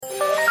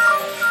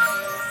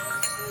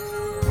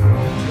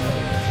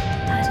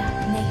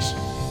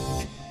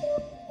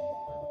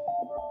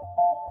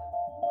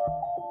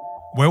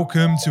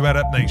Welcome to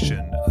Adapt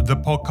Nation, the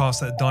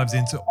podcast that dives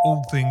into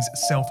all things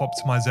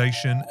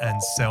self-optimization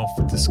and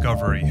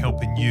self-discovery,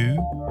 helping you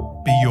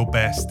be your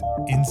best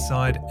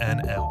inside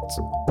and out.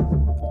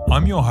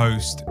 I'm your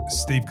host,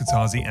 Steve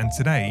Katazi, and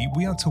today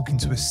we are talking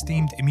to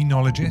esteemed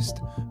immunologist,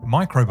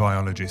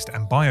 microbiologist,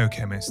 and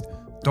biochemist,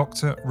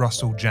 Dr.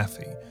 Russell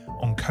Jaffe,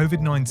 on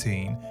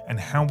COVID-19 and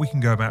how we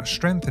can go about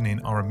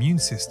strengthening our immune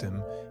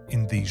system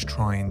in these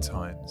trying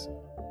times.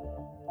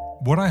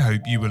 What I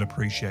hope you will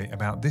appreciate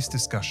about this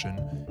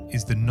discussion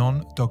is the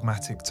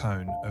non-dogmatic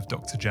tone of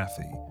Dr.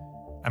 Jaffe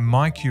and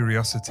my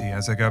curiosity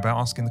as I go about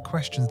asking the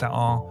questions that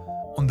are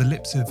on the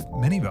lips of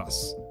many of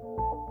us.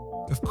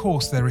 Of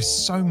course, there is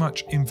so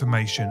much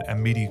information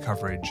and media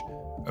coverage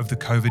of the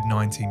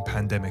COVID-19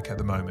 pandemic at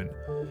the moment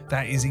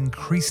that it is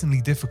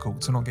increasingly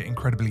difficult to not get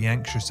incredibly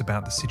anxious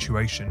about the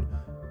situation,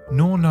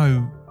 nor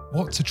know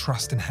what to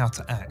trust and how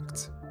to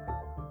act.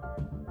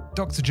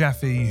 Dr.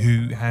 Jaffe,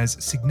 who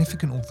has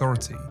significant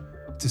authority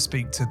to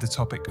speak to the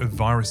topic of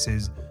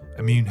viruses,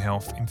 immune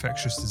health,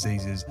 infectious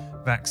diseases,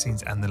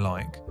 vaccines and the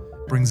like,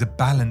 brings a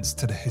balance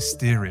to the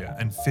hysteria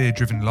and fear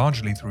driven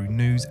largely through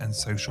news and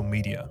social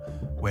media,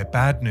 where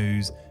bad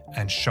news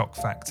and shock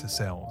factor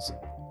sells.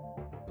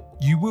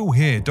 You will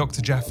hear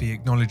Dr. Jaffe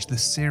acknowledge the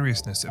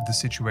seriousness of the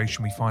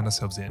situation we find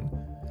ourselves in,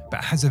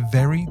 but has a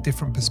very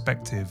different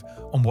perspective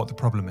on what the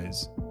problem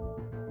is.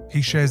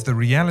 He shares the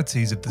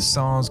realities of the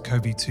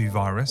SARS-CoV-2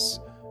 virus,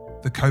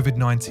 the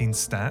COVID-19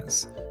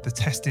 stats, the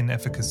testing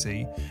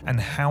efficacy, and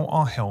how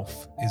our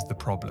health is the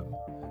problem,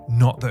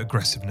 not the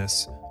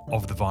aggressiveness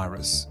of the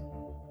virus.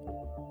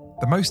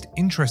 The most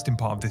interesting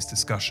part of this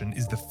discussion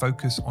is the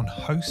focus on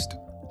host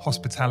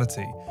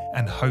hospitality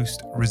and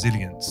host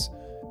resilience.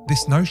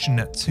 This notion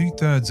that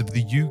 2/3 of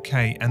the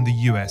UK and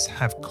the US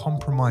have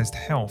compromised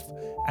health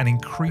and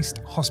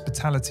increased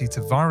hospitality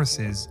to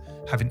viruses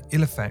having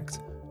ill effect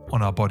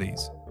on our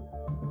bodies.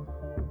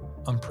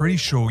 I'm pretty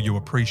sure you'll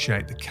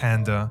appreciate the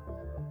candor,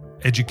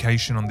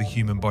 education on the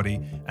human body,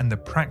 and the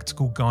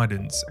practical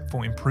guidance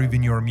for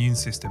improving your immune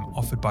system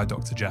offered by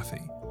Dr.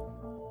 Jaffe.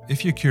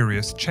 If you're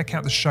curious, check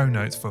out the show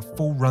notes for a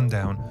full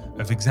rundown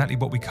of exactly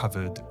what we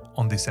covered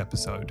on this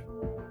episode.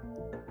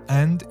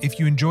 And if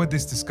you enjoyed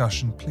this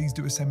discussion, please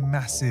do us a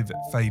massive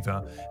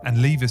favour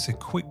and leave us a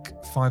quick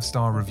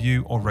 5-star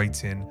review or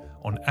rating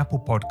on Apple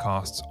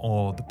Podcasts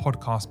or the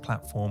podcast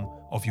platform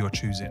of your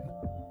choosing.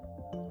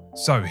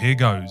 So here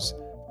goes.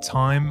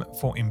 Time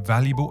for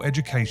invaluable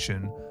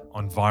education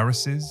on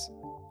viruses,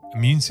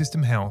 immune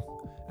system health,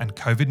 and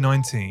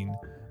COVID-19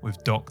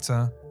 with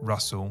Dr.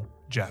 Russell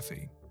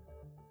Jaffe.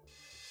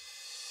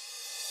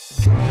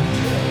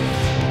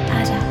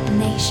 Adapt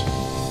Nation.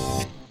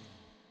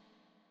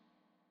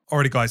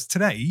 Alrighty guys,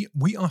 today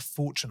we are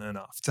fortunate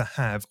enough to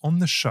have on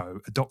the show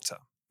a doctor,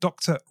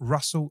 Dr.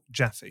 Russell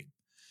Jaffe.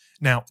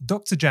 Now,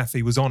 Dr.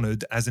 Jaffe was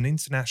honoured as an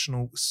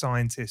International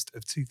Scientist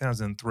of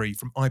 2003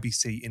 from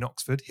IBC in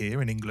Oxford,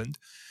 here in England,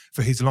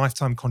 for his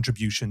lifetime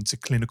contribution to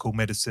clinical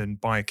medicine,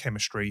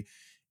 biochemistry,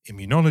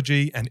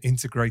 immunology, and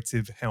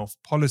integrative health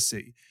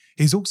policy.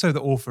 He's also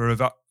the author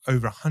of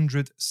over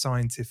 100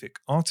 scientific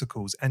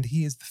articles, and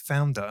he is the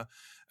founder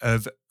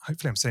of,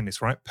 hopefully I'm saying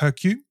this right,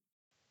 PERQUE?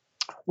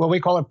 Well, we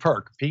call it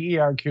PERQ,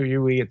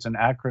 P-E-R-Q-U-E. It's an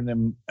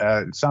acronym.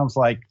 It sounds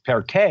like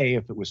Perque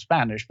if it was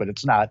Spanish, but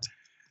it's not.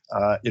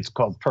 It's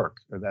called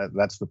PERQ.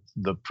 That's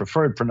the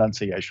preferred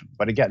pronunciation.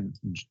 But again,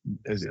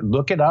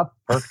 look it up,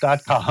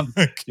 perq.com.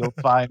 Okay.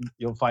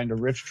 You'll find a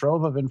rich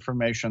trove of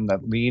information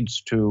that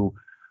leads to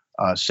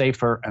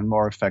safer and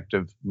more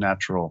effective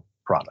natural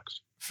products.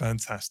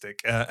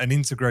 Fantastic. An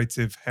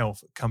integrative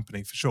health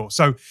company for sure.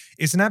 So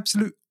it's an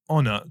absolute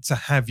honor to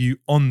have you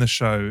on the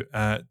show,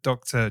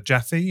 Dr.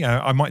 Jaffe.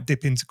 I might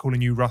dip into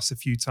calling you Russ a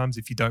few times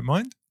if you don't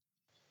mind.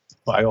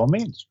 By all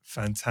means.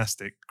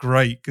 Fantastic.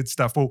 Great. Good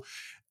stuff. Well,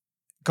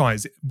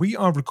 guys, we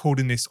are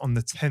recording this on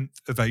the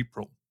 10th of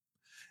April.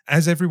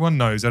 As everyone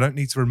knows, I don't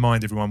need to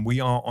remind everyone, we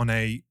are on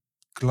a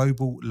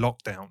global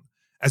lockdown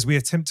as we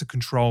attempt to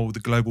control the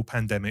global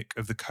pandemic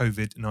of the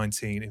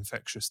COVID-19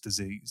 infectious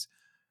disease.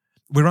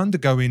 We're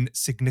undergoing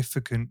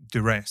significant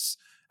duress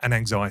and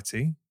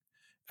anxiety,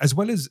 as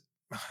well as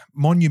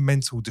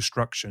monumental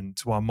destruction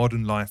to our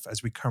modern life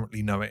as we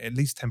currently know it, at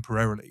least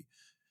temporarily.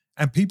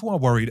 And people are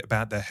worried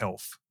about their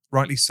health,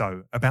 rightly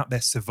so, about their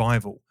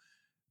survival.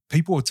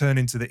 People are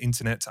turning to the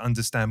internet to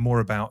understand more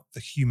about the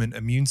human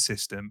immune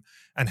system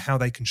and how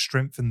they can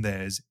strengthen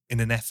theirs in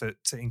an effort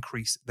to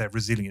increase their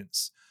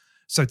resilience.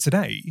 So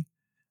today,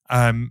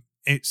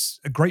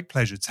 it's a great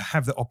pleasure to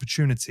have the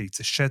opportunity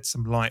to shed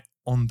some light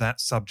on that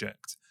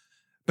subject.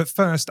 But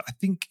first, I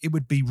think it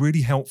would be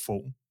really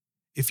helpful,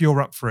 if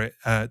you're up for it,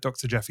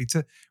 Dr. Jaffe,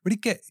 to really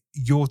get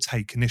your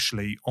take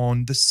initially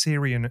on the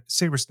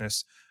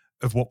seriousness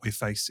of what we're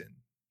facing.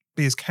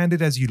 Be as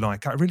candid as you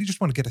like. I really just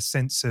want to get a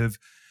sense of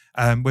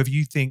whether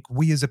you think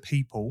we as a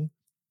people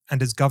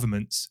and as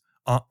governments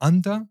are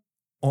under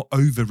or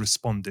over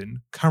responding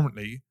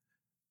currently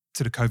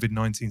to the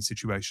COVID-19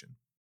 situation.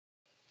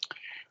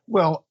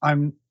 Well,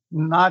 I'm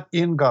Not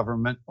in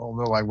government,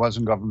 although I was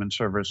in government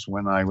service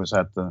when I was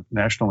at the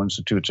National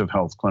Institutes of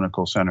Health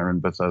Clinical Center in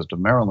Bethesda,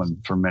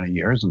 Maryland for many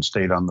years and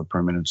stayed on the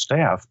permanent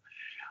staff.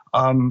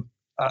 I'm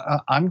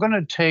going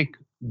to take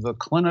the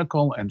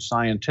clinical and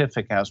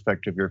scientific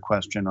aspect of your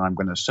question. I'm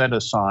going to set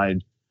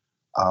aside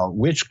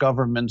which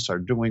governments are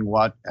doing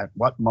what at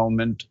what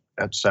moment,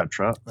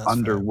 etc.,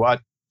 on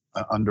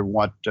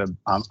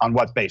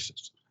what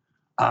basis.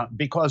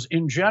 Because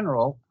in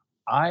general,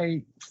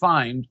 I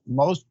find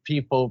most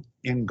people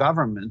in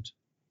government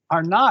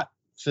are not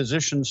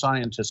physician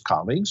scientist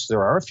colleagues.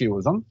 There are a few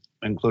of them,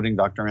 including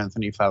Dr.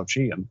 Anthony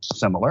Fauci and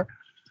similar.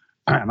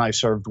 And I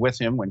served with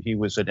him when he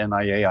was at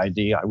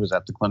NIAID. I was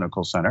at the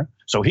clinical center.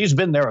 So he's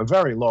been there a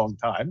very long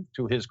time,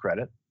 to his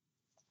credit.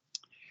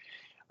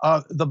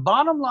 The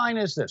bottom line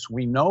is this.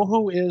 We know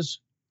who is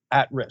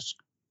at risk.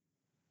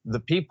 The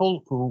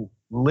people who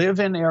live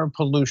in air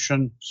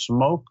pollution,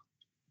 smoke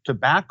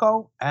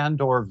tobacco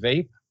and or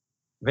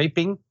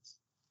vaping.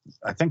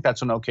 I think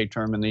that's an okay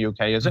term in the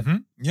UK, is it? Mm-hmm.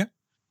 Yeah.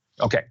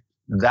 Okay.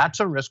 That's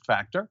a risk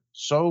factor.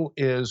 So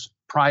is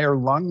prior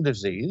lung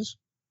disease,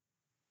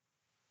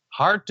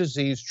 heart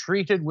disease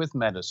treated with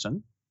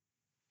medicine,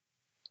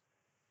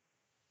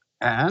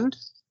 and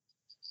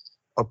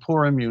a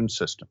poor immune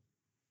system.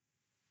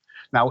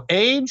 Now,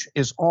 age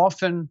is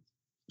often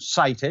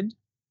cited,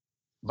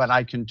 but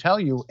I can tell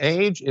you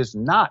age is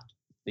not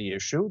the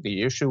issue.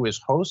 The issue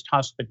is host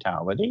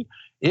hospitality.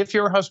 If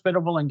you're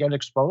hospitable and get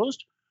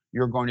exposed,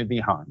 you're going to be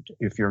harmed.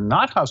 If you're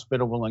not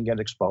hospitable and get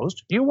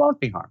exposed, you won't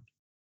be harmed.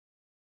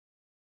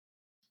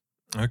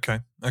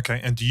 Okay.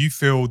 And do you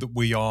feel that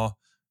we are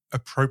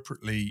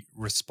appropriately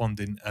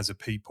responding as a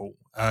people?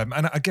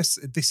 And I guess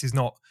this is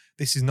not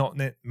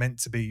meant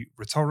to be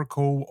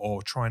rhetorical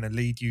or trying to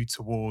lead you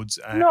towards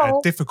a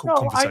difficult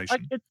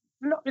conversation.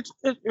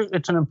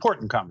 It's an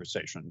important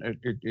conversation.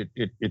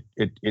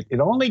 It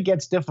only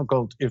gets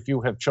difficult if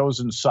you have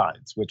chosen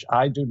sides, which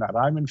I do not.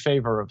 I'm in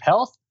favor of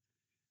health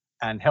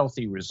and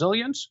healthy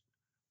resilience.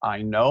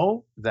 I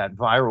know that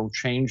viral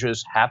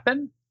changes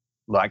happen,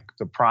 like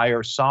the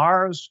prior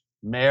SARS,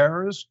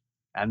 MERS,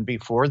 and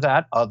before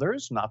that,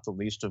 others, not the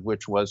least of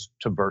which was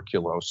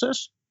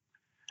tuberculosis.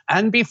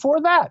 And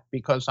before that,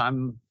 because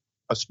I'm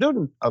a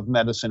student of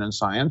medicine and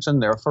science and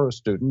therefore a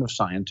student of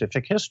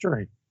scientific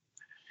history.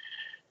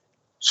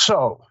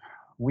 So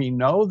we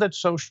know that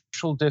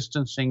social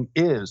distancing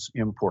is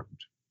important.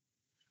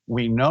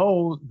 We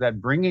know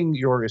that bringing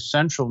your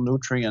essential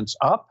nutrients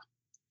up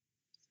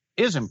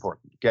is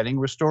important. Getting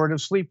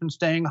restorative sleep and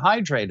staying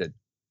hydrated.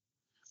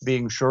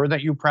 Being sure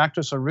that you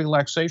practice a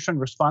relaxation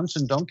response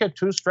and don't get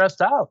too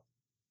stressed out.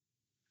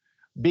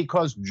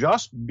 Because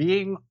just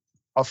being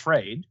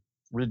afraid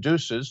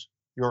reduces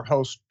your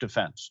host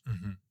defense.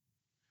 Mm-hmm.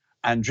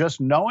 And just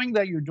knowing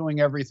that you're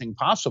doing everything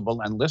possible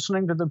and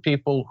listening to the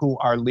people who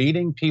are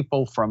leading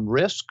people from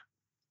risk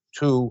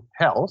to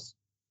health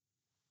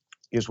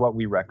is what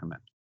we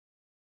recommend.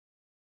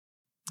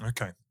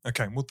 Okay.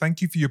 Well,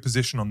 thank you for your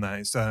position on that.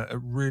 It's a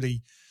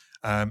really,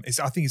 I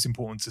think it's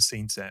important to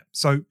scene set.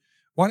 So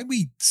why don't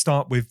we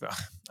start with,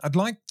 I'd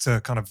like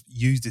to kind of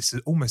use this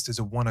almost as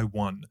a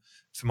 101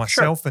 for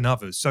myself and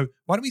others. So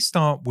why don't we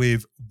start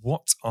with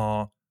what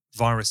are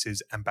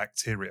viruses and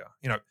bacteria?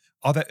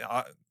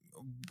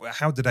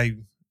 How do they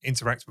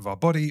interact with our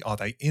body? Are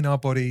they in our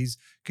bodies?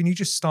 Can you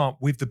just start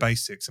with the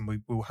basics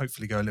and we'll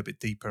hopefully go a little bit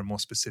deeper and more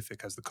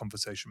specific as the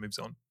conversation moves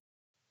on?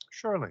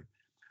 Surely.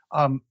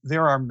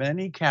 There are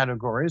many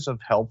categories of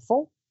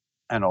helpful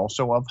and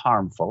also of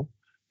harmful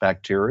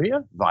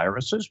bacteria,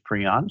 viruses,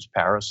 prions,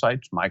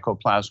 parasites,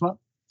 mycoplasma,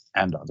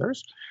 and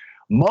others.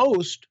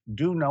 Most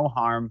do no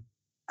harm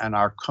and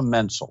are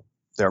commensal.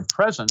 They're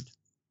present,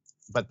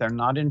 but they're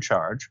not in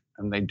charge,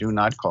 and they do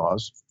not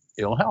cause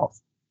ill health.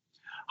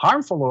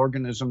 Harmful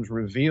organisms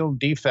reveal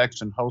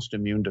defects in host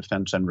immune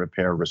defense and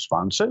repair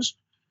responses,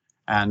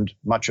 and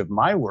much of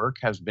my work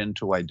has been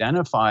to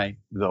identify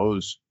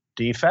those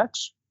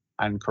defects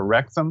and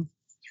correct them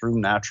through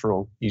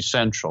natural,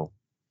 essential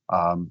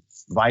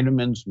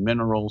vitamins,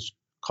 minerals,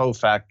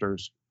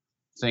 cofactors,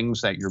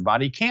 things that your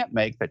body can't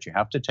make that you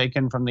have to take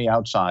in from the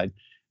outside.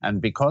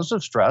 And because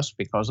of stress,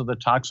 because of the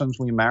toxins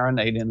we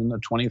marinate in the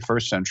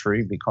 21st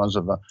century, because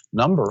of a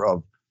number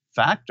of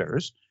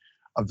factors,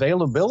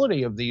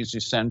 availability of these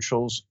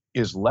essentials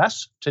is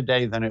less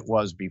today than it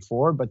was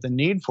before, but the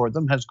need for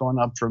them has gone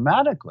up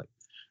dramatically.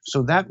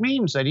 So that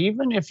means that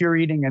even if you're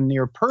eating a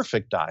near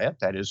perfect diet,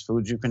 that is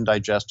foods you can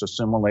digest,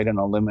 assimilate, and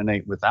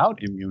eliminate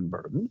without immune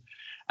burden,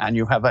 and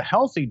you have a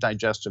healthy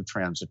digestive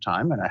transit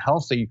time and a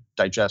healthy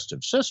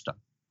digestive system,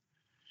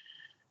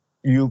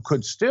 you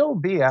could still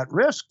be at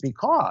risk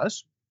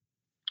because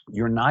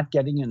you're not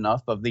getting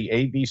enough of the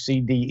A, B,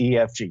 C, D, E,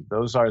 F, G.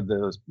 Those are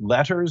the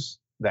letters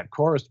that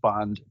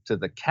correspond to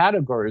the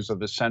categories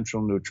of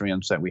essential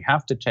nutrients that we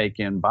have to take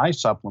in by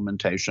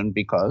supplementation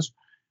because,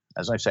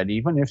 as I said,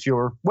 even if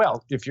you're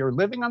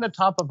living on the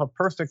top of a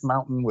perfect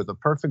mountain with a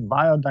perfect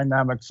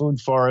biodynamic food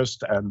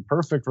forest and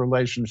perfect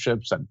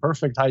relationships and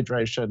perfect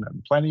hydration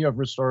and plenty of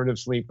restorative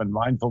sleep and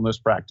mindfulness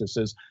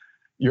practices,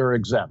 you're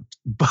exempt.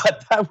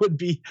 But that would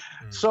be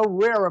so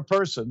rare a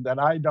person that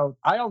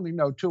I only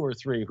know 2 or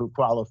 3 who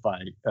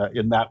qualify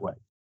in that way.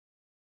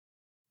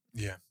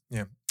 Yeah,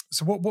 yeah.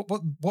 So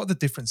what are the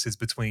differences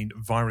between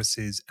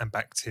viruses and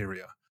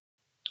bacteria?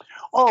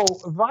 Oh,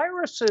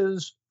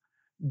 viruses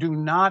do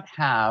not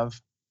have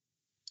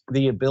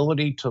the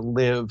ability to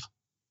live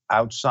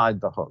outside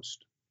the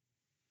host.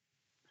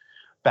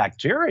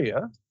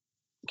 Bacteria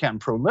can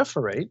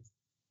proliferate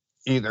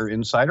either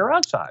inside or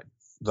outside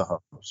the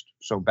host.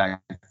 So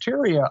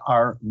bacteria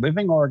are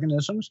living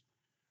organisms.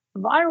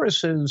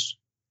 Viruses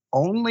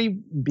only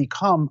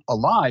become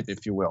alive,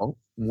 if you will,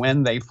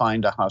 when they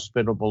find a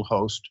hospitable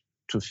host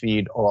to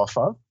feed off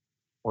of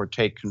or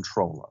take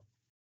control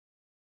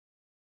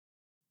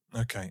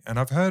of. Okay. And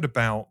I've heard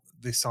about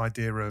this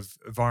idea of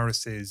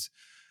viruses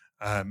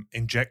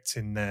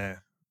injecting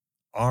their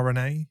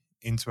RNA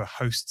into a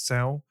host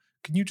cell.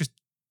 Can you just,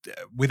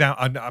 we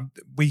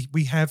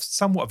have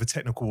somewhat of a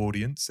technical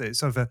audience. It's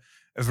sort of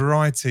a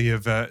variety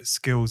of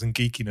skills and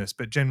geekiness,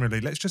 but generally,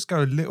 let's just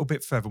go a little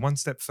bit further, one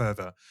step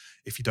further,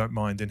 if you don't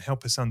mind, and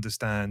help us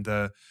understand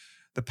the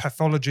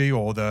pathology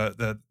or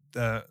the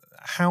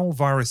how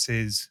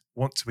viruses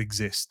want to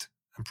exist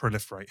and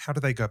proliferate. How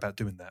do they go about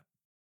doing that?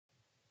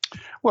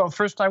 Well,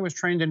 first I was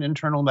trained in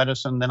internal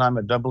medicine, then I'm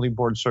a doubly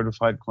board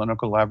certified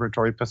clinical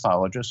laboratory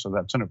pathologist, so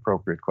that's an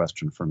appropriate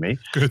question for me.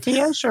 Good. The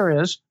answer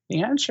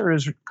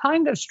is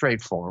kind of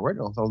straightforward,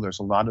 although there's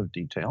a lot of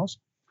details.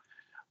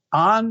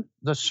 On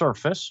the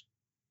surface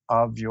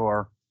of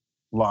your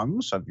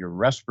lungs, of your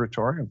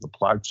respiratory, of the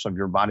parts of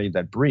your body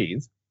that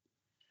breathe,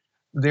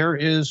 there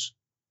is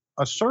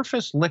a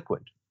surface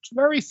liquid. It's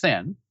very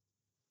thin.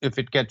 If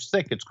it gets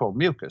thick, it's called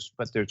mucus,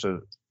 but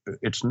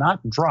it's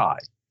not dry.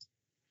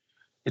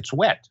 It's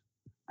wet.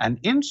 And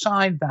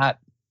inside that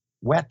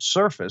wet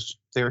surface,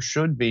 there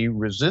should be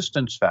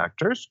resistance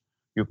factors.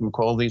 You can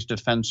call these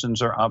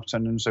defensins or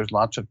opsonins. There's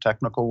lots of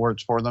technical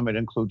words for them. It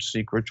includes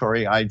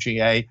secretory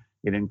IgA.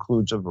 It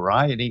includes a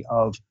variety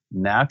of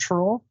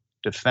natural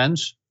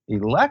defense,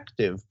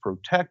 elective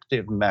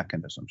protective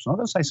mechanisms.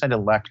 Notice I said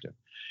elective.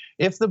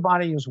 If the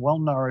body is well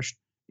nourished,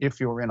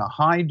 if you're in a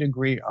high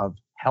degree of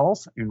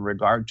health in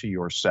regard to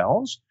your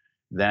cells,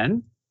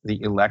 then the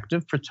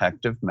elective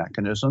protective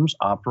mechanisms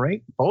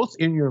operate both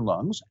in your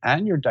lungs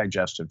and your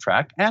digestive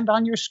tract and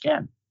on your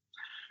skin.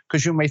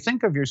 Because you may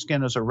think of your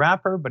skin as a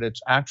wrapper, but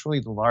it's actually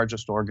the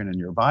largest organ in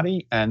your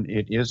body, and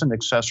it is an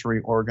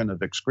accessory organ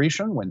of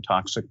excretion when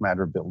toxic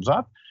matter builds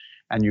up.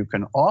 And you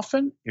can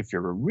often, if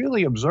you're a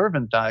really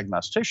observant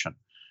diagnostician,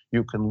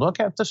 you can look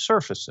at the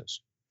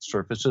surfaces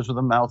of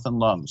the mouth and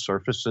lungs,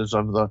 surfaces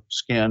of the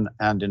skin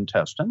and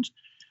intestines,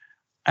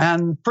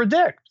 and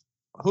predict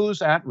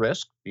who's at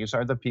risk. These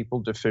are the people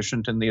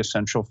deficient in the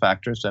essential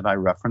factors that I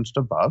referenced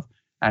above,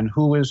 and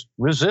who is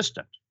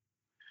resistant.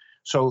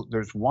 So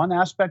there's one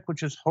aspect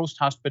which is host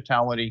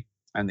hospitality,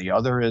 and the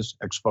other is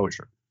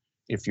exposure.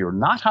 If you're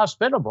not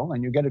hospitable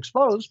and you get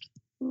exposed,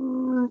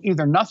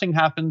 either nothing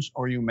happens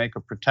or you make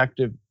a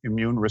protective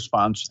immune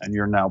response and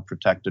you're now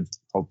protected,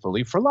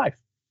 hopefully, for life.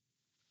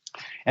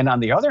 And on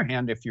the other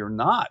hand, if you're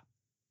not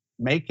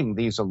making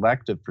these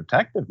elective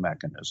protective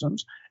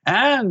mechanisms,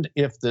 and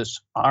if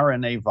this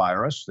RNA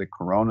virus, the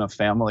corona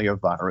family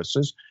of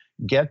viruses,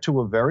 get to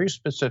a very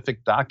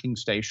specific docking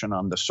station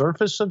on the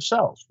surface of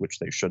cells, which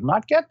they should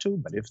not get to,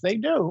 but if they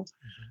do,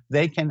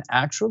 they can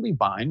actually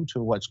bind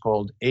to what's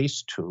called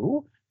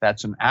ACE2.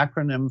 That's an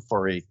acronym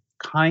for a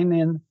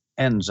kinin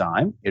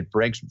enzyme. It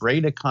breaks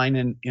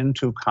bradykinin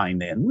into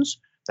kinins.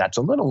 That's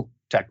a little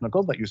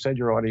technical, but you said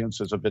your audience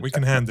is a bit We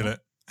can handle it.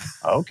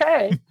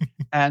 Okay.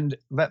 And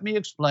let me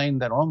explain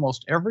that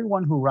almost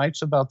everyone who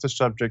writes about the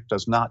subject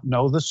does not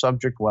know the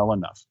subject well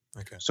enough.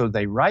 Okay. So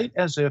they write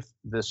as if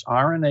this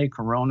RNA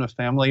corona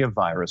family of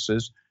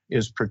viruses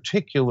is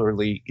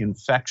particularly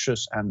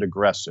infectious and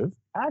aggressive.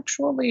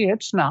 Actually,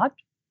 it's not.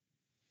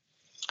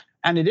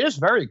 And it is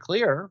very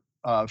clear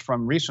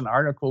from recent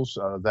articles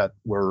that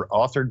were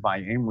authored by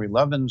Amory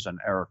Levins and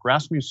Eric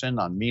Rasmussen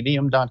on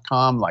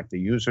medium.com, like the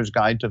User's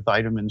Guide to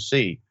Vitamin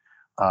C,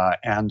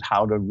 and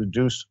how to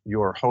reduce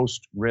your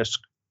host risk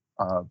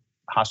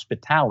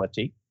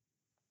hospitality.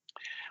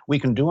 We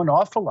can do an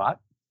awful lot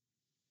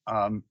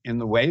in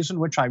the ways in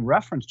which I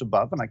referenced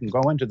above, and I can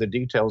go into the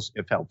details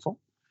if helpful,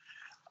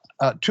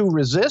 to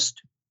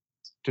resist,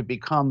 to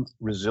become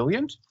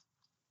resilient,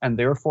 and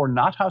therefore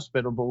not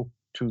hospitable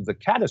to the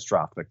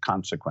catastrophic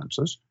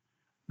consequences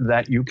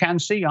that you can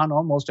see on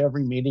almost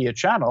every media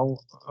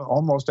channel,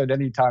 almost at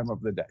any time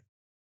of the day.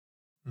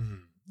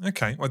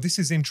 Okay, well, this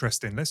is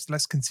interesting.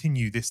 Let's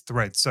continue this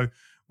thread. So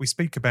we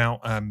speak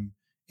about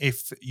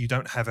if you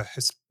don't have a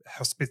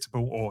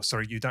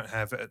you don't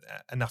have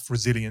enough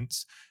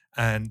resilience,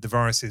 and the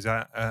viruses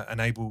are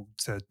unable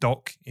to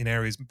dock in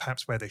areas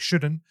perhaps where they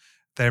shouldn't,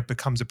 there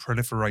becomes a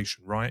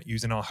proliferation, right?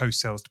 Using our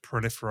host cells to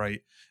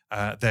proliferate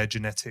their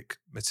genetic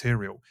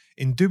material.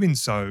 In doing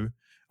so,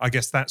 I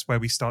guess that's where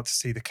we start to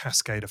see the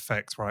cascade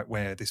effect, right?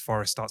 Where this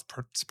virus starts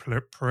to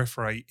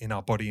proliferate in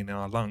our body and in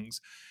our lungs.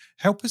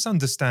 Help us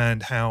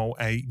understand how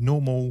a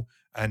normal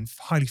and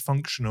highly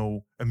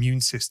functional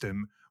immune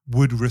system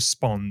would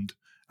respond.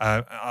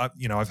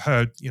 I've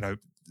heard,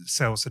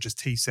 cells such as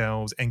T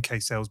cells,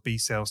 NK cells, B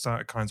cells,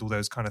 cytokines, all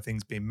those kind of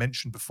things being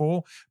mentioned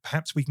before.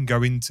 Perhaps we can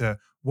go into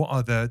what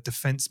are the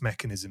defense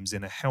mechanisms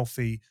in a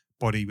healthy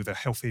body with a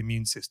healthy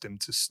immune system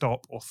to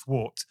stop or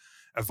thwart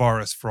a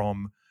virus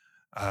from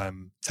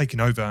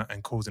taking over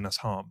and causing us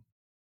harm.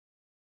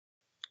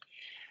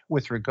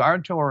 With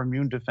regard to our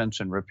immune defense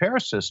and repair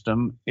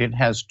system, it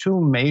has two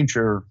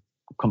major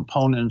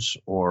components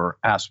or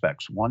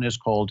aspects. One is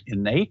called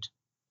innate.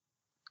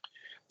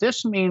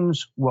 This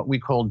means what we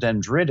call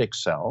dendritic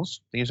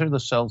cells. These are the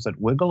cells that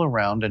wiggle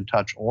around and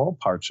touch all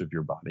parts of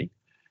your body.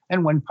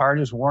 And when part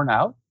is worn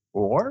out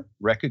or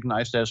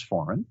recognized as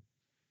foreign,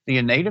 the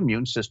innate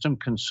immune system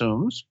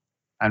consumes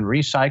and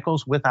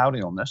recycles without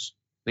illness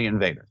the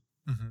invader.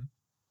 Mm-hmm.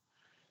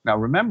 Now,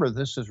 remember,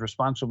 this is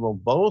responsible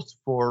both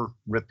for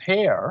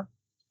repair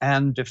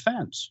and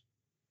defense.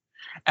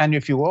 And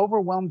if you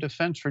overwhelm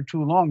defense for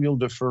too long, you'll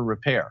defer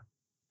repair.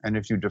 And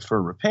if you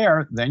defer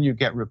repair, then you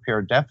get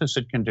repair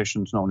deficit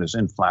conditions known as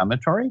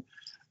inflammatory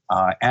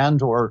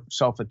and or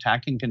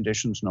self-attacking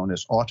conditions known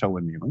as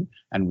autoimmune.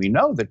 And we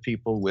know that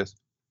people with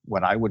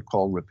what I would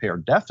call repair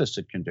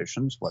deficit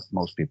conditions, what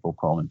most people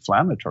call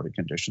inflammatory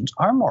conditions,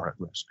 are more at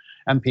risk.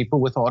 And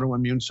people with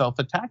autoimmune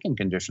self-attacking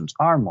conditions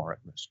are more at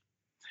risk.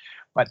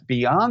 But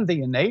beyond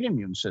the innate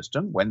immune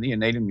system, when the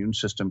innate immune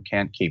system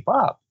can't keep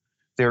up,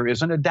 there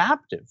is an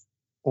adaptive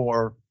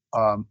or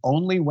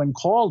only when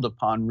called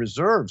upon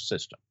reserve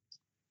system.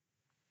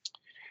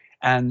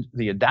 And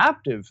the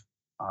adaptive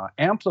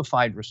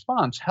amplified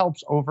response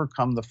helps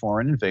overcome the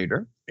foreign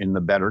invader in the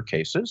better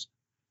cases.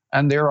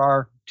 And there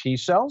are T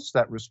cells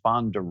that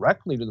respond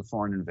directly to the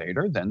foreign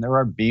invader. Then there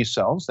are B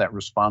cells that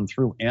respond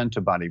through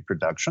antibody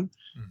production.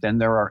 Mm-hmm. Then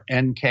there are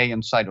NK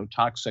and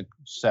cytotoxic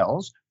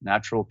cells,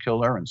 natural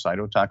killer and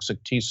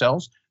cytotoxic T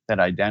cells that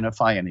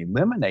identify and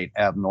eliminate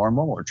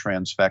abnormal or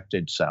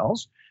transfected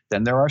cells.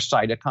 Then there are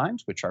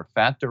cytokines, which are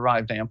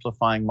fat-derived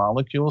amplifying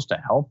molecules to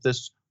help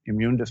this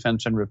immune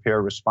defense and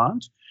repair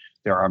response.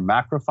 There are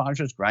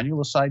macrophages,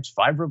 granulocytes,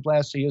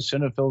 fibroblasts,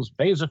 eosinophils,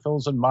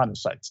 basophils, and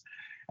monocytes.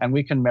 And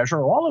we can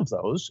measure all of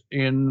those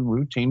in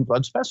routine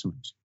blood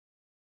specimens.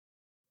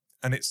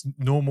 And it's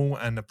normal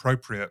and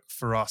appropriate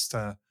for us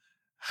to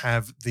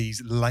have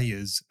these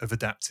layers of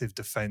adaptive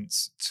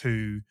defense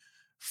to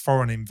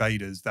foreign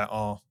invaders that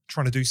are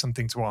trying to do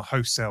something to our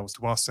host cells,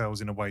 to our cells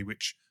in a way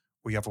which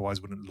we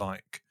otherwise wouldn't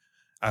like.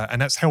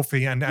 And that's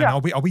healthy. And are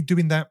we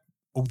doing that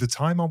all the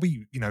time? Are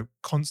we,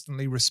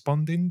 constantly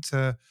responding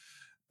to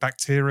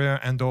bacteria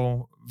and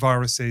or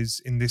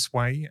viruses in this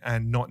way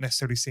and not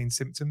necessarily seeing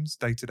symptoms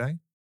day to day?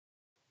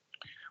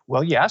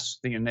 Well, yes,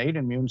 the innate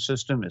immune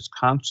system is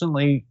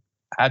constantly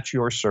at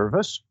your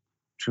service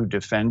to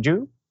defend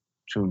you,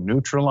 to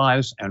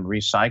neutralize and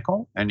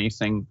recycle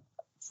anything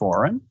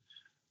foreign.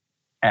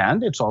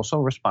 And it's also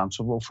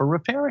responsible for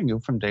repairing you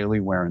from daily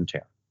wear and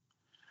tear.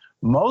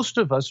 Most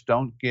of us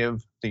don't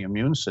give the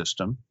immune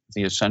system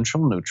the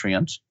essential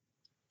nutrients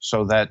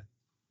so that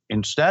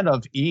instead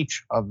of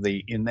each of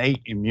the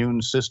innate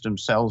immune system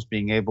cells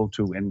being able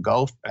to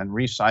engulf and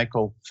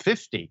recycle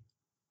 50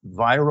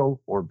 viral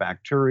or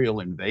bacterial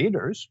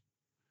invaders,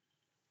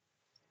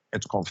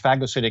 it's called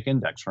phagocytic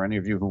index for any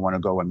of you who want to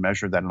go and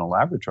measure that in a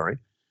laboratory.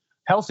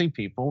 Healthy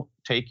people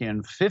take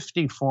in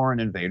 50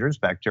 foreign invaders,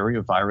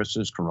 bacteria,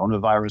 viruses,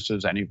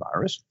 coronaviruses, any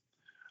virus,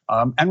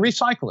 and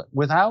recycle it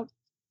without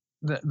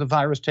the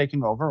virus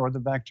taking over or the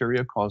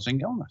bacteria causing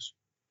illness.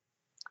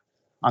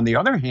 On the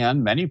other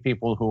hand, many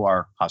people who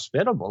are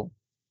hospitable,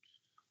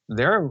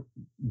 their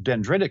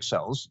dendritic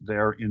cells,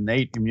 their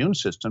innate immune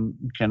system,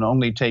 can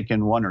only take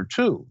in 1 or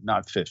 2,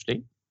 not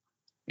 50.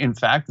 In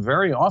fact,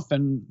 very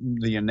often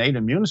the innate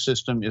immune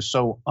system is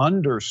so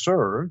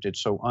underserved,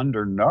 it's so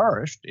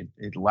undernourished,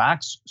 it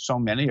lacks so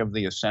many of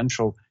the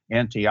essential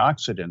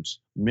antioxidants,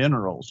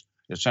 minerals,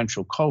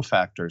 essential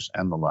cofactors,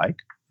 and the like,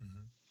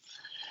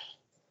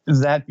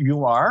 that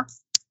you are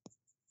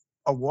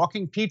a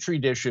walking petri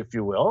dish, if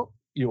you will.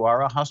 You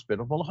are a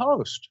hospitable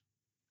host.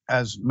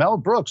 As Mel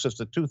Brooks, as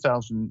the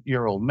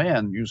 2,000-year-old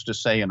man, used to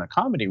say in a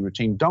comedy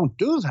routine, don't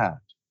do that.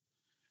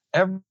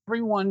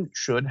 Everyone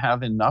should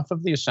have enough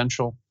of the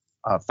essential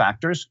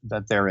factors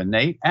that their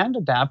innate and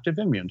adaptive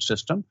immune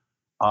system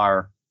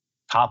are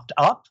topped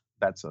up,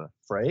 that's a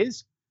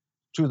phrase,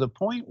 to the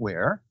point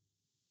where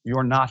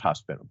you're not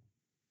hospitable.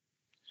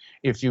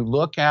 If you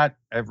look at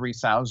every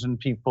 1,000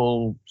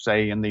 people,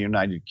 say in the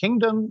United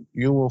Kingdom,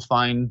 you will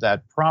find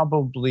that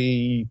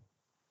probably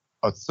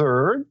a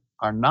third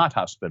are not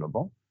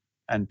hospitable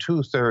and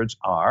 2/3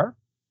 are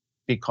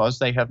because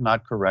they have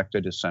not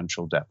corrected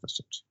essential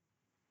deficits.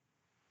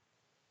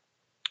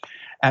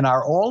 And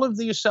are all of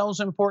these cells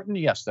important?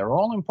 Yes, they're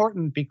all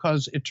important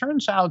because it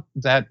turns out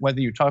that whether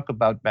you talk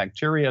about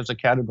bacteria as a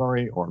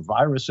category or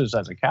viruses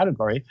as a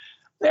category,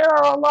 there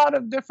are a lot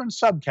of different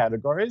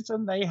subcategories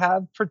and they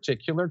have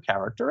particular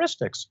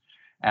characteristics.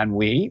 And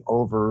we,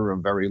 over a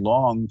very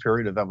long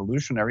period of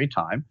evolutionary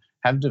time,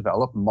 have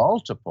developed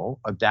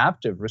multiple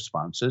adaptive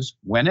responses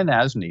when and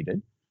as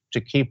needed to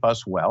keep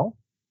us well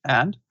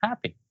and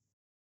happy.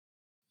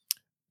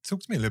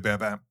 Talk to me a little bit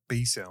about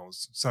B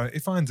cells. So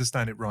if I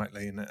understand it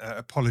rightly, and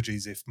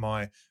apologies if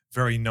my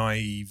very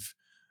naive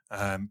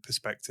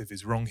perspective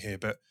is wrong here,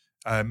 but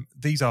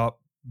these are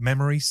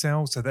memory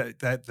cells. So that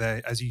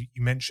they're, as you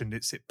mentioned,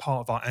 it's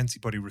part of our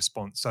antibody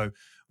response. So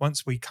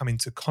once we come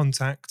into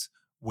contact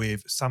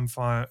with some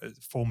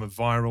form of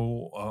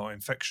viral or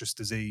infectious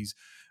disease,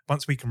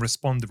 once we can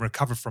respond and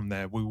recover from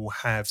there, we will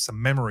have some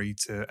memory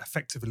to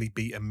effectively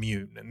be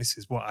immune. And this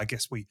is what I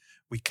guess we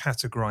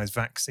categorize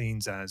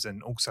vaccines as,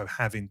 and also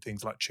having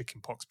things like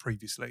chickenpox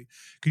previously.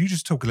 Could you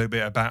just talk a little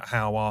bit about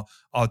how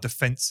our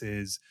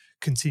defenses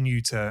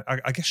continue to,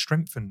 I guess,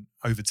 strengthen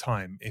over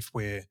time if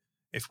we're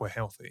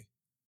healthy?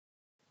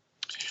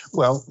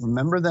 Well,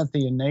 remember that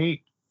the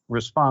innate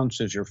response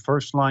is your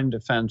first line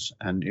defense.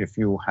 And if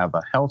you have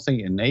a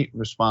healthy innate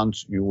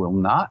response, you will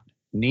not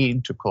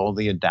need to call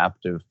the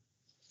adaptive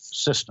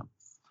system.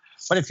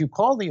 But if you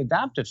call the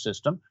adaptive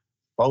system,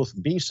 both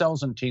B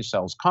cells and T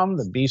cells come.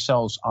 The B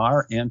cells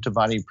are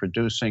antibody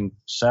producing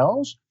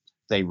cells.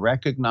 They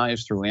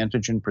recognize through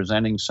antigen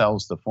presenting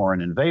cells the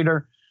foreign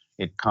invader.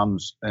 It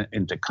comes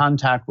into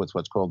contact with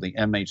what's called the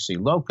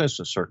MHC locus,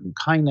 a certain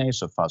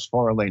kinase, a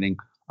phosphorylating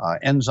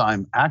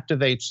enzyme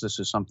activates. This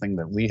is something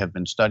that we have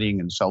been studying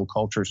in cell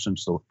culture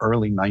since the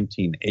early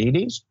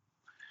 1980s.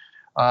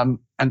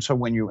 And so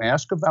when you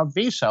ask about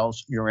B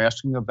cells, you're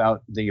asking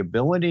about the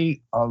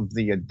ability of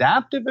the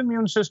adaptive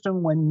immune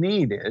system when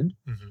needed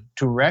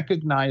to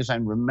recognize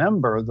and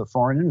remember the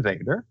foreign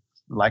invader,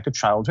 like a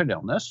childhood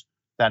illness,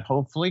 that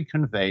hopefully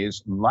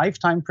conveys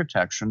lifetime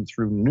protection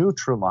through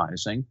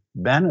neutralizing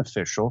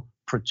beneficial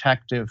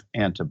protective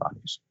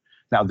antibodies.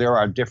 Now, there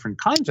are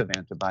different kinds of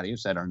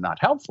antibodies that are not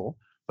helpful,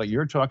 but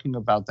you're talking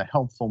about the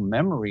helpful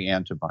memory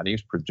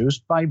antibodies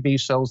produced by B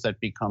cells that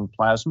become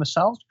plasma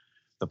cells.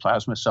 The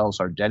plasma cells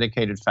are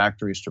dedicated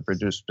factories to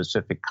produce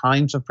specific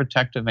kinds of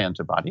protective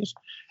antibodies,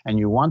 and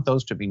you want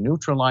those to be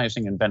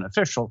neutralizing and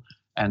beneficial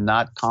and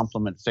not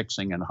complement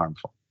fixing and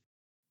harmful.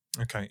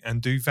 Okay,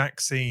 and do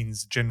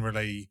vaccines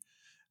generally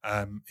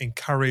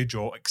encourage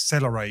or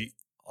accelerate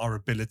our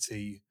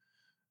ability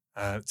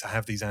to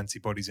have these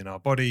antibodies in our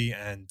body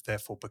and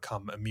therefore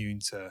become immune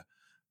to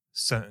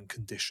certain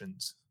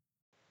conditions?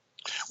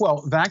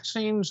 Well,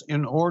 vaccines,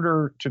 in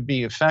order to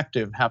be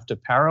effective, have to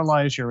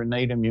paralyze your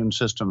innate immune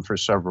system for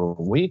several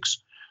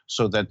weeks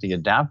so that the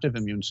adaptive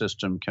immune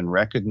system can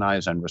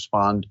recognize and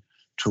respond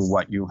to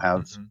what you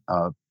have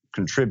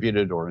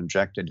contributed or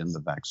injected in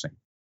the vaccine.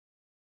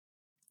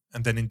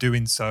 And then in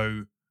doing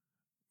so,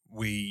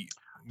 we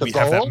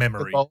have that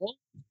memory.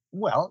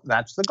 Well,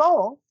 that's the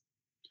goal.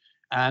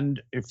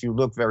 And if you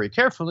look very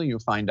carefully, you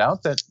find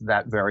out that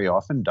that very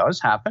often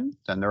does happen.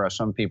 Then there are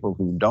some people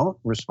who don't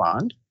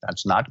respond.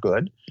 That's not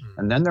good.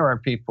 And then there are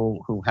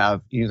people who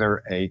have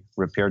either a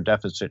repair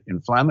deficit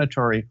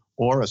inflammatory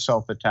or a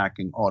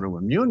self-attacking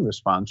autoimmune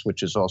response,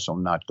 which is also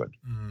not good.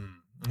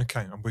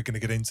 Okay, and we're going to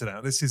get into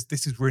that. This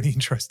is really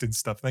interesting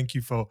stuff. Thank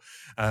you for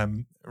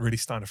really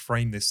starting to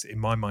frame this in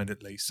my mind,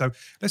 at least. So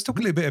let's talk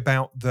a little bit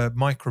about the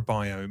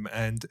microbiome.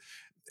 And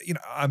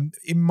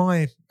in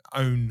my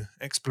own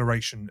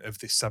exploration of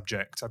this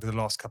subject over the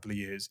last couple of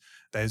years,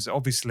 there's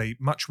obviously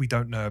much we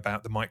don't know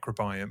about the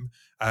microbiome,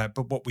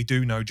 but what we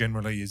do know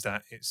generally is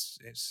that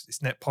it's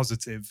net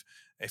positive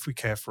if we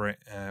care for it,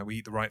 we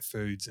eat the right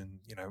foods, and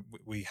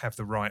we have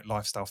the right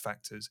lifestyle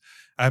factors.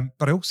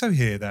 But I also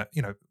hear that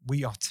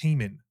we are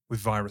teeming with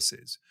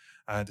viruses.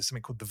 There's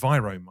something called the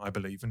virome, I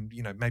believe, and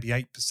maybe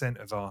 8%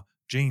 of our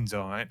genes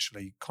are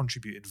actually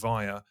contributed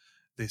via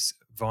this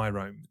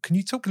virome. Can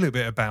you talk a little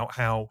bit about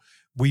how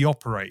we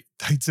operate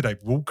day to day,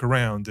 walk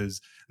around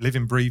as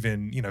living,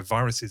 breathing,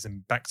 viruses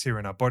and bacteria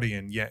in our body,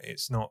 and yet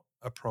it's not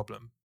a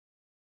problem?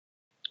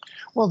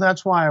 Well,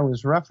 that's why I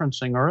was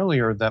referencing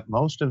earlier that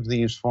most of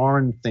these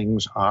foreign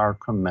things are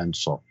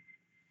commensal.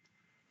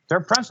 They're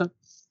present.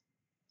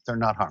 They're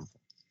not harmful.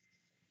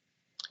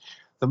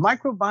 The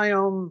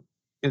microbiome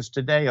is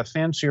today a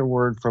fancier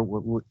word for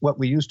what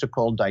we used to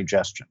call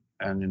digestion.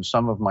 And in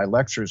some of my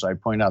lectures, I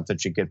point out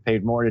that you get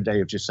paid more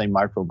today if you say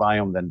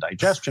microbiome than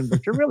digestion,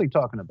 but you're really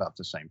talking about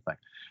the same thing.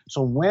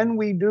 So when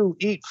we do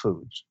eat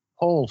foods,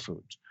 whole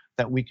foods,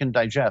 that we can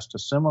digest,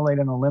 assimilate,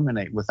 and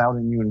eliminate without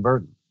immune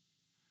burden,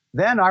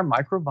 then our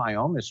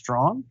microbiome is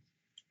strong,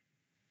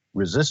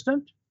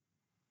 resistant,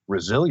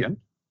 resilient,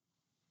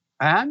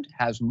 and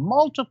has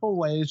multiple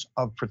ways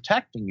of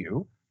protecting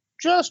you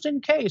just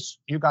in case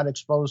you got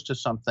exposed to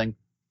something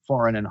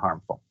foreign and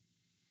harmful.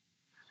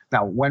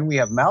 Now, when we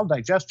have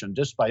maldigestion,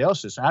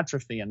 dysbiosis,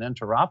 atrophy, and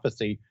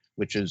enteropathy,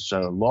 which is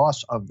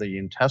loss of the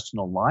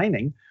intestinal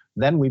lining,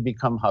 then we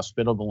become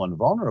hospitable and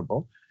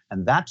vulnerable.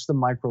 And that's the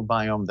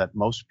microbiome that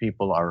most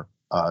people are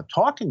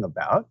talking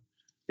about,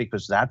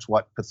 because that's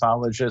what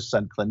pathologists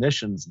and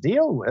clinicians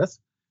deal with.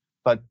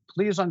 But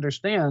please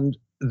understand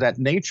that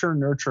nature,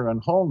 nurture,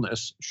 and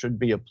wholeness should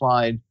be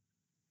applied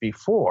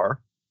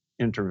before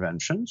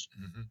interventions.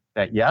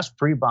 That yes,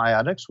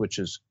 prebiotics, which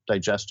is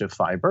digestive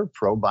fiber,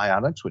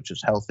 probiotics, which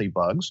is healthy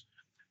bugs,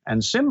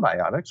 and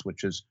symbiotics,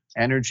 which is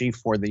energy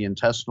for the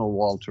intestinal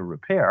wall to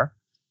repair,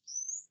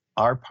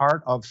 are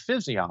part of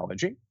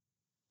physiology.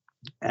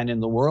 And in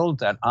the world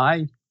that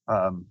I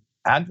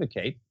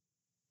advocate,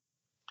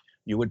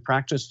 you would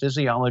practice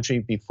physiology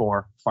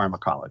before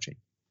pharmacology.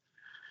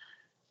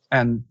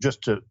 And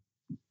just to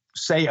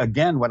say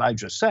again what I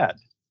just said,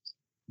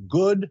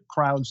 good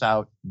crowds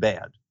out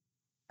bad.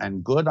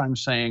 And good, I'm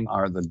saying,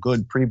 are the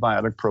good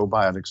prebiotic,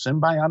 probiotic,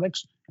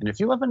 symbiotics. And if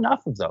you have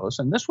enough of those,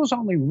 and this was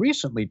only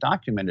recently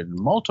documented in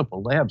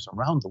multiple labs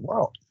around the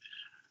world,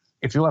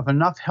 if you have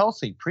enough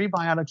healthy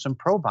prebiotics and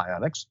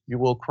probiotics, you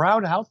will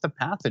crowd out the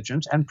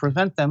pathogens and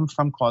prevent them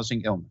from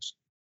causing illness.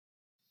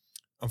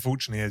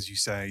 Unfortunately, as you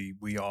say,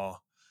 we are,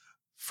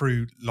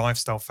 through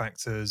lifestyle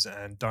factors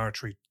and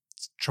dietary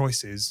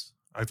choices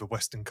over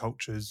Western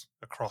cultures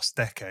across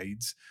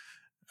decades,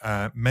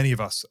 many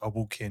of us are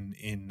walking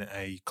in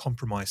a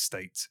compromised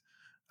state.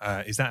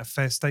 Is that a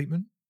fair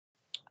statement?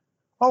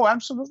 Oh,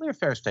 absolutely a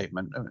fair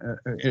statement.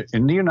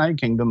 In the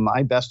United Kingdom,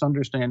 my best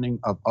understanding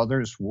of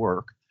others'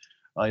 work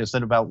is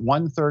that about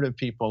 1/3 of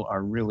people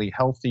are really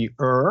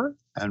healthier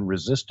and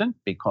resistant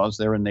because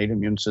their innate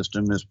immune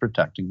system is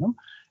protecting them.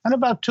 And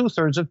about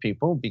 2/3 of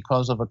people,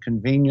 because of a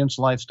convenience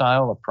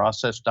lifestyle, a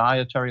processed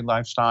dietary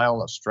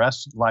lifestyle, a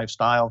stress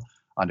lifestyle,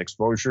 an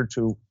exposure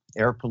to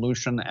air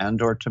pollution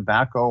and or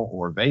tobacco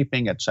or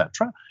vaping,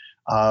 etc.,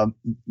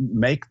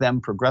 make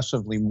them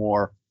progressively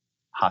more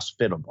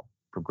hospitable,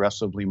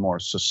 progressively more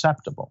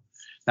susceptible.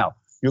 Now,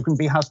 you can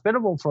be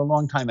hospitable for a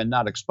long time and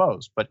not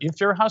exposed, but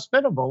if you're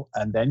hospitable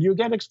and then you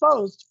get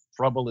exposed,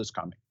 trouble is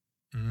coming.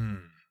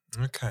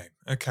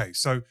 Okay.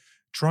 So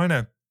trying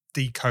to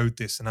decode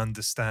this and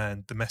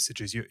understand the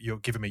messages you're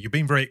giving me. You're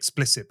being very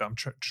explicit, but I'm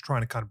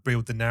trying to kind of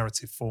build the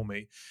narrative for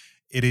me.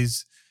 It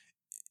is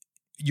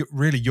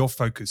really your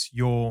focus,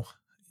 your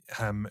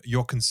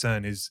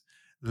concern is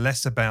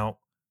less about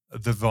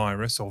the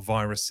virus or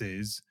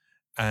viruses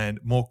and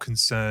more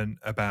concern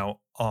about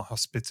our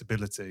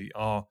hospitability,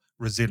 our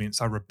resilience,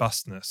 our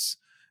robustness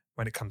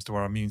when it comes to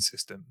our immune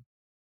system.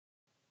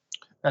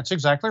 That's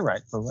exactly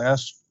right. The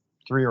last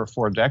 3 or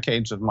 4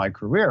 decades of my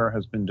career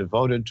has been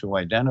devoted to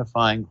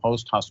identifying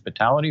host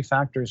hospitality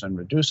factors and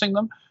reducing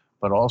them,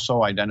 but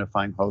also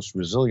identifying host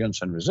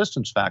resilience and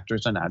resistance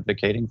factors and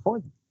advocating for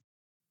them.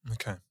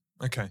 Okay.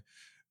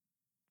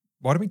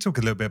 Why don't we talk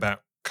a little bit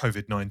about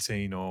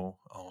COVID-19 or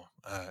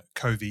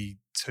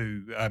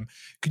COVID-2?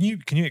 Can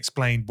you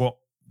explain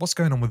what's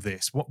going on with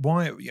this?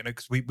 Why,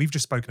 because we've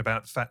just spoken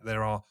about the fact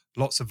there are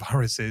lots of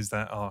viruses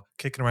that are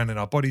kicking around in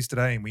our bodies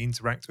today and we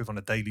interact with on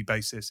a daily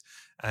basis.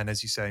 And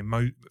as you say,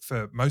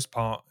 for most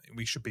part,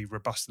 we should be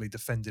robustly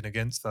defending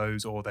against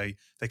those, or they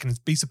can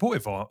be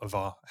supportive of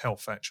our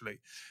health, actually.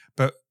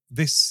 But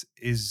this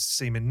is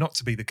seeming not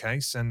to be the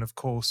case. And of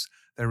course,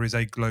 there is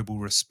a global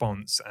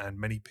response and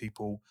many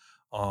people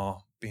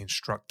are being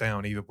struck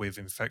down either with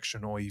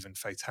infection or even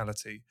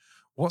fatality.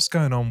 What's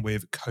going on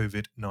with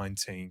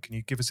COVID-19? Can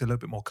you give us a little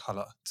bit more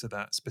color to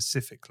that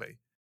specifically?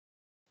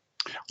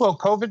 Well,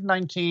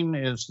 COVID-19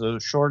 is the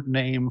short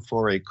name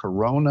for a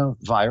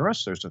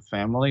coronavirus. There's a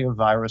family of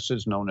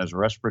viruses known as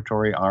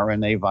respiratory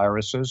RNA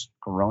viruses,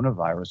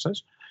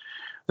 coronaviruses.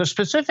 The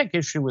specific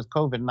issue with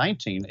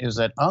COVID-19 is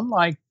that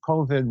unlike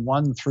COVID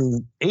 1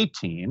 through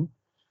 18,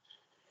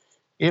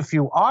 if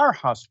you are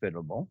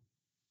hospitable,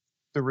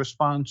 the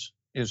response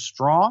is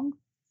strong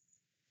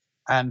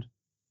and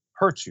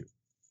hurts you.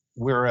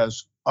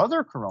 Whereas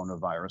other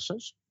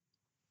coronaviruses,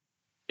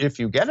 if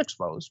you get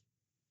exposed,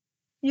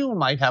 you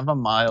might have a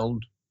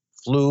mild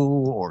flu,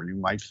 or you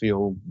might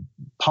feel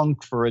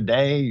punk for a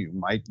day, you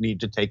might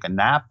need to take a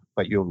nap,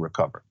 but you'll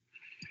recover.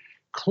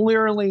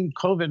 Clearly,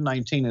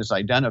 COVID-19 is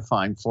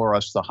identifying for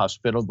us the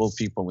hospitable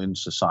people in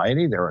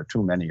society. There are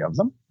too many of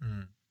them.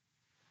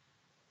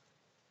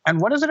 And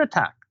what does it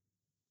attack?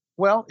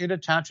 Well, it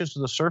attaches to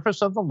the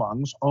surface of the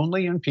lungs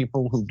only in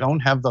people who don't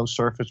have those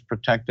surface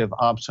protective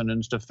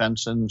opsonins,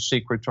 defensins,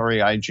 secretory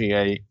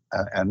IgA,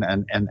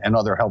 and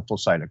other helpful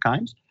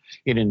cytokines.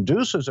 It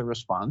induces a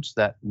response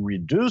that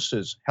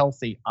reduces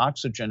healthy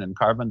oxygen and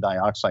carbon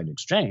dioxide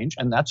exchange,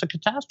 and that's a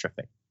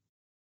catastrophe.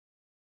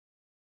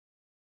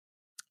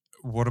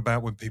 What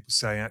about when people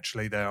say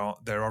actually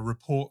there are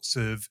reports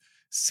of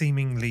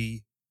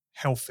seemingly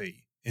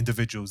healthy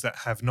individuals that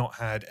have not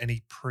had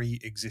any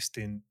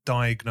pre-existing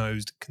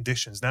diagnosed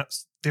conditions?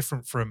 That's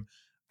different from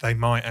they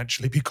might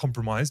actually be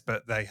compromised,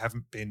 but they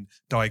haven't been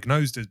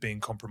diagnosed as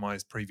being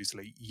compromised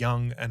previously,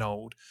 young and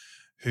old,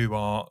 who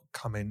are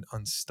coming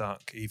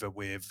unstuck either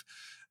with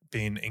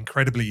being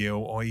incredibly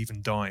ill or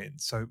even dying.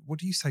 So what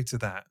do you say to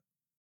that?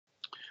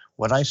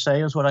 What I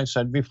say is what I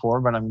said before,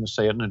 but I'm going to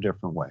say it in a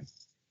different way.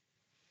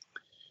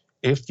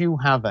 If you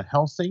have a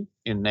healthy,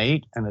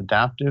 innate, and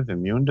adaptive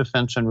immune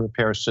defense and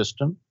repair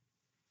system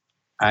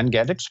and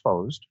get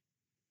exposed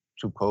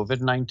to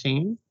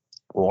COVID-19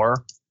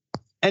 or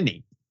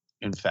any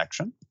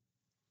infection,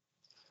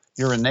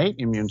 your innate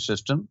immune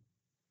system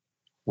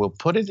will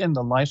put it in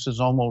the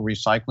lysosomal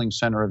recycling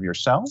center of your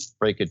cell,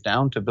 break it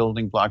down to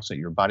building blocks that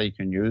your body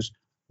can use.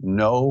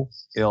 No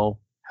ill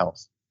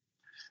health.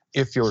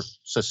 If you're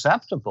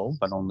susceptible,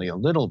 but only a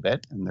little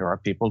bit, and there are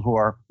people who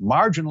are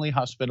marginally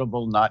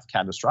hospitable, not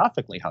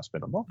catastrophically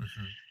hospitable,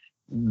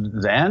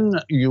 then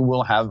you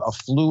will have a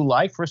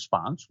flu-like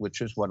response,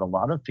 which is what a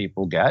lot of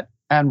people get,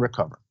 and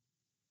recover.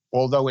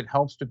 Although it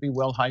helps to be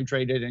well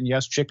hydrated, and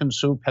yes, chicken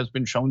soup has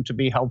been shown to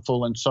be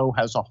helpful, and so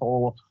has a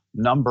whole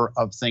number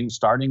of things,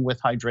 starting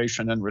with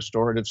hydration and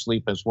restorative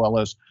sleep, as well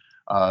as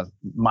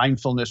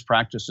mindfulness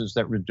practices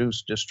that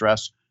reduce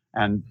distress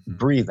and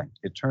breathing.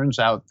 It turns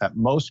out that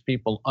most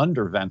people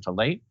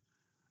underventilate,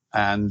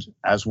 and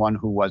as one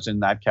who was in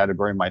that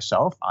category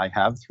myself, I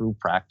have, through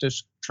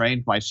practice,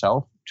 trained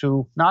myself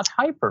to not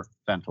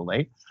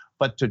hyperventilate,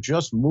 but to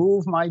just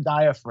move my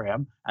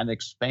diaphragm and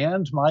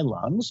expand my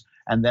lungs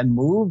and then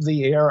move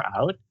the air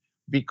out,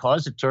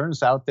 because it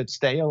turns out that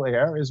stale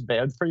air is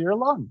bad for your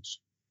lungs.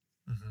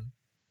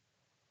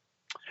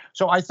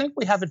 So I think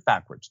we have it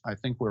backwards. I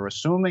think we're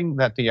assuming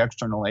that the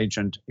external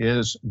agent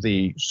is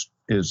the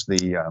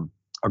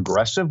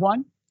aggressive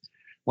one,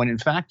 when in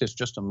fact it's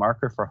just a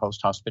marker for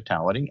host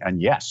hospitality.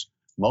 And yes,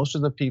 most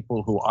of the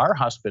people who are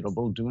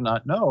hospitable do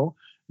not know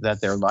that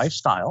their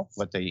lifestyle,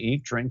 what they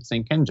eat, drink,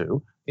 think, and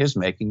do, is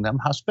making them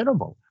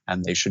hospitable.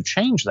 And they should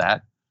change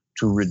that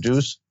to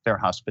reduce their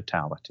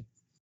hospitality.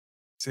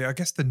 See, I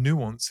guess the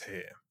nuance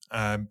here,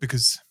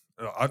 because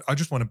I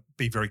just want to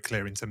be very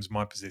clear in terms of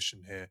my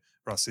position here,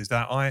 Russ, is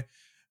that I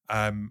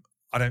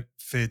don't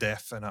fear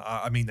death, and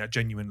I mean that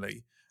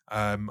genuinely.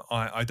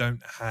 I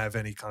don't have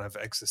any kind of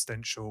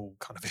existential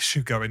kind of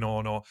issue going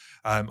on, or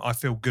I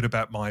feel good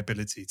about my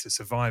ability to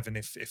survive. And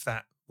if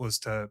that was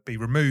to be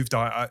removed,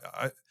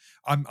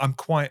 I'm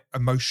quite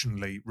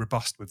emotionally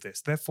robust with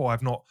this. Therefore,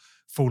 I've not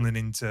fallen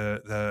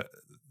into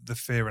the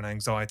fear and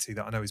anxiety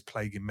that I know is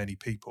plaguing many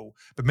people.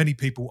 But many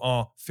people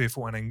are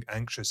fearful and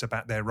anxious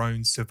about their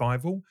own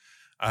survival,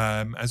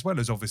 as well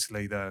as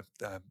obviously the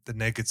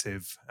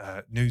negative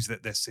news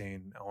that they're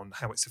seeing on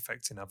how it's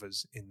affecting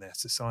others in their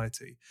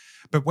society.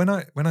 But when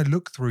I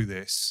look through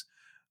this,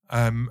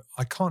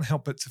 I can't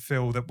help but to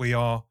feel that we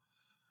are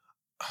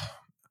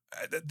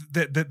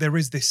that there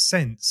is this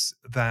sense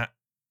that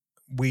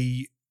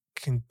we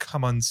can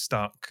come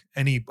unstuck,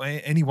 any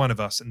one of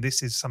us, and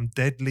this is some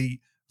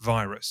deadly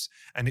virus,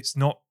 and it's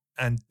not.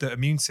 And the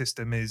immune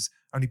system is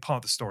only part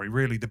of the story.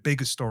 Really, the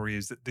bigger story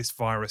is that this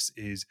virus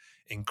is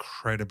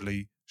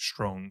incredibly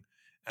strong,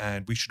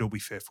 and we should all be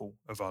fearful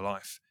of our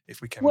life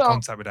if we came in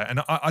contact with that.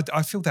 And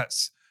I feel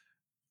that's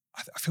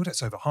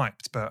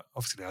overhyped, but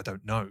obviously I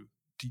don't know.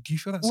 Do you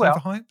feel that's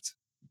overhyped?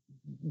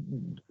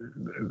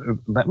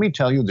 Let me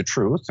tell you the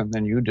truth, and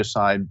then you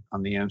decide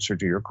on the answer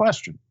to your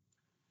question.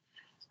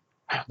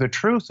 The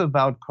truth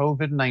about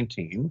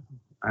COVID-19,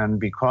 and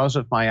because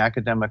of my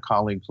academic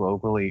colleagues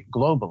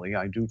globally,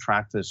 I do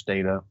track this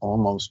data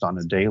almost on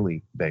a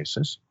daily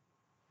basis.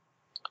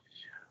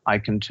 I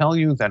can tell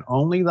you that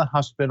only the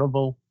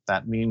hospitable,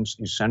 that means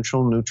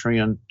essential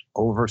nutrient,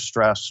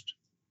 overstressed,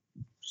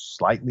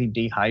 slightly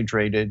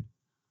dehydrated,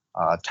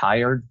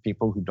 tired,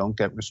 people who don't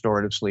get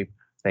restorative sleep,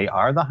 they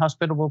are the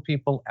hospitable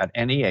people at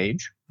any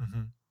age.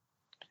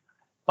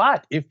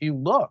 But if you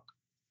look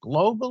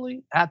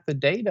globally at the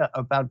data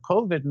about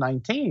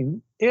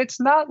COVID-19, it's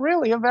not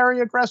really a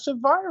very aggressive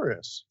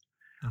virus.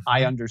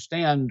 I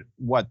understand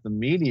what the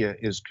media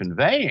is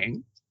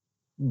conveying,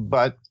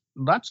 but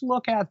let's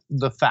look at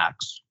the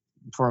facts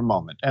for a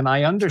moment. And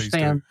I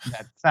understand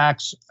that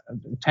facts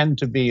tend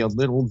to be a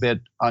little bit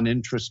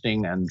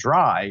uninteresting and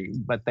dry,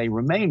 but they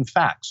remain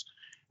facts.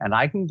 And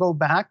I can go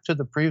back to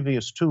the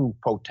previous two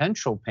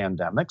potential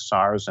pandemics,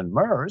 SARS and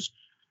MERS,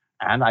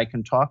 and I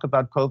can talk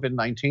about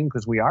COVID-19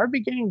 because we are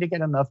beginning to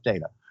get enough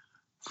data.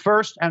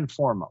 First and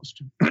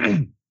foremost,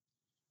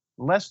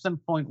 less than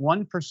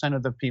 0.1%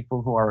 of the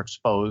people who are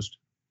exposed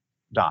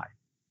die.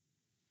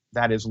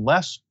 That is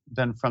less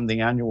than from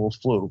the annual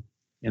flu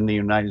in the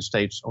United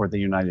States or the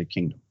United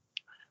Kingdom.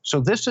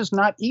 So this is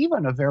not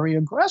even a very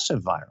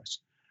aggressive virus,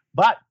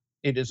 but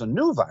it is a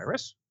new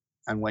virus.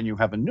 And when you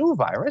have a new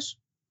virus,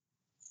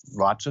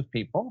 lots of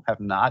people have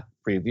not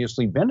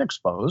previously been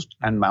exposed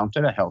and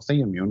mounted a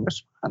healthy immune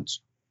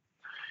response.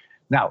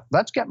 Now,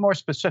 let's get more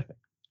specific.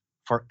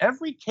 For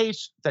every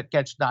case that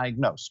gets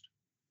diagnosed,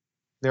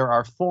 there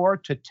are 4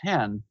 to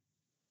 10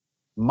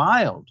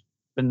 mild,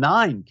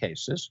 benign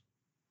cases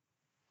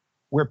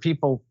where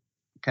people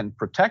can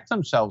protect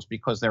themselves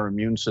because their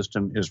immune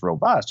system is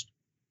robust,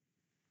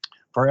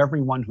 for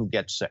everyone who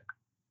gets sick.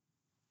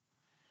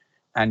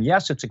 And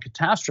yes, it's a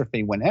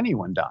catastrophe when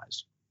anyone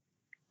dies.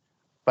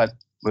 But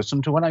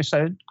listen to what I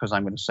said, because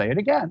I'm going to say it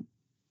again.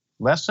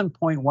 Less than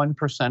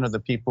 0.1% of the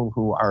people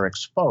who are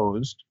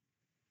exposed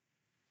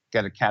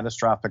get a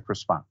catastrophic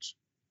response.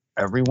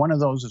 Every one of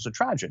those is a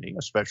tragedy,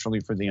 especially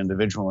for the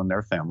individual and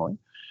their family.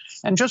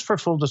 And just for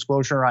full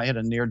disclosure, I had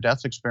a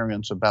near-death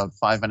experience about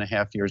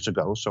 5.5 years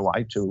ago, so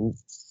I too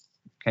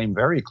came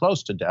very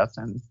close to death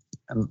and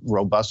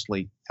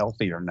robustly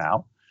healthier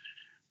now,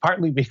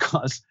 partly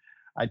because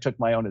I took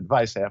my own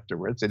advice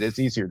afterwards. It is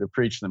easier to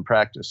preach than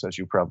practice, as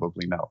you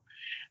probably know.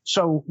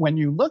 So when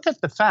you look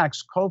at the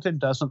facts, COVID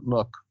doesn't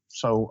look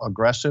so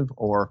aggressive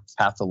or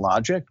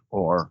pathologic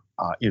or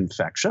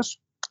infectious,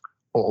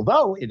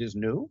 although it is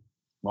new.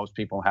 Most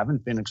people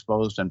haven't been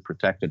exposed and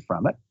protected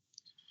from it.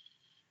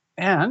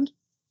 And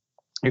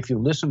if you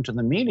listen to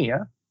the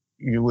media,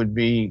 you would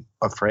be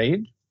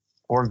afraid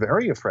or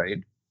very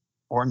afraid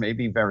or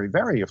maybe very,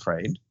 very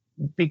afraid,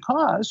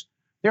 because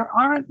there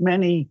aren't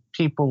many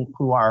people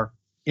who are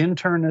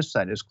internists,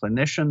 that is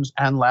clinicians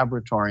and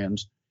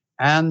laboratorians.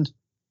 And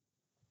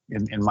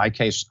in my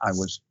case, I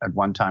was at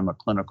one time a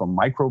clinical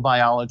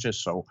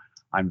microbiologist, so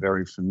I'm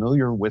very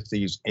familiar with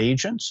these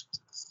agents,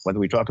 whether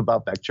we talk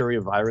about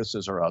bacteria,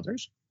 viruses, or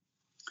others.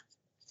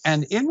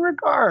 And in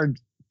regard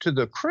to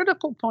the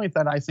critical point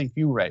that I think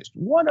you raised,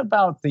 what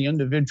about the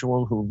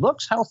individual who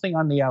looks healthy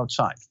on the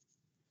outside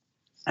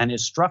and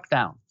is struck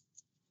down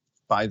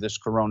by this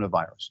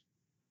coronavirus?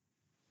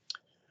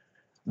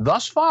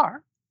 Thus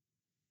far,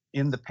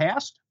 in the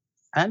past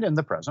and in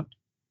the present,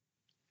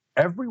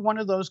 every one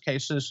of those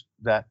cases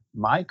that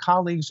my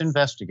colleagues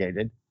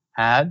investigated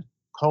had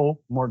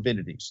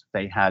comorbidities.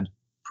 They had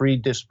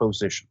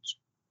predispositions.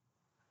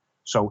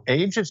 So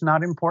age is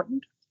not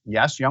important.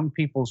 Yes, young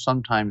people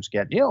sometimes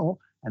get ill,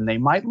 and they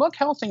might look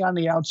healthy on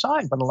the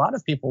outside, but a lot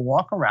of people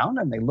walk around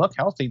and they look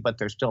healthy, but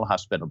they're still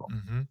hospitable.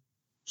 Mm-hmm.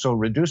 So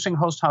reducing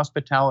host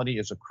hospitality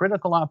is a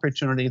critical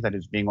opportunity that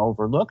is being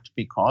overlooked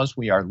because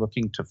we are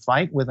looking to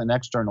fight with an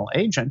external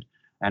agent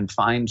and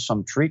find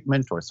some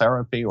treatment or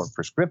therapy or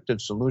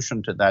prescriptive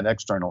solution to that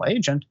external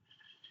agent.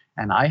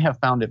 And I have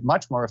found it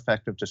much more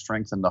effective to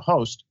strengthen the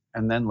host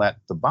and then let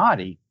the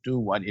body do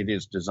what it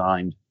is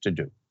designed to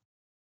do.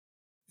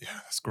 Yeah,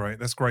 that's great.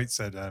 That's great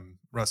said,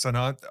 Russ. And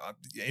I,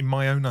 in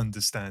my own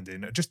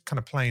understanding, just kind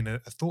of playing a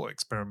thought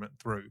experiment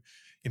through,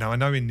 I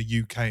know in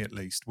the UK at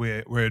least,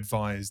 we're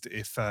advised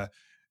if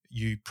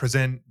you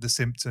present the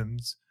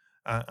symptoms,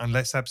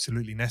 unless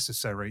absolutely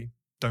necessary,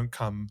 don't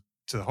come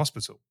to the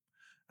hospital.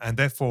 And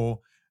therefore,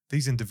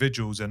 these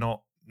individuals are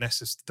not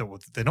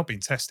they're not being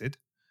tested,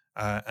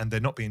 and they're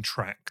not being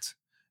tracked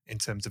in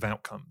terms of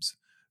outcomes.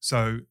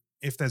 So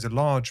if there's a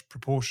large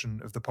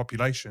proportion of the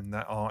population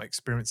that are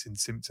experiencing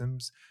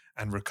symptoms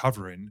and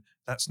recovering,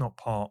 that's not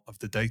part of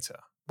the data.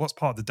 What's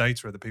part of the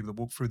data are the people that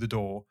walk through the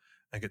door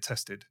and get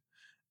tested.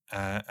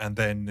 And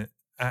then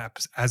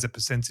as a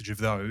percentage of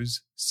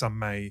those, some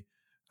may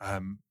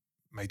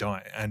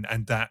die.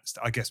 And that's,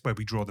 I guess, where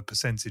we draw the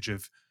percentage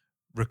of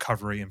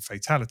recovery and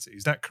fatality.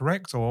 Is that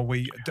correct? Or are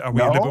we a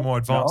little bit more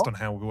advanced on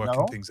how we're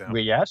working things out?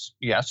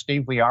 Yes,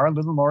 Steve, we are a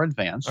little more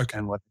advanced. Okay.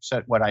 And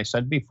what I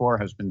said before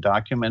has been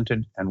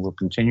documented and will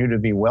continue to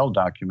be well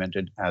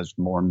documented as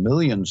more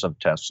millions of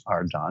tests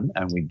are done.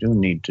 And we do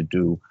need to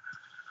do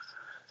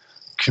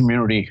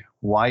community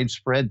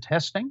widespread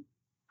testing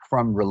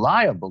from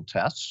reliable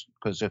tests,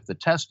 because if the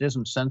test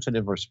isn't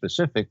sensitive or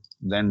specific,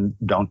 then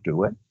don't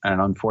do it.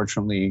 And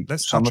unfortunately,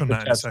 let's touch on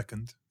that in a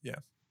second. Yeah.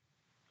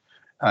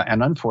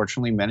 And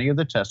unfortunately, many of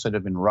the tests that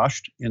have been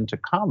rushed into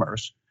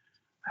commerce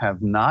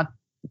have not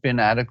been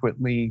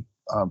adequately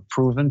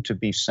proven to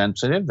be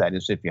sensitive. That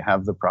is, if you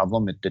have the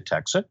problem, it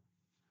detects it.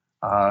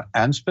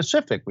 And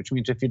specific, which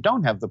means if you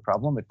don't have the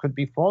problem, it could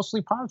be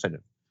falsely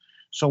positive.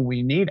 So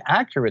we need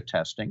accurate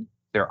testing.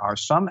 There are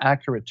some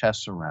accurate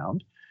tests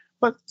around.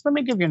 But let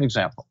me give you an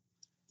example.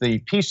 The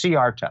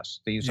PCR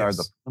tests, these are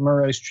the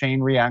polymerase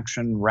chain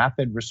reaction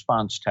rapid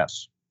response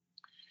tests.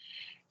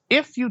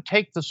 If you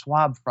take the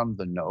swab from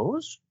the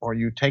nose, or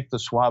you take the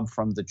swab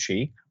from the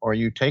cheek, or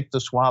you take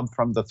the swab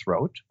from the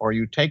throat, or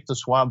you take the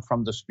swab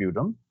from the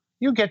sputum,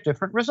 you get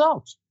different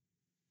results.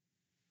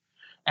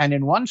 And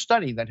in one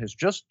study that has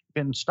just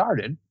been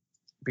started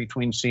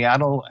between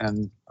Seattle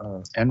and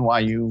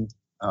NYU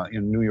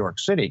in New York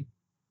City,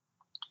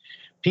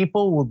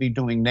 people will be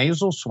doing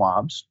nasal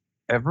swabs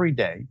every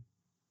day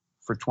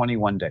for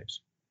 21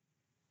 days.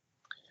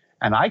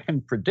 And I can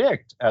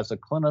predict as a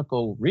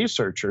clinical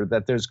researcher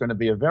that there's going to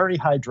be a very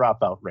high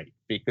dropout rate,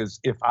 because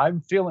if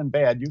I'm feeling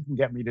bad, you can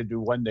get me to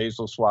do one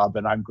nasal swab,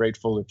 and I'm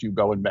grateful if you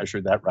go and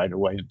measure that right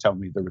away and tell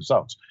me the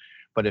results.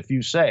 But if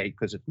you say,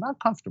 because it's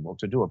not comfortable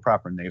to do a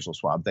proper nasal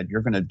swab, that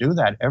you're going to do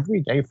that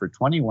every day for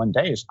 21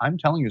 days, I'm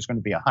telling you it's going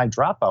to be a high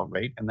dropout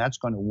rate, and that's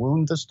going to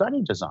wound the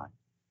study design.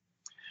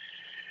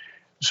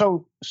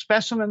 So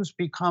specimens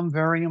become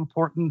very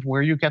important,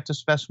 where you get the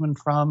specimen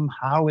from,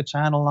 how it's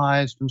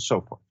analyzed, and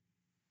so forth.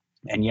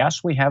 And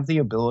yes, we have the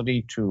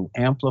ability to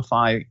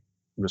amplify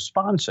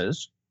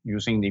responses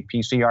using the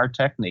PCR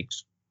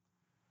techniques,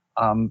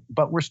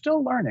 but we're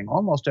still learning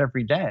almost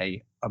every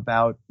day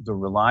about the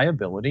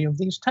reliability of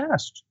these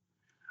tests.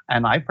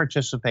 And I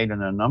participate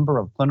in a number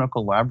of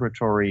clinical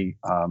laboratory,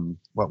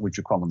 what would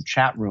you call them,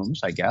 chat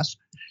rooms, I guess.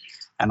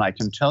 And I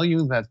can tell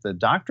you that the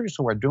doctors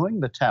who are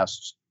doing the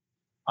tests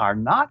are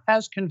not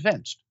as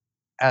convinced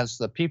as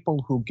the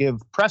people who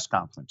give press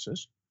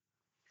conferences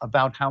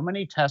about how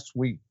many tests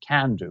we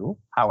can do,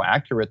 how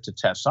accurate the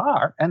tests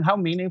are, and how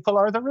meaningful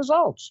are the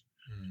results.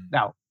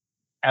 Now,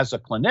 as a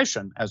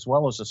clinician, as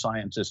well as a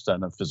scientist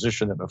and a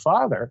physician and a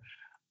father,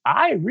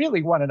 I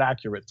really want an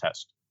accurate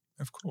test.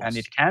 Of course. And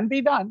it can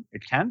be done.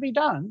 It can be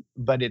done,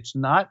 but it's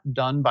not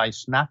done by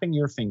snapping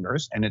your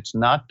fingers, and it's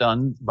not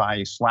done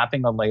by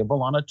slapping a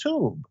label on a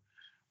tube.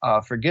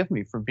 Forgive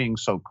me for being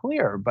so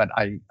clear, but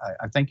I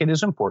think it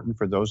is important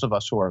for those of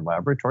us who are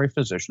laboratory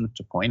physicians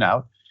to point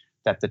out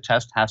that the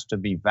test has to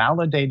be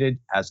validated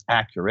as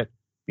accurate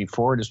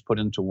before it is put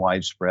into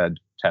widespread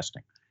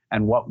testing.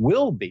 And what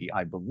will be,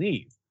 I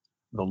believe,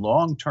 the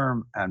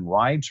long-term and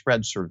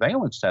widespread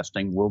surveillance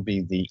testing will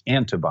be the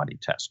antibody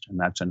test, and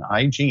that's an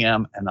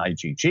IgM and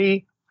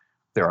IgG.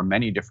 There are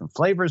many different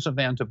flavors of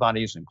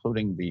antibodies,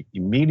 including the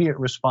immediate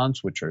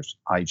response, which is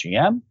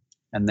IgM,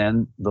 and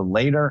then the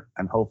later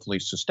and hopefully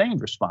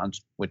sustained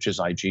response, which is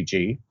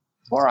IgG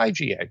or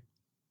IgA.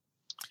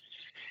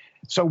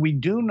 So we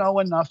do know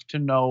enough to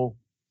know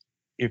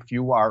if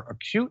you are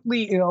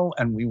acutely ill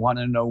and we want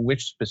to know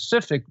which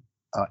specific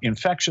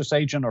infectious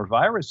agent or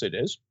virus it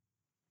is.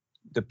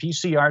 The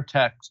PCR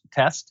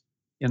test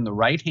in the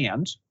right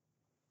hands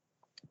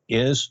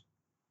is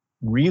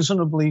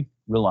reasonably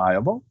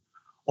reliable.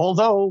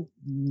 Although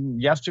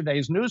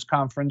yesterday's this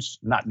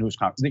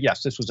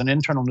was an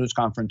internal news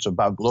conference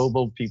about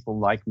global people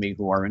like me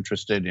who are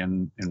interested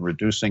in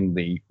reducing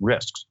the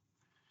risks.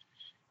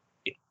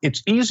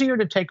 It's easier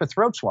to take a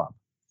throat swab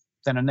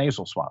than a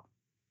nasal swab.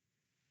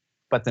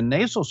 But the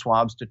nasal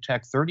swabs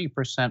detect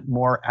 30%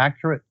 more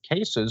accurate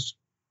cases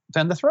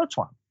than the throat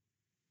swab.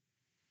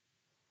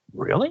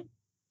 Really?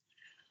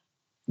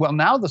 Well,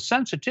 now the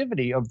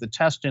sensitivity of the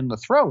test in the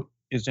throat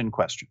is in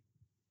question.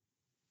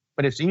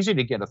 But it's easy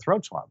to get a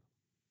throat swab,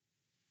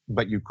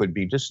 but you could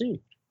be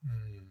deceived.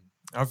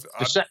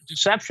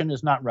 Deception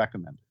is not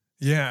recommended.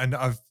 Yeah, and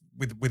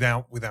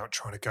without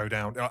trying to go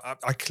down,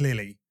 I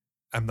clearly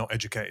am not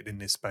educated in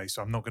this space,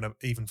 so I'm not going to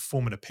even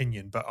form an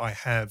opinion, but I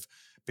have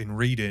been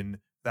reading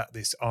that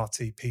this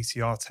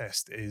RT-PCR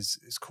test is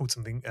called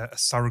something, a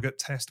surrogate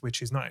test,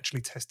 which is not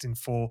actually testing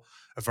for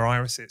a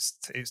virus.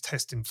 It's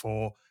testing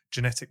for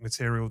genetic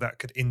material that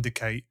could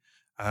indicate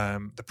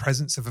the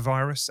presence of a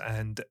virus,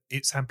 and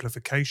its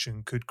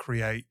amplification could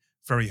create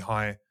very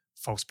high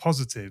false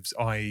positives.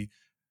 I.e.,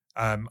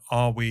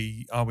 are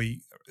we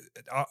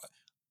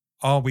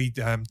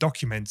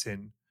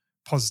documenting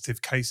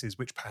positive cases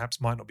which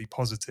perhaps might not be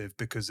positive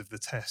because of the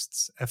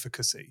test's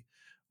efficacy?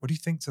 What do you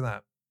think to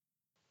that?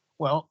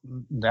 Well,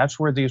 that's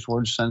where these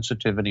words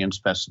sensitivity and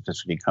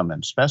specificity come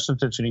in.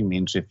 Specificity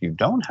means if you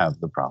don't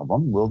have the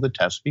problem, will the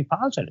test be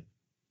positive?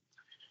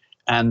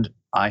 And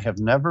I have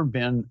never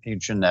been a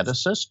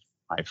geneticist.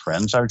 My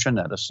friends are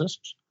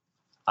geneticists.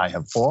 I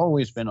have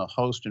always been a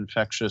host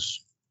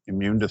infectious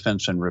immune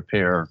defense and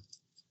repair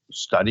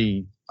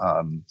study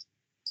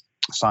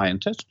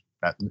scientist,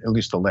 at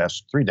least the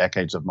last 3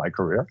 decades of my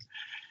career.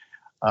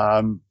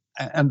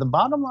 And the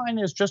bottom line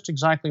is just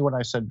exactly what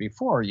I said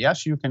before.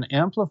 Yes, you can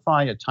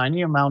amplify a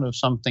tiny amount of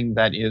something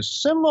that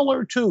is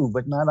similar to,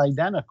 but not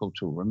identical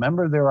to.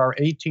 Remember, there are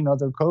 18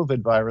 other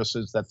COVID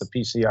viruses that the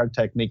PCR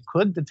technique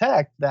could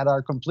detect that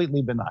are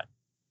completely benign.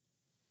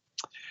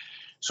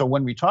 So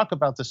when we talk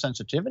about the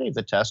sensitivity of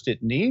the test,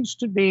 it needs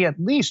to be at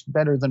least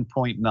better than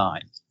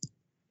 0.9.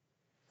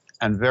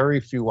 And very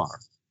few are.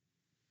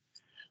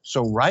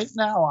 So right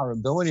now, our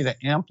ability to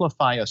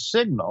amplify a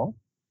signal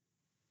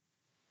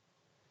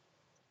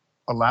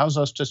allows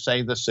us to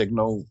say the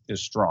signal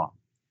is strong.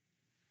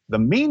 The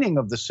meaning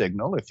of the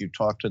signal, if you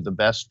talk to the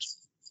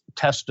best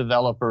test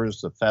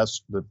developers,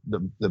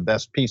 the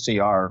best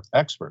PCR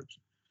experts,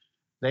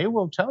 they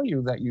will tell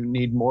you that you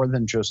need more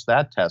than just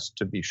that test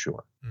to be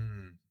sure.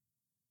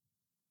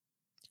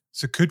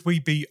 So could we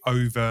be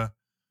over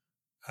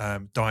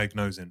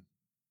diagnosing?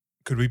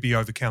 Could we be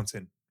over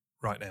counting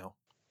right now?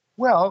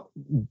 Well,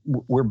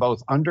 we're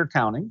both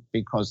undercounting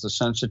because the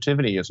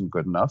sensitivity isn't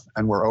good enough,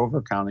 and we're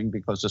overcounting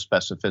because the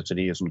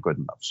specificity isn't good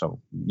enough.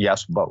 So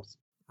yes, both.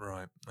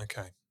 Right.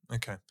 Okay.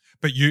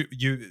 But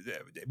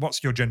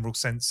what's your general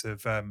sense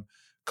of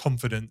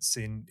confidence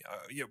in?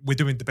 We're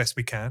doing the best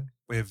we can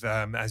with,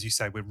 as you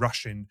say, we're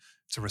rushing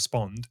to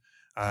respond.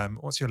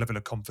 What's your level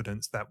of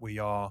confidence that we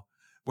are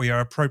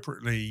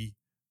appropriately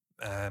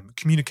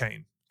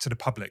communicating to the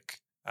public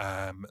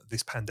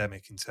this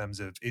pandemic in terms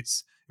of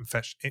its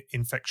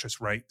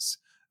infectious rates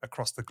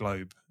across the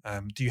globe?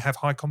 Do you have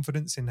high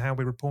confidence in how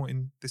we're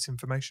reporting this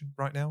information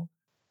right now?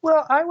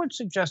 Well, I would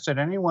suggest that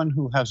anyone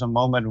who has a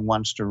moment and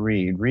wants to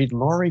read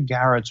Laurie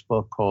Garrett's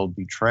book called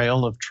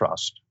Betrayal of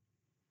Trust.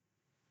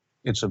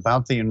 It's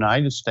about the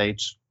United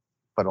States,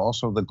 but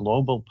also the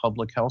global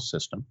public health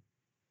system,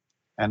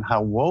 and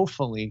how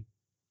woefully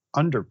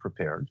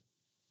underprepared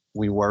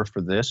we were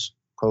for this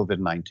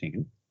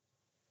COVID-19.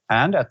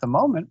 And at the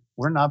moment,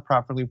 we're not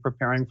properly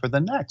preparing for the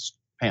next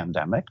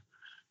pandemic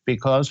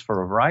because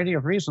for a variety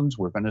of reasons,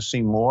 we're going to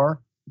see more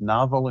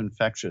novel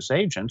infectious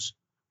agents.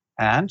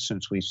 And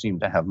since we seem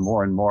to have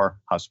more and more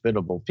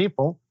hospitable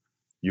people,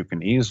 you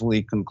can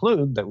easily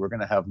conclude that we're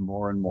going to have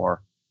more and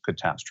more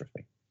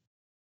catastrophe.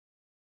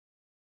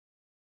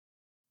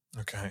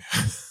 Okay.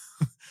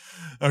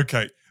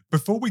 Okay.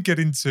 Before we get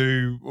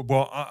into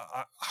what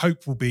I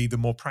hope will be the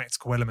more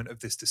practical element of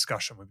this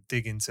discussion, we'll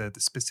dig into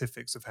the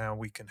specifics of how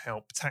we can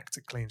help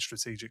tactically and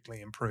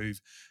strategically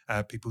improve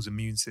people's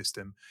immune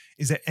system.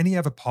 Is there any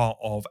other part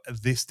of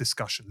this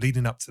discussion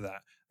leading up to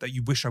that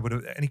you wish I would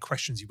have, any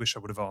questions you wish I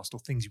would have asked or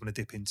things you want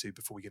to dip into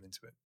before we get into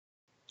it?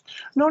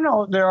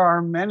 No, there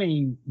are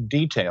many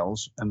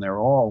details and they're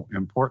all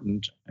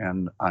important,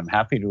 and I'm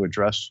happy to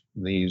address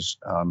these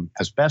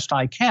as best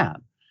I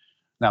can.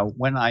 Now,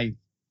 when I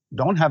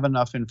don't have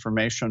enough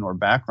information or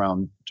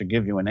background to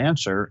give you an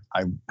answer,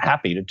 I'm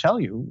happy to tell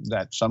you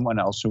that someone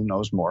else who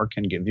knows more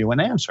can give you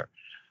an answer.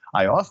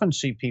 I often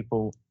see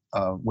people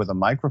with a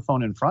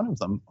microphone in front of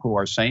them who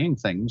are saying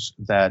things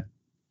that,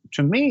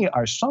 to me,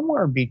 are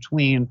somewhere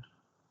between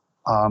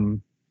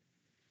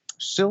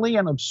silly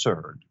and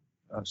absurd.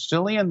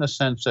 Silly in the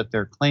sense that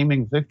they're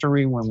claiming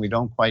victory when we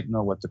don't quite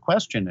know what the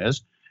question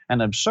is,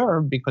 and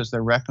absurd because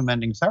they're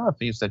recommending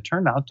therapies that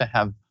turn out to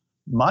have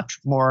much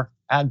more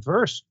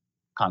adverse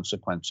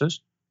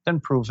consequences than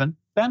proven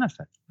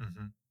benefit.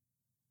 Mm-hmm.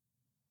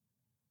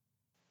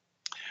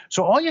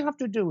 So all you have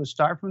to do is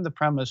start from the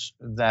premise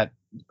that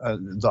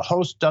the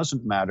host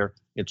doesn't matter.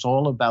 It's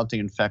all about the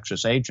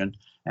infectious agent,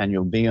 and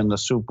you'll be in the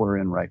soup we're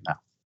in right now.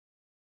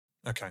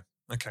 Okay.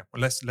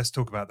 Well, let's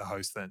talk about the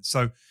host then.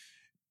 So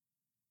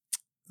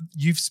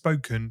you've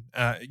spoken,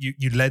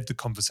 you led the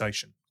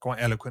conversation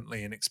quite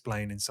eloquently in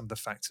explaining some of the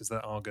factors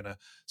that are going to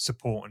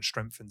support and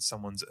strengthen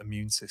someone's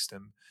immune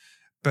system.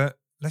 But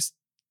let's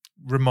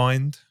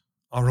remind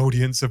our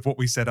audience of what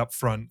we said up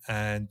front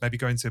and maybe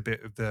go into a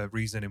bit of the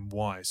reasoning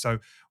why. So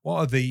what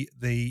are the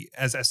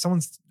as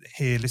someone's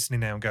here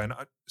listening now and going,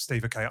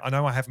 Steve, okay, I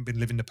know I haven't been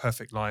living the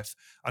perfect life.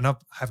 I know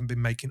I haven't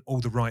been making all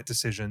the right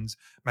decisions.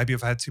 Maybe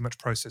I've had too much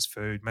processed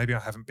food. Maybe I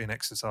haven't been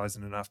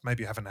exercising enough.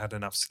 Maybe I haven't had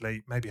enough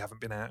sleep. Maybe I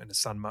haven't been out in the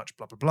sun much,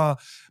 blah, blah, blah.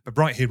 But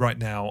right here, right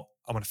now,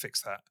 I want to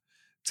fix that.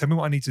 Tell me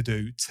what I need to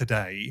do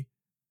today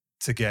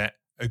to get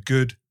a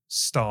good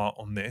start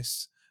on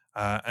this.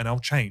 And I'll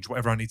change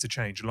whatever I need to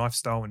change,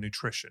 lifestyle and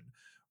nutrition.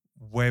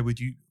 Where would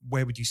you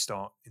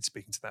start in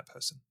speaking to that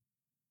person?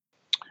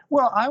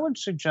 Well, I would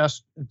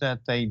suggest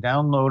that they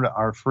download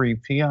our free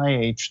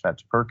PIH,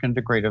 that's Perk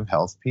Integrative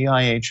Health,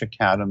 PIH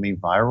Academy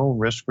Viral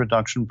Risk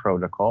Reduction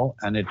Protocol,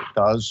 and it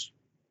does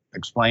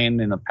explain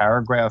in a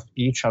paragraph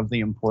each of the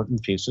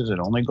important pieces. It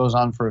only goes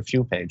on for a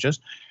few pages,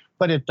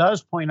 but it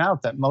does point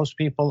out that most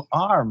people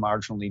are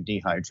marginally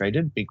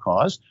dehydrated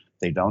because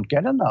they don't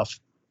get enough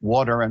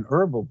water and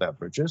herbal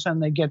beverages,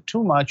 and they get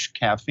too much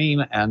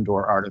caffeine and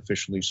or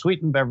artificially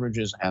sweetened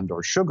beverages and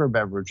or sugar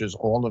beverages,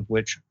 all of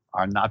which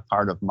are not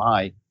part of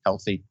my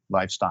healthy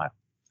lifestyle.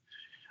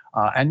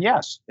 And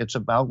yes, it's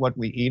about what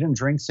we eat and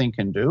drink, think,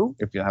 and do.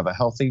 If you have a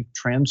healthy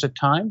transit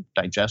time,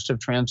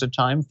 digestive transit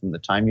time from the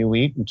time you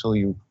eat until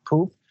you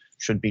poop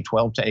should be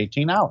 12 to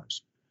 18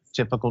 hours.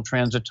 Typical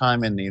transit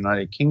time in the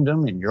United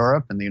Kingdom, in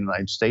Europe, and the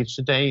United States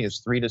today is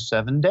 3 to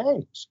 7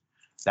 days.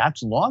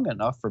 That's long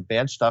enough for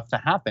bad stuff to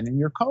happen in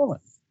your colon.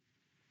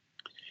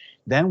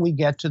 Then we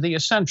get to the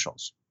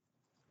essentials.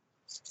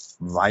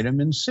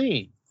 Vitamin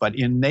C, but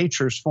in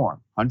nature's form,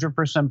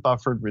 100%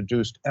 buffered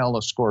reduced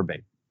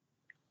L-ascorbate.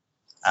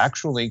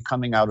 Actually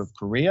coming out of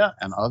Korea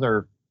and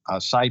other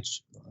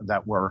sites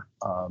that were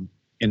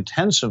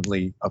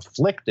intensively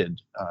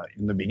afflicted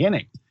in the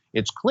beginning,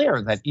 it's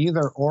clear that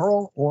either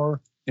oral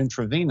or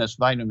intravenous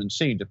vitamin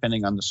C,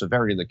 depending on the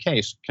severity of the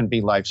case, can be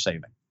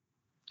life-saving.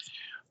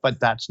 But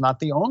that's not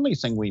the only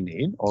thing we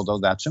need, although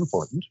that's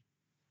important.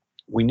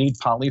 We need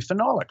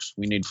polyphenolics.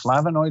 We need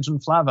flavonoids and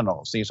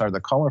flavanols. These are the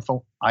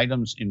colorful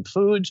items in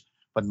foods,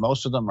 but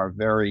most of them are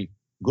very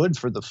good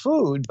for the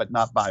food, but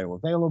not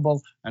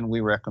bioavailable. And we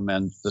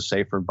recommend the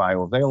safer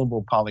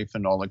bioavailable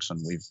polyphenolics.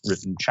 And we've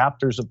written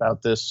chapters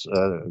about this.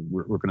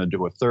 We're going to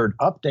do a third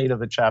update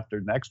of a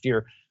chapter next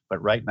year.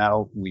 But right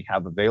now we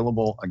have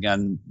available,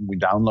 again, we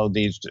download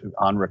these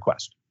on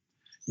request.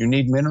 You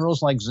need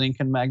minerals like zinc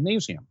and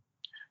magnesium.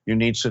 You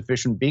need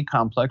sufficient B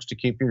complex to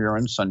keep your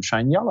urine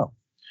sunshine yellow.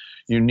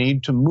 You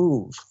need to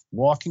move.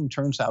 Walking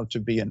turns out to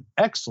be an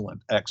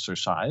excellent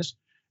exercise.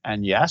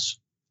 And yes,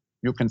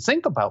 you can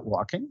think about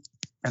walking,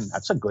 and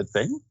that's a good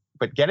thing.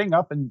 But getting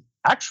up and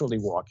actually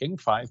walking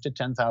 5,000 to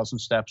 10,000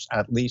 steps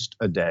at least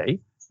a day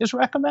is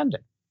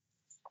recommended.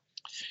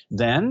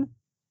 Then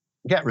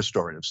get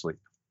restorative sleep.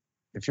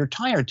 If you're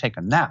tired, take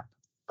a nap.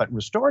 But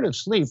restorative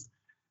sleep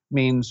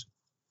means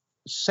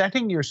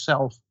setting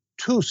yourself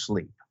to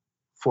sleep.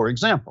 For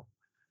example,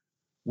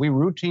 we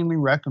routinely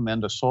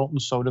recommend a salt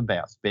and soda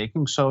bath.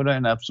 Baking soda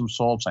and Epsom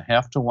salts,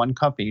 1/2 to 1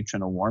 cup each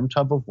in a warm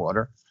tub of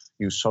water.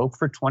 You soak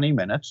for 20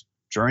 minutes.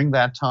 During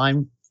that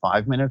time,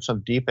 5 minutes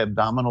of deep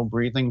abdominal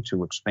breathing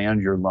to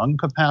expand your lung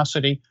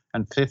capacity,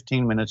 and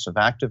 15 minutes of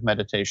active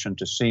meditation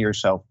to see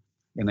yourself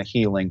in a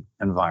healing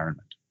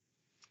environment.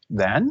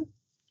 Then,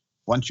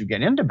 once you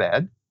get into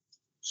bed,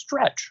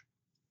 stretch.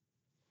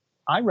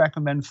 I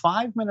recommend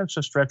 5 minutes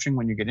of stretching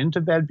when you get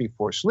into bed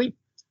before sleep,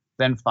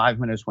 then 5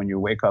 minutes when you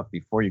wake up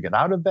before you get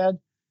out of bed,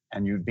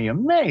 And you'd be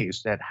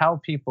amazed at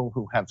how people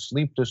who have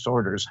sleep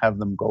disorders have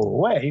them go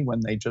away when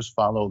they just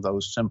follow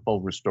those simple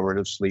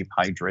restorative sleep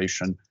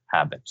hydration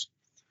habits.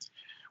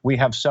 We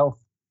have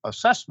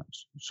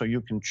self-assessments, so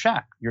you can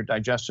check your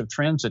digestive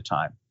transit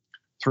time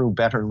through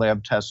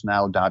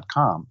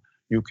betterlabtestnow.com.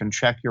 You can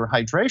check your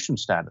hydration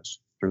status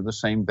through the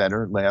same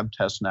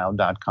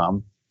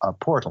betterlabtestnow.com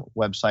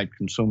website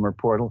consumer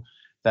portal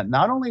that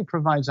not only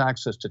provides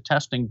access to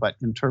testing, but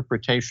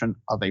interpretation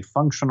of a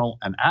functional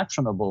and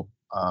actionable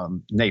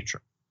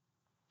nature.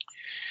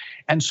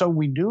 And so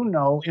we do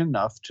know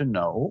enough to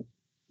know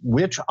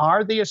which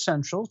are the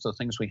essentials, the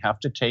things we have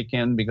to take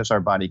in because our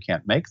body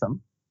can't make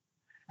them.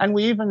 And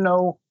we even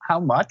know how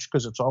much,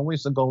 because it's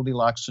always the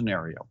Goldilocks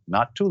scenario.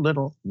 Not too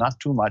little, not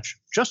too much.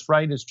 Just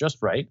right is just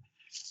right.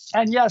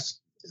 And yes,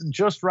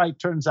 just right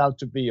turns out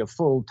to be a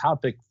full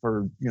topic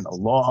for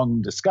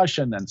long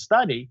discussion and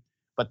study.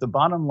 But the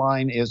bottom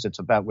line is it's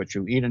about what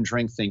you eat and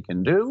drink, think,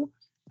 and do.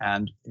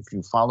 And if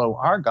you follow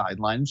our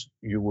guidelines,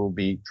 you will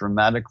be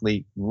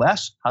dramatically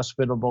less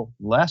hospitable,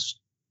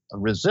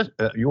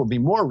 you will be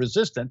more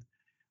resistant,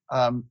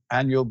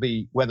 and you'll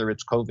be, whether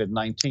it's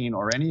COVID-19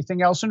 or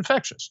anything else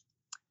infectious,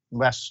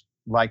 less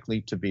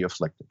likely to be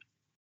afflicted.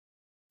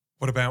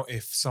 What about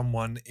if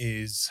someone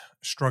is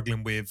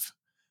struggling with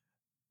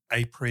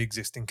a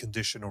pre-existing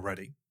condition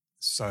already?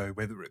 So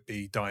whether it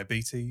be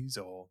diabetes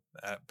or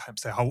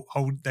perhaps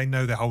they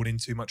know they're holding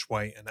too much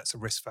weight and that's a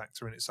risk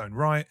factor in its own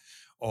right,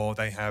 or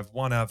they have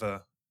one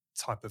other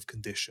type of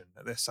condition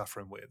that they're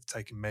suffering with,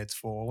 taking meds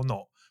for or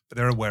not, but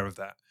they're aware of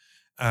that.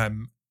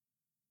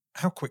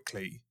 How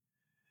quickly?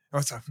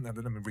 Let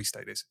me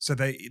restate this. So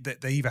they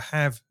either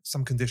have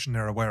some condition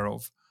they're aware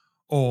of,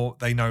 or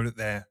they know that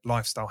their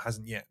lifestyle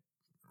hasn't yet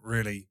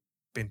really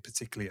been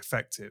particularly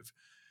effective.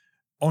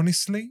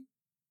 Honestly,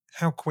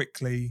 how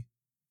quickly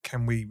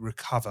can we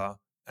recover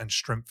and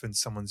strengthen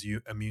someone's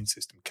immune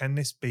system? Can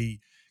this be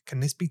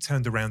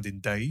turned around in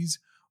days?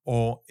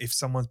 Or if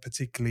someone's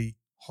particularly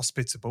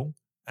hospitable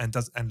and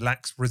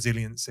lacks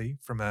resiliency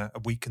from a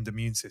weakened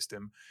immune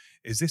system,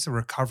 is this a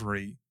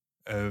recovery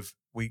of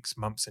weeks,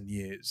 months, and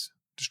years?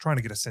 Just trying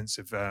to get a sense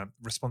of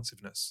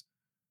responsiveness.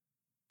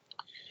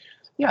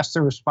 Yes,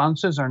 the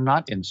responses are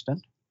not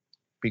instant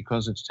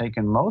because it's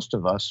taken most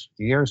of us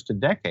years to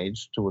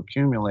decades to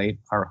accumulate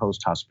our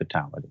host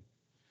hospitality.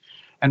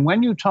 And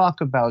when you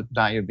talk about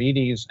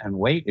diabetes and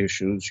weight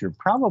issues, you're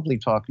probably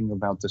talking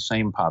about the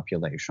same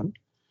population.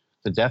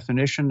 The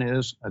definition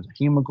is a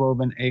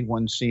hemoglobin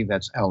A1C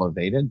that's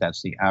elevated.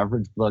 That's the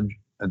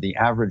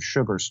average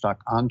sugar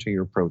stuck onto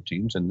your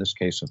proteins, in this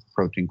case, a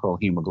protein called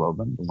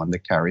hemoglobin, the one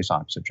that carries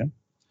oxygen.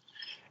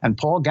 And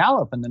Paul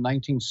Gallup in the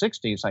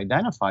 1960s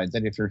identified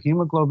that if your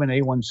hemoglobin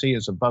A1C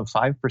is above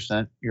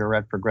 5%, you're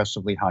at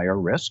progressively higher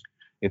risk.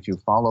 If you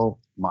follow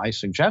my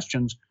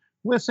suggestions,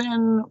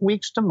 within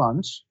weeks to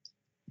months,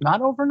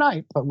 not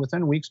overnight, but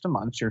within weeks to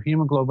months, your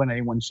hemoglobin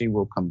A1C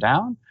will come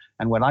down.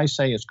 And what I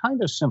say is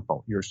kind of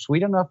simple. You're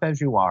sweet enough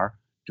as you are.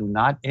 Do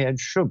not add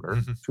sugar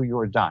to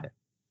your diet.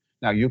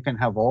 Now, you can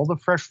have all the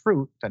fresh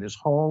fruit that is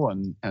whole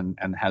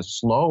and has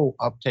slow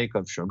uptake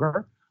of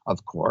sugar.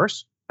 Of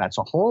course, that's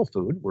a whole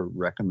food. We're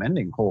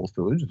recommending whole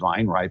foods,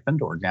 vine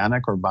ripened,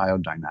 organic, or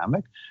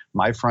biodynamic.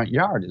 My front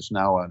yard is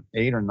now an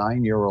 8 or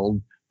 9 year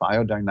old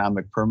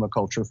biodynamic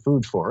permaculture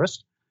food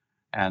forest.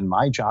 And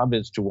my job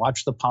is to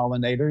watch the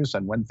pollinators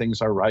and when things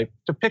are ripe,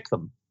 to pick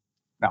them.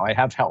 Now, I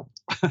have help.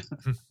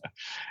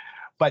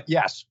 But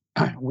yes,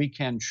 we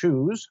can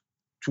choose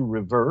to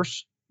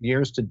reverse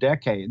years to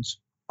decades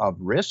of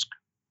risk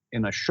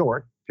in a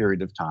short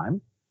period of time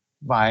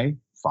by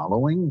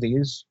following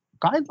these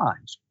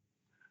guidelines.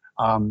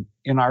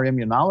 In our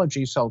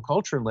immunology cell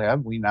culture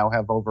lab, we now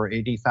have over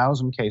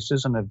 80,000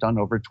 cases and have done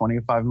over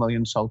 25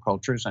 million cell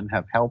cultures and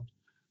have helped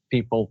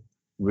people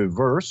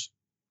reverse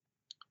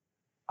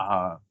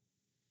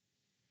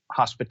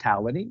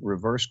hospitality,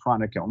 reverse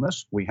chronic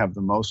illness. We have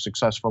the most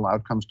successful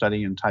outcome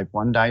study in type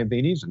 1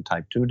 diabetes and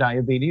type 2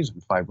 diabetes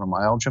and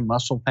fibromyalgia,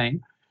 muscle pain.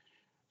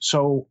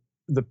 So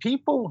the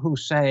people who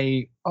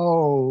say,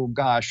 oh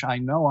gosh, I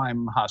know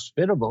I'm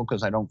hospitable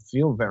because I don't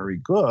feel very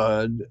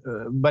good,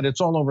 but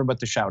it's all over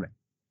but the shouting.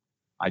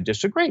 I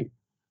disagree.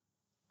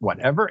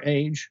 Whatever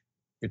age,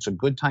 it's a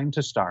good time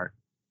to start.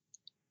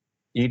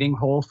 Eating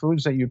whole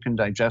foods that you can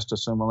digest,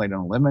 assimilate,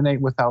 and eliminate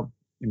without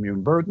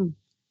immune burden.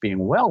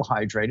 Being well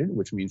hydrated,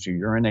 which means you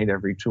urinate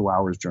every 2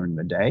 hours during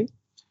the day.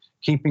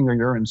 Keeping your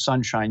urine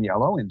sunshine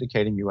yellow,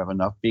 indicating you have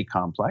enough B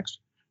complex.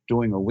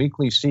 Doing a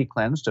weekly C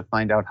cleanse to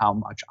find out how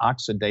much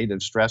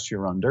oxidative stress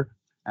you're under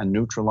and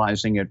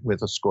neutralizing it with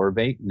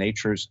ascorbate,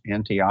 nature's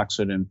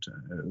antioxidant,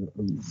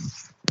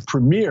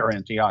 premier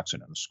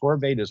antioxidant.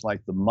 Ascorbate is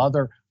like the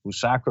mother who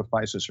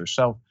sacrifices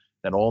herself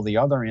that all the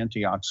other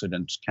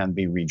antioxidants can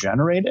be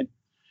regenerated.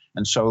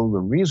 And so the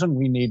reason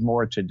we need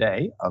more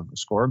today of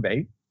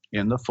ascorbate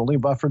in the fully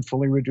buffered,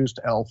 fully reduced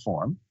L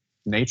form,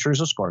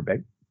 nature's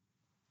ascorbate,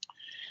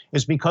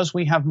 is because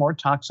we have more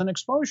toxin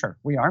exposure.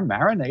 We are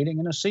marinating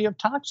in a sea of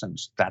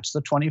toxins. That's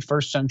the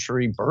 21st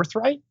century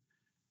birthright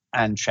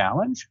and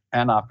challenge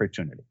and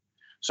opportunity.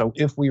 So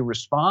if we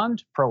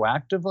respond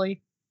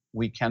proactively,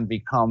 we can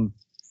become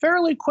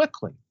fairly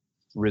quickly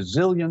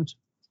resilient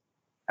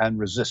and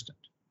resistant.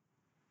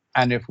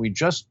 And if we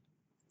just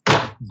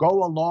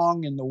go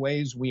along in the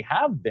ways we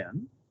have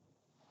been,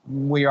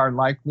 we are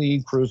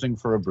likely cruising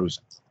for a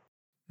bruising.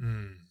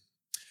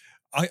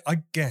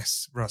 I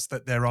guess, Russ,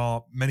 that there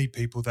are many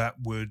people that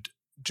would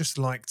just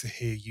like to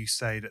hear you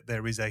say that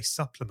there is a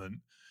supplement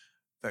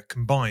that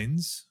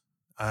combines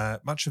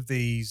much of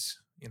these,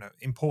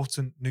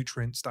 important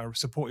nutrients that are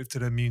supportive to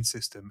the immune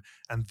system,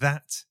 and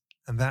that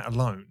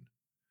alone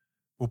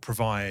will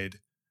provide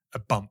a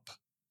bump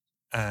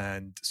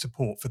and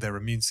support for their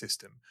immune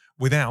system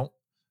without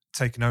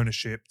taking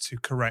ownership to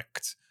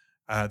correct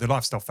the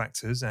lifestyle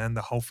factors and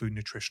the whole food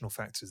nutritional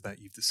factors that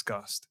you've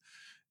discussed.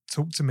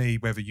 Talk to me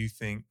whether you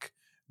think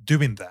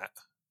doing that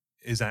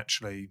is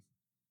actually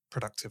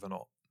productive or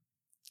not.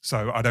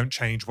 So I don't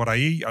change what I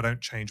eat, I don't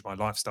change my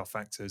lifestyle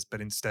factors,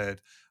 but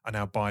instead I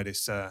now buy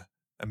this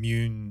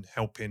immune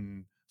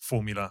helping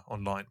formula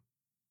online.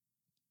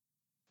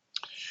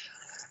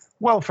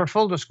 Well, for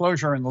full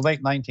disclosure, in the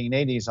late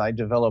 1980s, I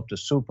developed a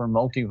super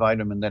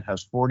multivitamin that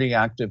has 40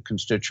 active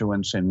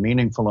constituents in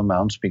meaningful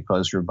amounts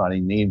because your body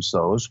needs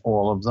those,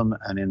 all of them,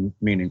 and in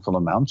meaningful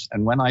amounts.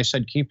 And when I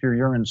said keep your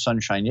urine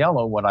sunshine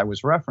yellow, what I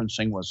was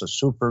referencing was a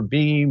super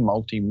B,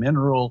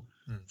 multi-mineral,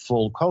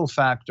 full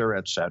cofactor,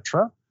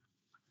 etc.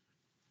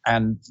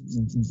 And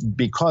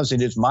because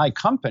it is my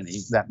company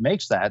that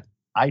makes that,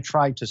 I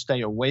tried to stay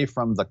away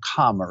from the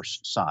commerce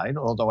side,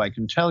 although I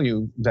can tell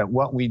you that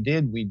what we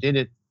did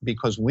it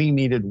because we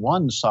needed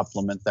one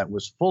supplement that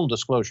was full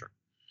disclosure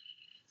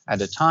at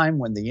a time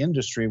when the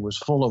industry was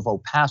full of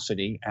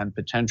opacity and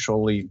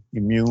potentially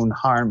immune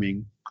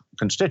harming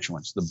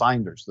constituents, the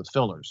binders, the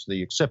fillers,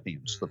 the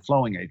excipients, the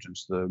flowing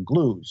agents, the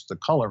glues, the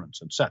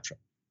colorants, etc.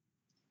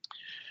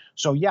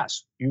 So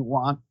yes, you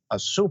want a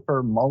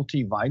super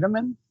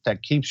multivitamin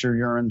that keeps your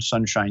urine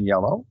sunshine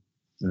yellow.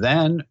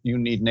 Then you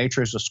need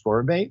nature's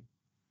ascorbate.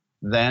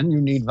 Then you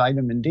need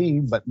vitamin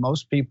D, but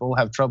most people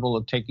have trouble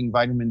with taking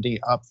vitamin D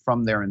up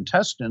from their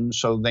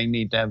intestines, so they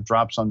need to have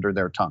drops under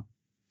their tongue.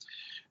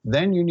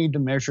 Then you need to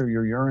measure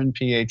your urine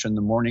pH in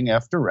the morning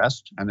after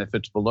rest, and if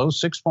it's below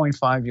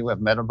 6.5, you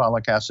have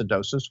metabolic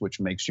acidosis, which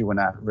makes you an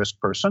at-risk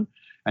person.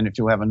 And if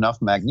you have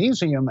enough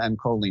magnesium and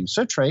choline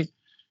citrate,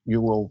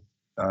 you will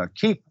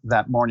keep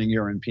that morning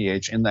urine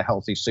pH in the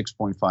healthy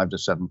 6.5 to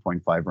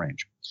 7.5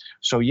 range.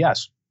 So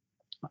yes,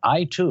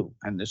 I too,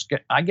 and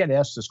I get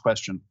asked this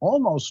question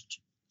almost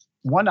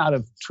 1 out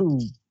of 2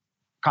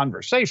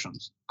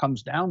 conversations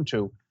comes down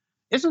to,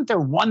 isn't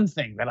there one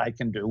thing that I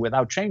can do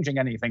without changing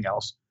anything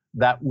else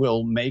that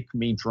will make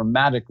me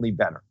dramatically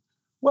better?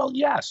 Well,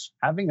 yes,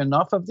 having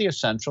enough of the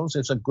essentials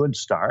is a good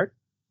start,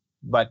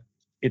 but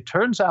it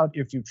turns out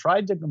if you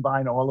tried to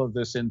combine all of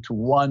this into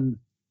one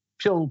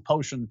pill,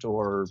 potion,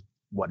 or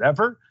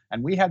whatever,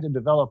 and we had to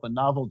develop a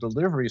novel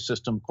delivery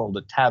system called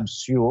a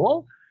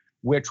Tabsule,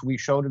 which we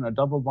showed in a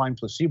double-blind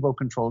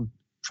placebo-controlled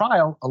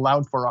trial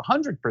allowed for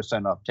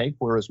 100% uptake,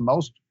 whereas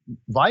most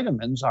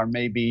vitamins are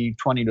maybe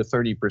 20 to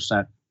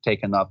 30%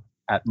 taken up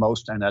at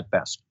most and at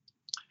best.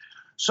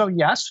 So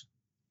yes,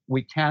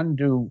 we can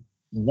do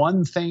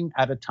one thing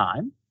at a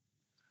time.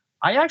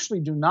 I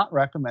actually do not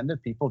recommend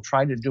that people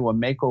try to do a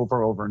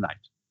makeover overnight.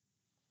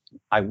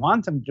 I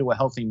want them to do a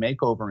healthy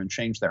makeover and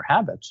change their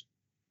habits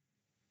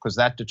because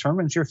that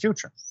determines your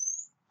future.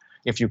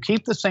 If you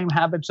keep the same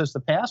habits as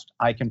the past,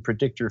 I can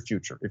predict your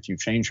future. If you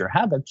change your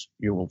habits,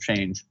 you will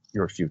change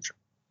your future.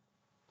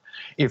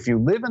 If you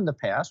live in the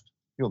past,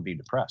 you'll be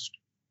depressed.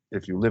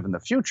 If you live in the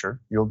future,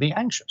 you'll be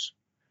anxious.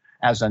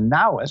 As a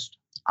nowist,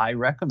 I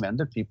recommend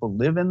that people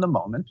live in the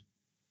moment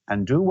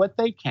and do what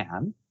they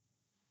can,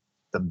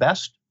 the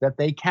best that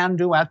they can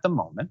do at the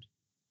moment,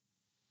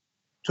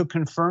 to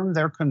confirm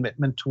their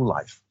commitment to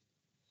life.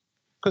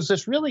 Because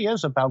this really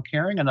is about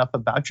caring enough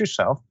about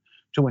yourself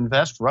to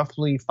invest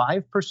roughly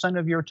 5%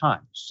 of your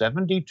time.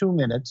 72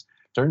 minutes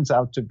turns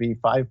out to be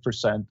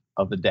 5%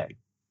 of a day.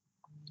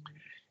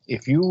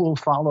 If you will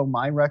follow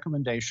my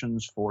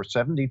recommendations for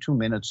 72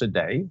 minutes a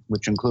day,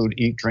 which include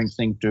eat, drink,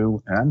 think,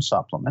 do, and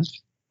supplement,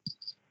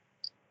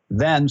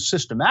 then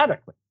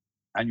systematically,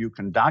 and you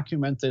can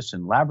document this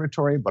in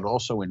laboratory, but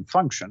also in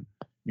function,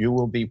 you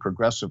will be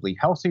progressively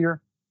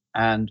healthier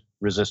and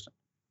resistant.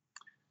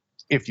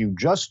 If you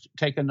just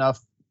take enough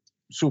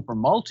super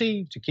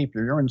multi to keep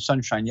your urine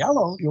sunshine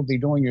yellow, you'll be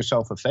doing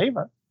yourself a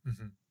favor,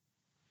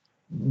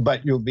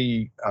 but you'll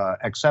be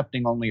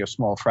accepting only a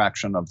small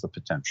fraction of the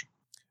potential.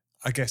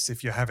 I guess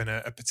if you're having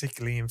a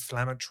particularly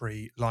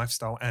inflammatory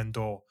lifestyle and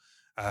or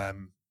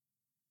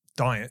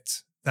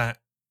diet, that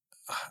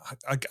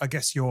I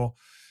guess you're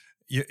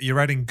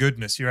adding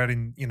goodness, you're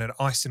adding the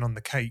icing on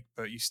the cake,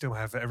 but you still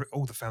have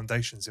all the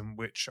foundations in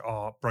which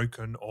are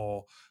broken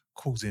or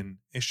causing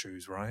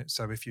issues, right?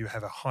 So if you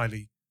have a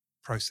highly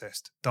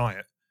processed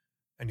diet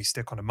and you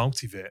stick on a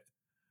multivit,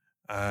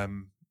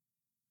 the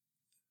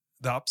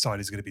upside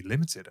is going to be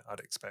limited, I'd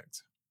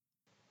expect.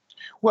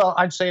 Well,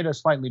 I'd say it a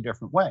slightly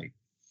different way.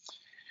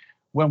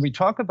 When we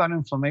talk about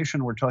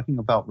inflammation, we're talking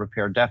about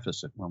repair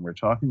deficit. When we're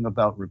talking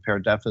about repair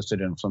deficit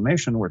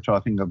inflammation, we're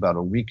talking about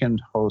a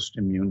weakened host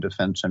immune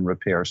defense and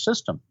repair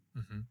system.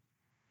 Mm-hmm.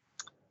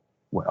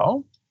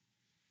 Well,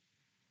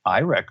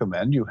 I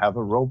recommend you have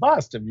a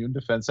robust immune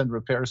defense and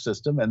repair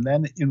system, and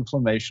then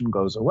inflammation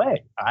goes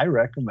away. I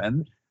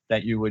recommend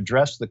that you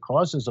address the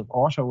causes of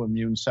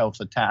autoimmune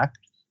self-attack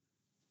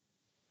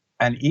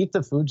and eat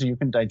the foods you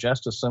can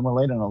digest,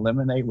 assimilate, and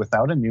eliminate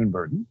without immune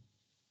burden.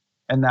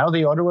 And now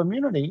the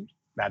autoimmunity,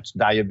 that's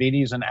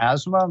diabetes and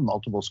asthma,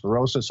 multiple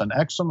sclerosis and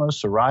eczema,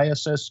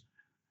 psoriasis,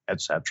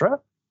 etc.,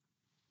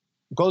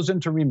 goes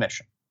into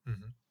remission.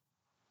 Mm-hmm.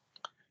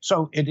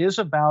 So it is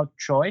about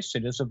choice.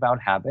 It is about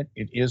habit.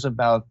 It is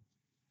about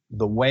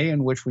the way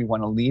in which we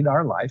want to lead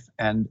our life.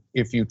 And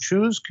if you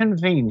choose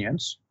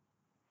convenience,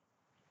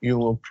 you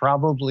will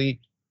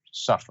probably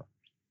suffer.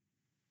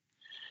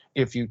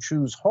 If you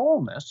choose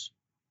wholeness,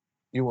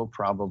 you will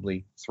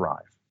probably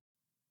thrive.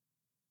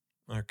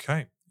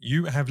 Okay.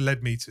 You have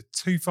led me to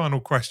two final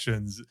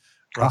questions,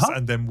 Russ,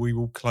 and then we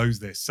will close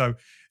this. So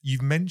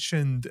you've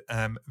mentioned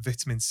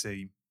vitamin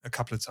C a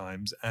couple of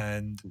times,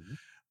 and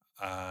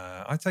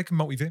I take a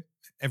multivit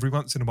every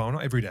once in a while,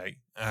 not every day.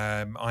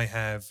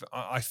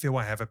 I feel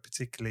I have a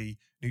particularly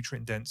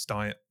nutrient-dense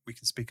diet. We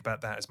can speak about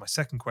that as my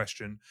second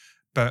question,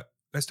 but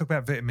let's talk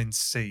about vitamin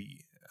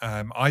C.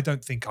 I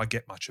don't think I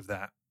get much of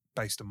that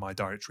based on my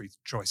dietary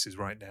choices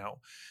right now.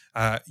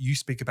 You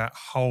speak about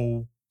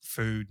whole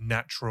food,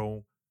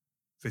 natural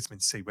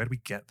vitamin C. Where do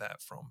we get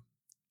that from?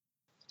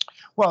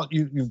 Well,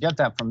 you get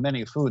that from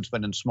many foods,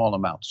 but in small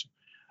amounts.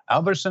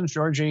 Albert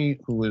Szent-Györgyi,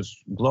 who is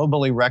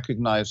globally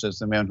recognized as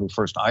the man who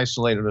first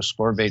isolated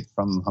ascorbate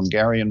from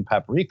Hungarian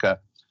paprika,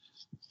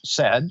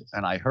 said,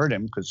 and I heard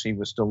him because he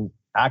was still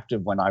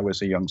active when I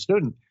was a young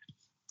student,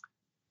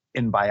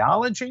 in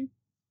biology,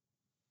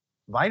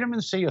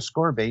 vitamin C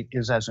ascorbate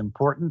is as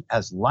important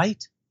as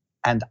light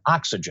and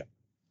oxygen.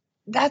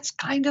 That's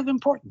kind of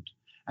important.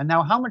 And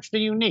now, how much do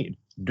you need?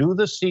 Do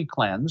the C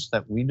cleanse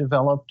that we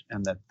developed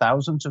and that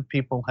thousands of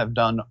people have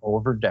done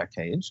over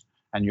decades,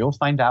 and you'll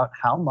find out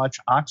how much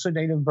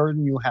oxidative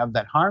burden you have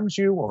that harms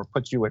you or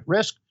puts you at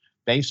risk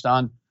based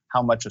on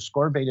how much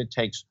ascorbate it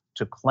takes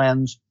to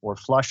cleanse or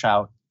flush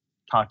out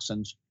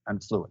toxins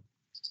and fluid.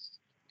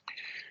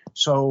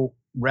 So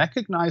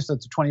recognize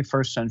that the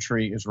 21st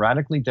century is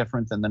radically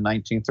different than the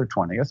 19th or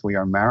 20th. We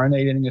are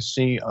marinating a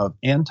sea of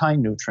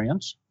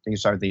anti-nutrients.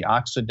 These are the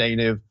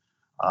oxidative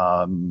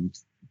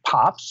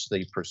POPs,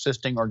 the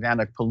persisting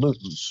organic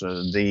pollutants,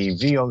 the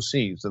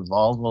VOCs,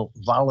 the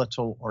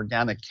volatile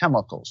organic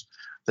chemicals,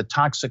 the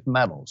toxic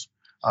metals,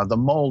 the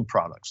mold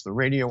products, the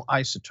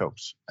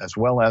radioisotopes, as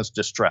well as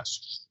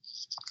distress.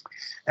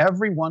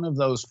 Every one of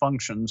those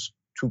functions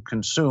to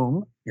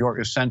consume your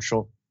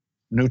essential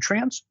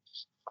nutrients,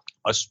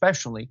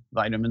 especially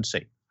vitamin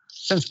C.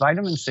 Since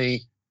vitamin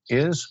C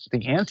is the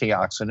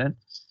antioxidant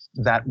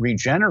that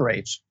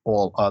regenerates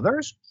all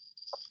others,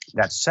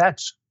 that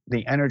sets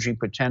the energy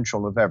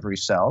potential of every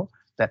cell,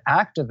 that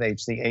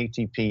activates the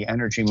ATP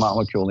energy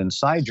molecule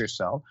inside your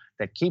cell,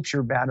 that keeps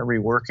your battery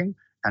working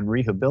and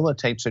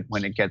rehabilitates it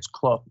when it gets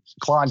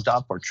clogged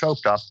up or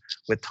choked up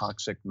with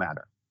toxic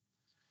matter.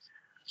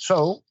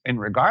 So in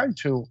regard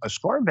to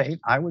ascorbate,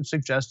 I would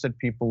suggest that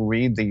people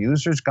read The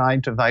User's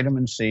Guide to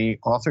Vitamin C,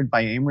 authored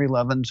by Amory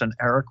Levins and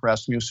Eric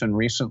Rasmussen,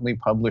 recently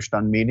published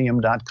on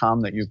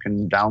medium.com, that you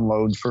can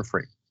download for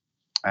free.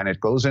 And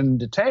it goes in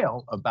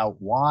detail about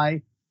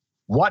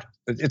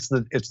it's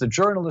the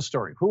journalist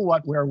story. Who,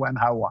 what, where, when,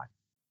 how, why.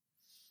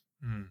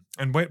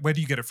 And where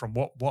do you get it from?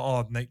 What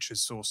are nature's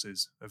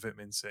sources of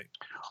vitamin C?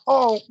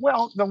 Oh,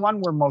 well, the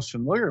one we're most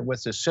familiar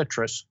with is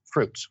citrus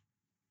fruits.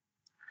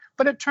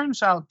 But it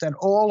turns out that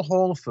all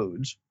whole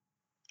foods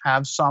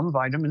have some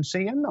vitamin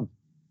C in them.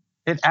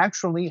 It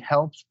actually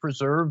helps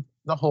preserve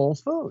the whole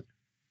food.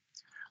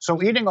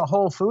 So eating a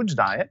whole foods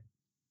diet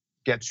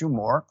gets you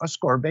more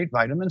ascorbate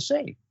vitamin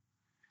C.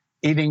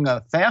 Eating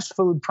a fast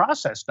food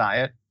processed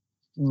diet,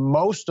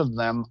 most of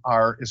them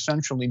are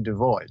essentially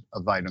devoid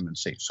of vitamin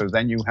C. So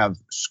then you have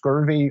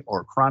scurvy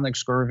or chronic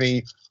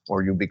scurvy,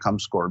 or you become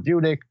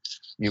scorbutic,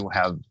 you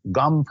have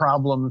gum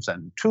problems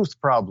and tooth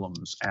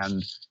problems,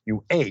 and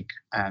you ache,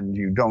 and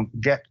you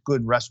don't get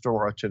good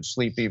restorative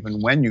sleep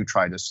even when you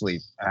try to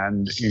sleep,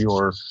 and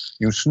you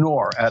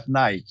snore at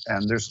night.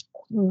 And there's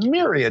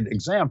myriad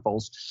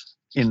examples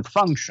in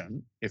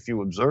function, if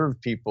you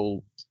observe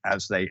people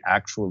as they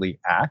actually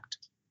act,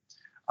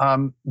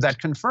 that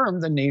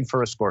confirm the need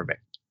for ascorbate.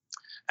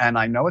 And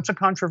I know it's a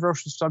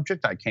controversial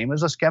subject. I came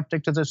as a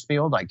skeptic to this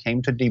field. I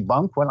came to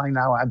debunk what I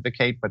now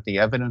advocate, but the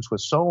evidence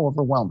was so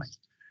overwhelming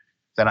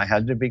that I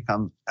had to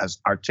become as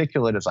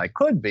articulate as I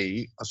could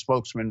be, a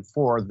spokesman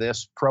for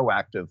this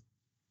proactive,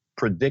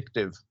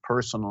 predictive,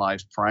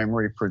 personalized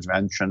primary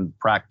prevention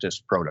practice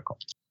protocol.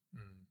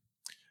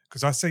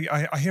 Because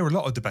I hear a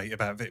lot of debate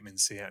about vitamin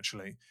C,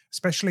 actually,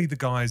 especially the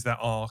guys that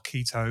are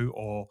keto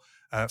or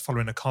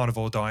following a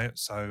carnivore diet.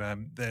 So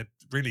they're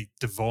really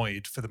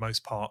devoid, for the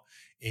most part,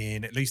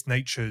 in at least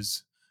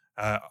nature's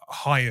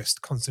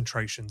highest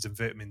concentrations of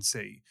vitamin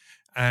C.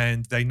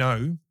 And they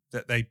know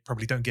that they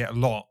probably don't get a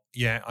lot.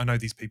 Yeah, I know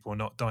these people are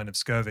not dying of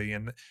scurvy,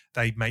 and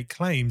they make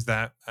claims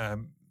that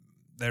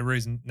there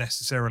isn't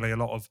necessarily a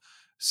lot of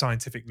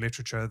scientific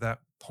literature that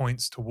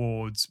points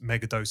towards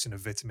megadosing of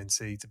vitamin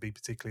C to be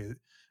particularly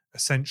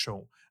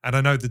essential. And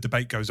I know the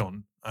debate goes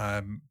on,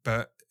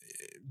 but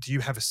do you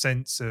have a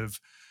sense of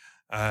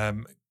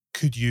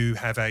could you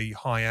have a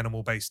high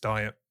animal-based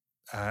diet,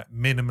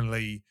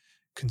 minimally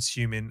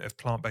consuming of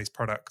plant-based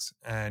products,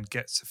 and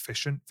get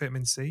sufficient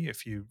vitamin C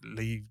if you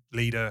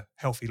lead a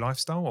healthy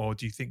lifestyle, or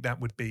do you think that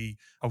would be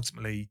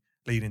ultimately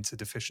leading to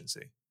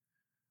deficiency?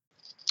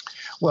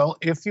 Well,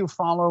 if you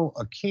follow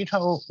a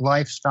keto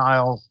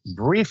lifestyle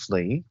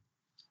briefly,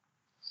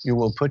 you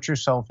will put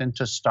yourself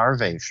into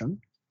starvation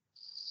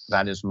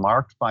that is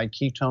marked by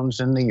ketones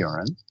in the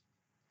urine,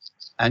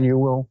 and you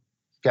will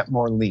get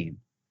more lean.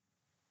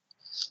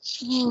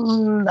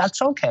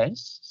 That's okay.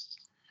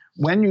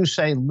 When you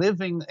say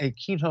living a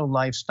keto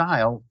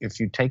lifestyle, if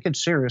you take it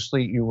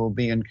seriously, you will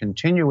be in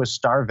continuous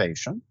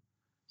starvation.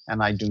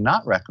 And I do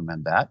not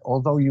recommend that,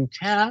 although you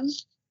can,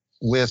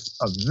 with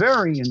a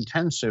very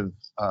intensive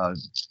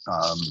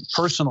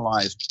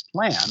personalized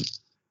plan,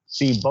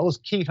 be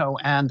both keto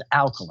and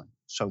alkaline.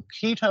 So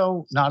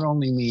keto not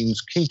only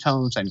means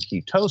ketones and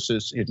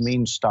ketosis, it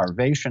means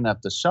starvation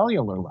at the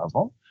cellular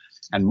level.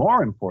 And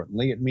more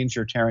importantly, it means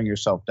you're tearing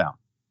yourself down.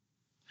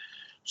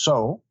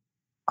 So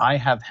I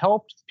have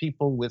helped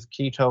people with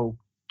keto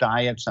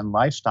diets and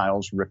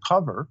lifestyles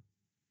recover.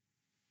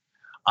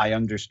 I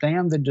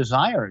understand the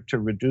desire to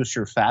reduce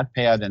your fat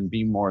pad and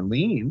be more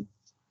lean,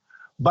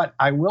 but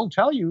I will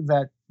tell you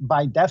that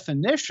by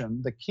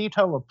definition, the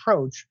keto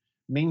approach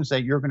means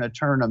that you're going to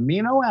turn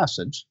amino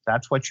acids,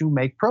 that's what you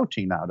make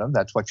protein out of,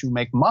 that's what you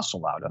make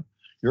muscle out of.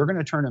 You're going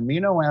to turn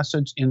amino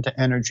acids into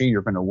energy,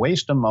 you're going to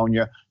waste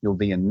ammonia, you'll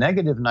be in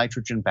negative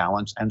nitrogen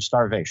balance and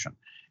starvation.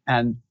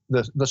 And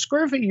the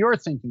scurvy you're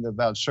thinking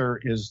about, sir,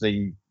 is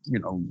the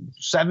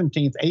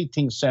 17th,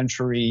 18th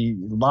century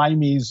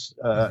limeys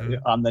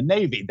on the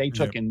Navy. They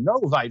took in no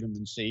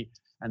vitamin C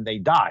and they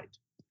died.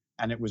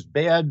 And it was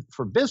bad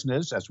for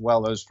business as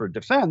well as for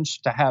defense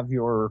to have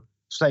your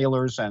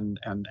sailors and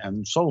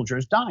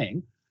soldiers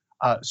dying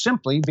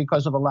simply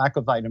because of a lack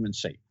of vitamin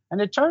C.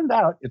 And it turned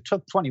out it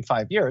took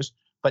 25 years,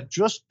 but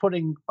just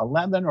putting a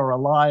lemon or a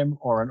lime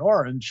or an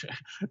orange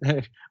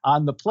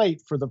on the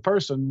plate for the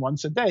person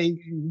once a day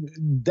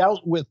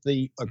dealt with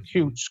the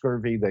acute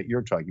scurvy that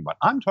you're talking about.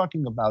 I'm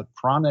talking about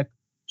chronic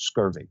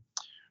scurvy.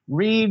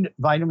 Read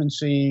Vitamin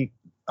C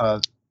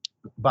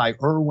by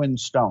Irwin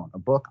Stone, a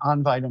book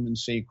on vitamin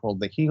C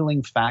called The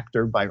Healing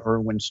Factor by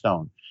Irwin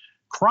Stone.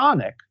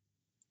 Chronic,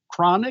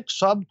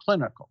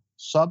 subclinical,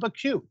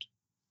 subacute,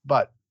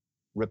 but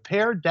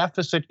repair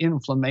deficit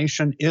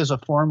inflammation is a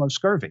form of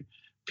scurvy.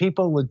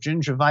 People with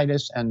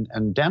gingivitis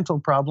and dental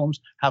problems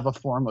have a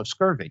form of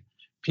scurvy.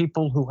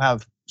 People who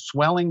have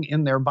swelling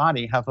in their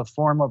body have a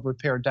form of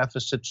repair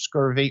deficit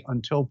scurvy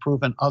until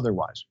proven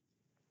otherwise.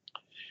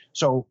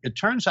 So it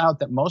turns out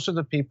that most of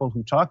the people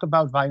who talk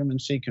about vitamin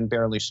C can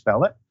barely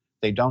spell it.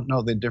 They don't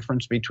know the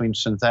difference between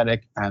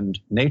synthetic and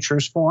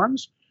nature's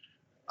forms.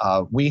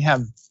 We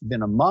have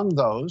been among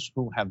those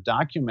who have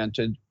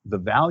documented the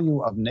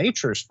value of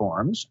nature's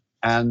forms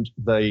and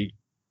the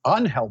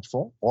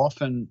unhelpful,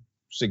 often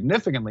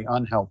significantly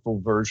unhelpful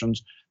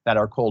versions that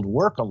are called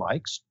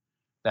workalikes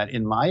that,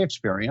 in my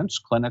experience,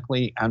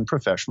 clinically and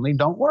professionally,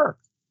 don't work.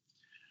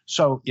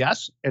 So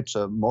yes, it's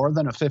more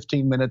than a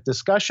 15-minute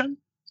discussion,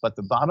 but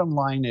the bottom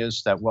line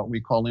is that what we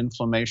call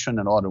inflammation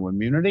and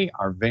autoimmunity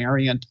are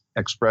variant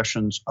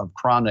expressions of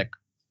chronic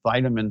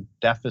vitamin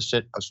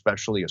deficit,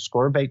 especially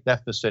ascorbate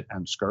deficit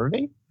and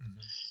scurvy.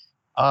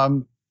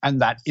 And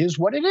that is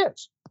what it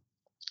is.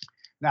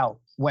 Now,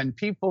 when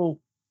people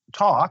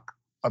talk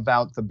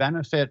about the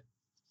benefit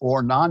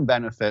or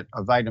non-benefit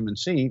of vitamin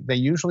C, they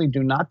usually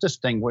do not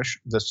distinguish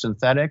the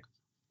synthetic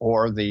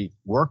or the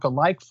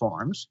work-alike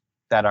forms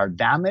that are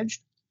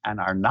damaged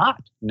and are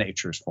not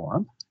nature's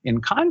form,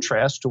 in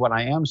contrast to what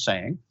I am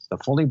saying, the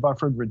fully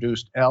buffered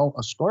reduced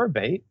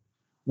L-ascorbate,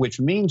 which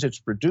means it's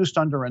produced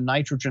under a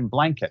nitrogen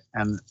blanket.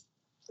 And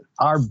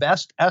our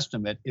best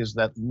estimate is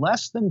that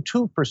less than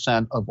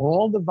 2% of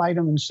all the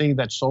vitamin C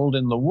that's sold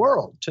in the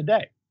world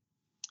today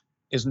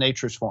is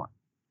nature's form.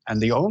 And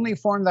the only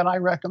form that I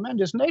recommend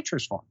is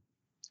nature's form,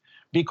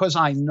 because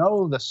I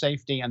know the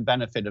safety and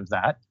benefit of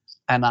that.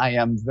 And I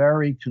am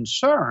very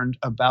concerned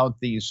about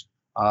these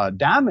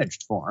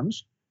damaged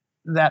forms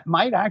that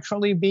might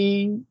actually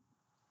be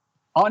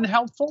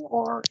unhelpful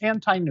or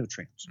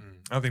anti-nutrients.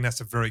 I think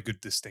that's a very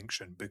good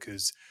distinction,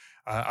 because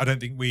I don't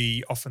think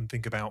we often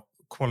think about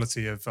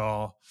quality of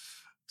our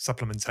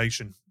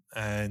supplementation.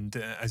 And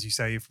as you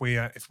say, if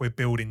we're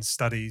building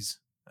studies,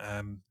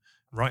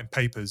 writing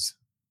papers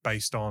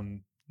based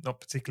on not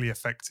particularly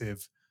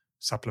effective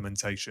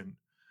supplementation,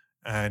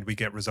 and we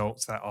get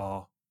results that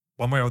are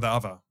one way or the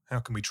other, how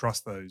can we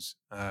trust those?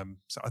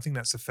 So I think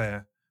that's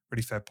a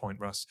really fair point,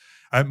 Russ.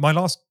 My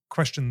last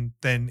question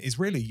then is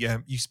really,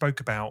 you spoke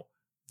about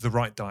the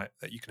right diet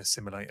that you can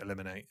assimilate,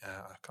 eliminate.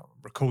 I can't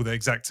recall the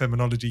exact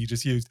terminology you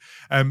just used,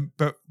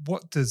 but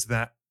what does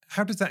that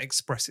How does that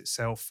express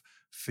itself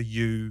for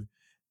you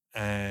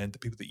and the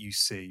people that you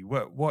see?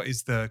 What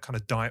is the kind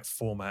of diet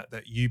format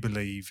that you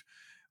believe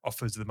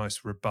offers the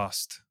most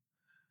robust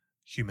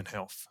human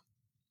health?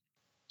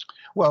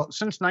 Well,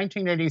 since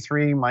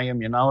 1983, my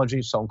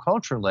immunology cell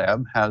culture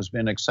lab has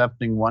been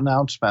accepting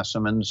 1-ounce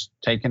specimens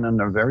taken in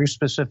a very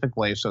specific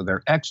way. So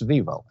they're ex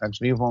vivo. Ex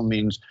vivo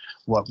means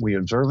what we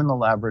observe in the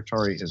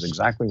laboratory is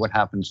exactly what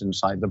happens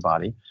inside the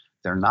body.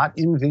 They're not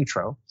in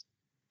vitro.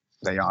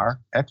 They are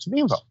ex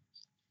vivo.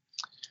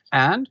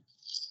 And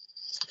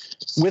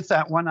with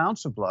that 1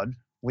 ounce of blood,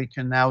 we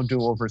can now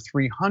do over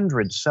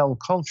 300 cell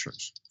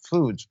cultures,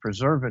 foods,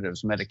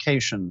 preservatives,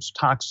 medications,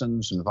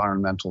 toxins,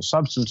 environmental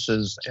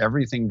substances,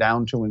 everything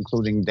down to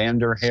including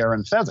dander, hair,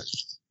 and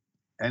feathers,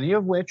 any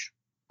of which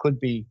could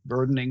be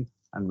burdening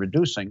and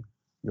reducing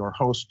your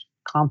host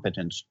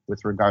competence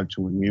with regard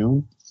to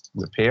immune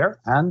repair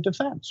and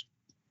defense.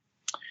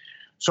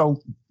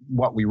 So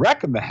what we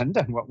recommend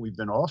and what we've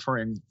been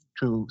offering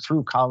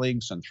through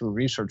colleagues and through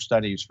research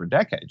studies for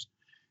decades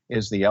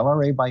is the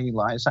LRA by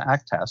ELISA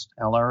ACT test.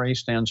 LRA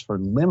stands for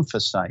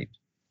lymphocyte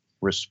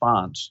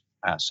response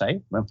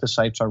assay.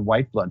 Lymphocytes are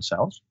white blood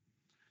cells.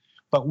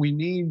 But we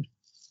need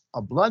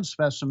a blood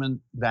specimen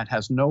that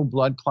has no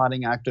blood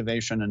clotting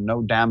activation and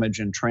no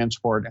damage in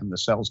transport, and the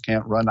cells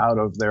can't run out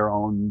of their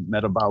own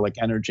metabolic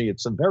energy.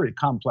 It's a very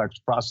complex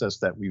process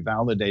that we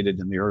validated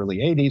in the early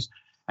 80s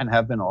and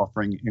have been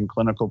offering in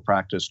clinical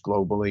practice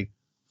globally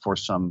for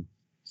some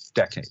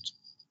decades.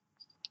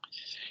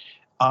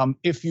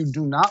 If you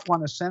do not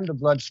want to send a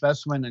blood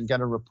specimen and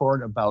get a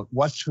report about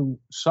what to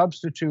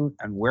substitute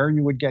and where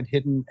you would get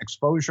hidden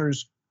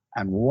exposures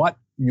and what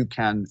you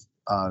can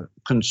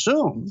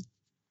consume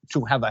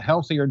to have a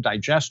healthier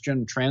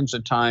digestion,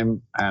 transit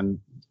time, and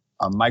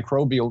a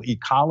microbial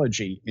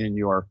ecology in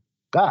your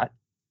gut,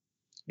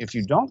 if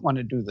you don't want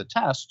to do the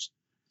tests,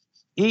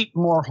 eat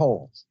more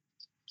whole.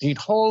 Eat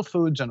whole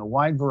foods in a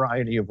wide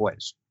variety of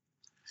ways.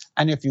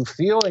 And if you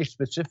feel a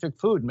specific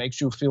food makes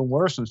you feel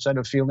worse instead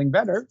of feeling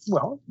better,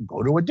 well,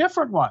 go to a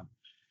different one.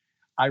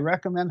 I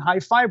recommend high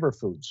fiber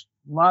foods,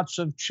 lots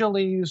of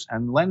chilies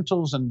and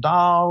lentils and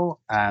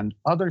dal and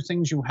other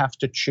things you have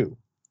to chew.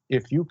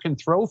 If you can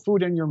throw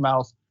food in your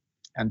mouth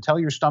and tell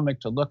your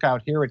stomach to look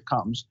out, here it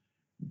comes,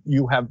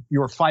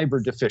 you're fiber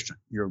deficient.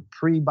 You're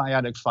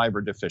prebiotic fiber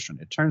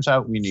deficient. It turns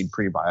out we need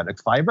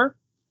prebiotic fiber.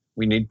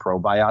 We need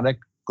probiotic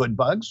good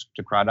bugs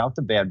to crowd out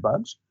the bad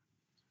bugs.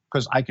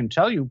 Because I can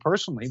tell you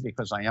personally,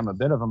 because I am a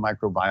bit of a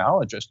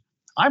microbiologist,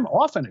 I'm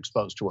often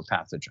exposed to a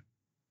pathogen.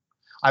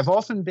 I've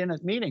often been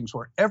at meetings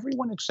where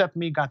everyone except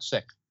me got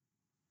sick.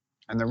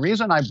 And the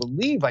reason I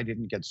believe I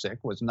didn't get sick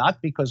was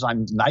not because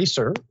I'm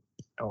nicer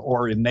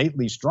or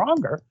innately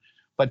stronger,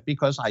 but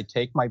because I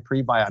take my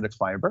prebiotic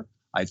fiber,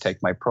 I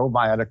take my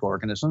probiotic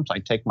organisms, I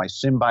take my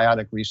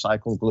symbiotic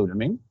recycled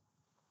glutamine,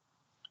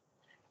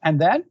 and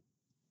then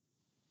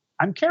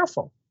I'm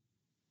careful.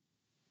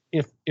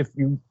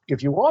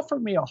 If you offer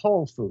me a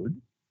whole food,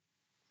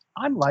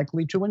 I'm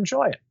likely to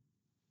enjoy it.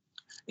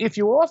 If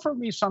you offer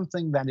me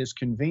something that is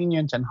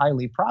convenient and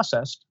highly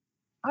processed,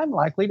 I'm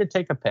likely to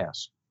take a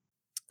pass.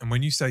 And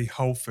when you say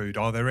whole food,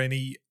 are there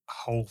any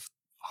whole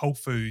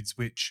foods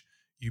which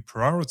you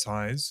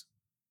prioritize?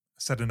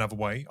 Said another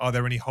way, are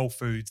there any whole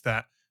foods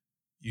that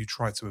you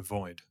try to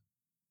avoid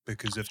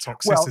because of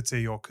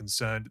toxicity or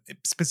concern,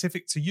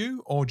 specific to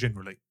you or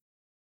generally?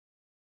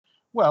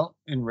 Well,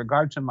 in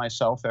regard to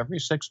myself, every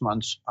 6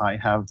 months, I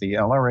have the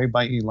LRA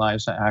by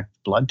ELISA ACT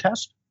blood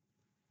test,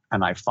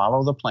 and I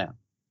follow the plan.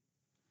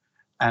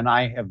 And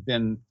I have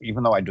been,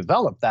 even though I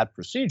developed that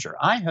procedure,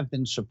 I have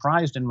been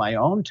surprised in my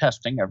own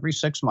testing every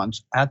 6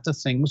 months at the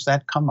things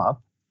that come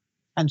up.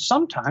 And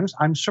sometimes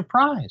I'm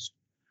surprised.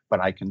 But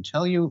I can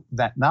tell you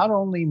that not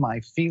only my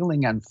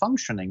feeling and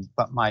functioning,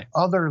 but my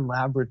other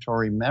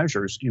laboratory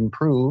measures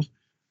improve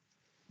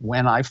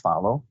when I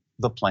follow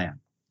the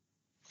plan.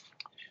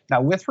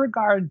 Now, with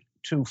regard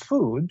to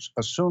foods,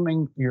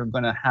 assuming you're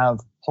going to have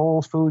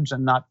whole foods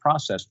and not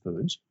processed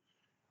foods,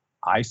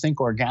 I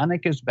think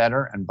organic is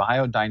better and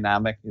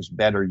biodynamic is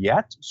better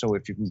yet. So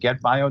if you can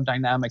get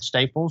biodynamic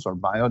staples or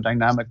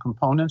biodynamic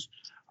components,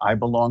 I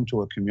belong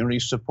to a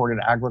community-supported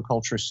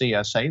agriculture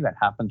CSA that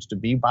happens to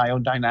be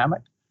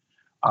biodynamic.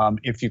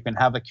 If you can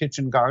have a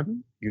kitchen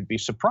garden, you'd be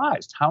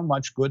surprised how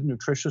much good,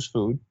 nutritious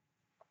food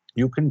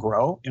you can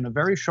grow in a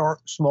very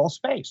small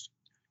space.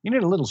 You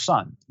need a little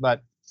sun,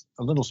 but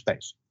a little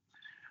space.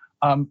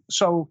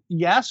 So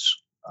yes,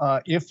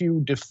 if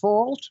you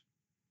default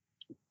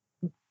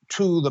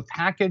to the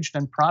packaged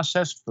and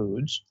processed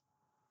foods,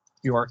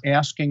 you're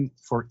asking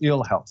for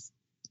ill health.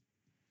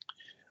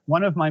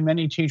 One of my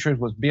many teachers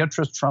was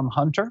Beatrice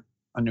Trum-Hunter,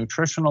 a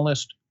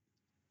nutritionalist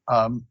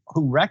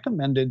who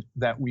recommended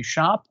that we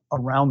shop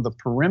around the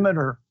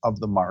perimeter of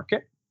the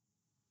market.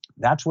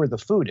 That's where the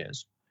food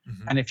is.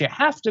 Mm-hmm. And if you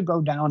have to go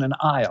down an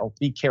aisle,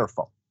 be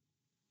careful.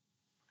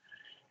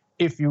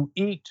 If you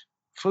eat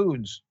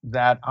foods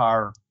that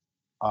are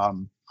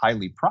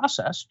highly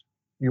processed,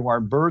 you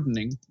are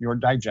burdening your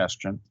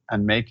digestion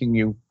and making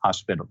you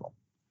hospitable.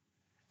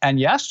 And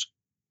yes,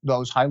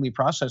 those highly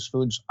processed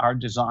foods are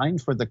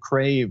designed for the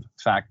crave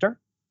factor.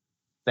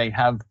 They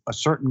have a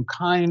certain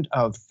kind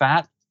of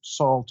fat,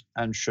 salt,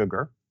 and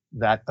sugar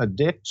that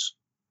addicts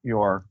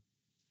your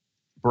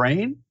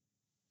brain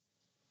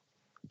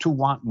to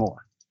want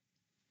more.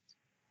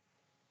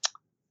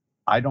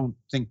 I don't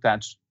think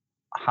that's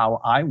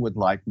how I would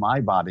like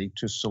my body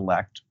to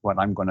select what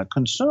I'm going to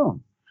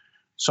consume.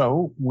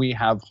 So we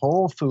have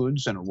whole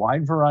foods in a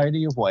wide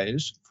variety of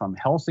ways from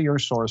healthier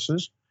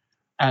sources.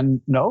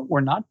 And no,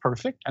 we're not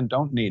perfect and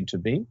don't need to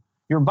be.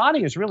 Your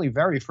body is really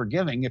very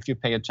forgiving if you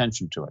pay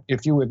attention to it.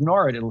 If you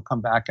ignore it, it'll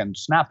come back and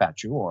snap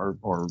at you or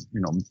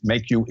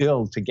make you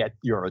ill to get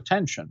your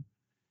attention.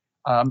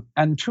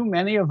 And too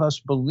many of us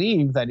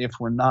believe that if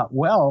we're not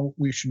well,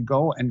 we should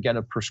go and get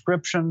a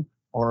prescription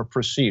or a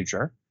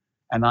procedure.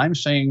 And I'm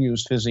saying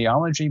use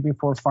physiology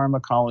before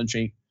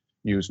pharmacology,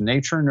 use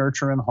nature,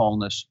 nurture, and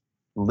wholeness,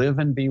 live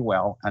and be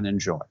well, and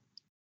enjoy.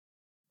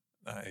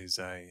 That is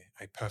a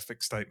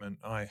perfect statement.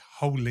 I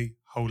wholly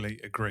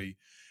agree.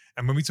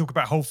 And when we talk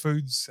about whole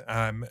foods,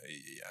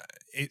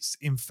 it's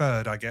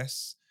inferred, I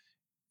guess,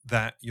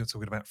 that you're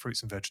talking about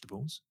fruits and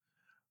vegetables.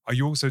 Are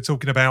you also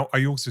talking about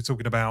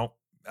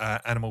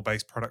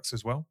animal-based products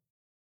as well?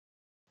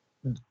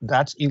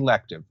 That's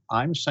elective.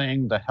 I'm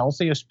saying the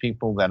healthiest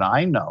people that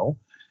I know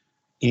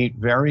eat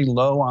very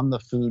low on the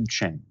food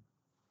chain.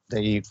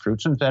 They eat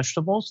fruits and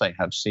vegetables. They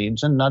have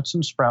seeds and nuts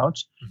and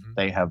sprouts. Mm-hmm.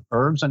 They have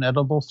herbs and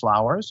edible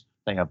flowers.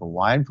 They have a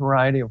wide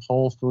variety of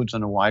whole foods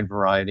in a wide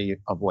variety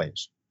of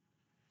ways.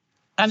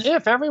 And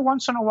if every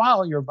once in a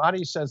while your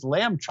body says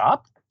lamb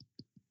chop,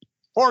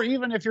 or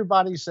even if your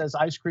body says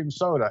ice cream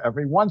soda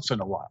every once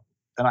in a while,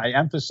 and I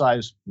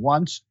emphasize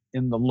once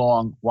in the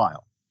long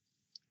while,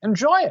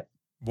 enjoy it.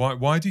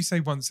 Why do you say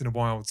once in a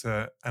while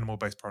to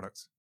animal-based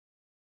products?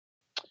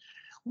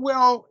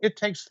 Well, it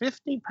takes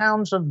 50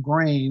 pounds of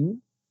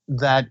grain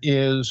that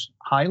is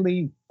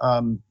highly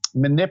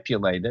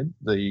manipulated,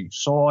 the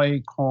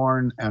soy,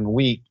 corn, and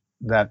wheat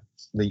that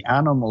the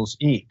animals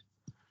eat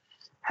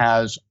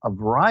has a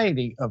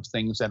variety of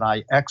things that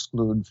I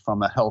exclude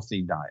from a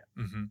healthy diet.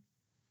 Mm-hmm.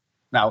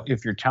 Now,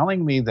 if you're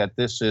telling me that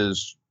this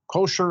is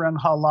kosher and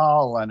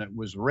halal and it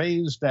was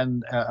raised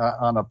and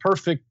on a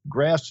perfect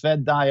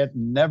grass-fed diet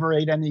and never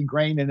ate any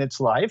grain in its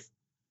life,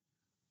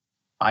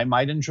 I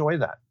might enjoy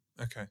that.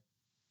 Okay.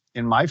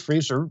 In my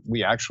freezer,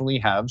 we actually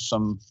have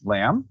some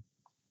lamb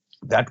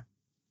that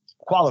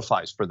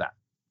qualifies for that.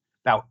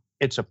 Now,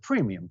 it's a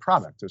premium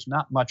product. There's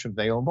not much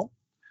available.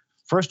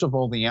 First of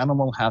all, the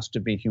animal has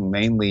to be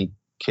humanely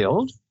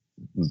killed.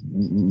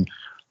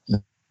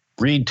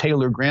 Read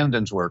Taylor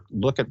Grandin's work.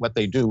 Look at what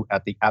they do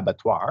at the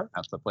abattoir.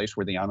 That's the place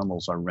where the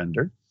animals are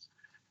rendered.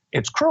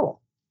 It's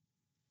cruel.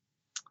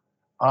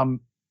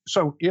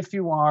 So if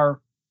you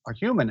are a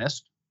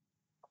humanist,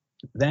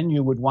 then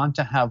you would want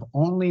to have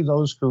only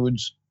those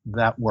foods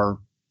that were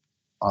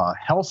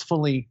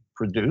healthfully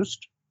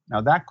produced.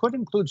 Now, that could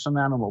include some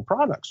animal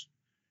products,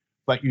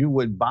 but you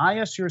would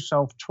bias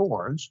yourself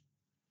towards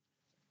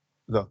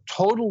the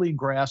totally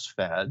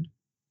grass-fed,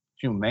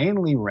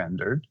 humanely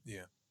rendered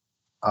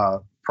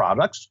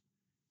products.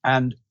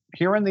 And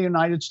here in the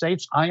United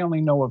States, I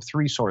only know of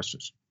 3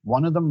 sources.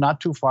 One of them not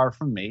too far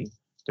from me.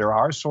 There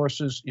are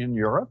sources in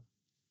Europe.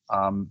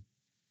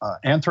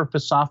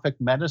 Anthroposophic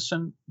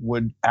medicine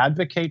would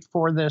advocate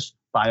for this.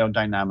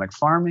 Biodynamic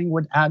farming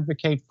would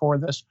advocate for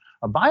this.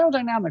 A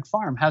biodynamic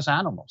farm has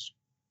animals.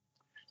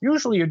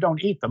 Usually you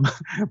don't eat them,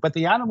 but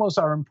the animals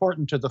are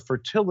important to the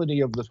fertility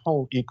of the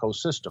whole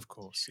ecosystem. Of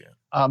course, yeah.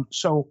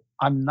 So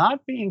I'm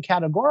not being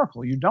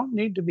categorical. You don't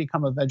need to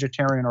become a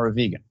vegetarian or a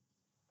vegan.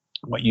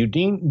 What you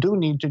do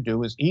need to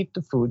do is eat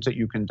the foods that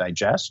you can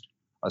digest,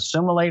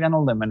 assimilate, and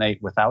eliminate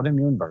without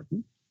immune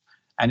burden.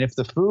 And if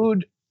the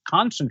food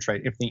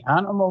if the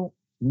animal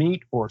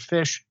meat or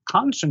fish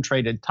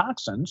concentrated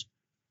toxins,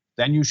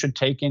 then you should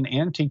take in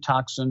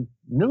antitoxin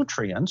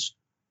nutrients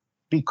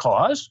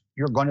because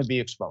you're going to be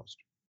exposed.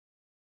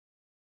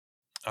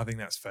 I think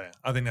that's fair.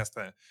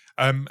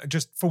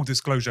 Just full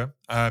disclosure,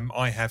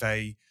 I have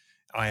a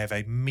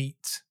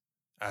meat.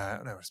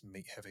 It's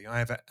meat heavy. I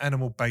have an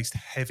animal-based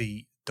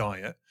heavy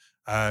diet.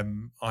 I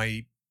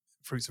eat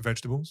fruits and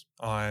vegetables.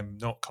 I'm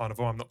not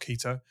carnivore. I'm not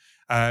keto,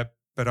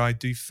 but I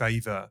do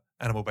favor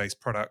animal-based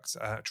products.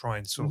 Try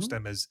and source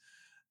them as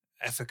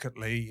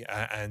ethically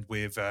and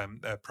with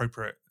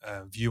appropriate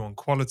view on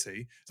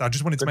quality. So I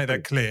just wanted to make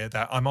that clear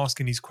that I'm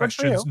asking these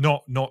questions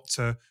not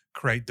to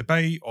create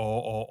debate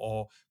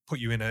or put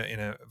you in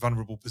a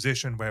vulnerable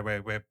position where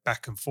we're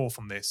back and forth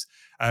on this.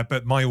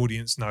 But my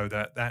audience know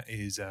that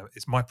is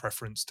my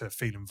preference to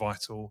feeling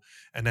vital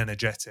and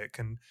energetic.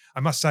 And I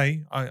must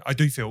say, I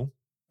do feel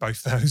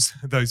both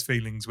those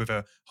feelings with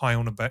a high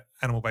on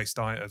animal-based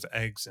diet of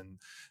eggs and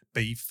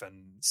beef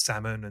and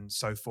salmon and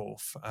so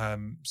forth.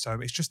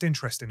 So it's just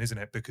interesting, isn't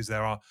it? Because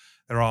there are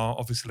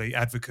obviously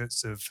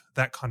advocates of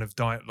that kind of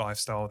diet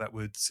lifestyle that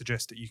would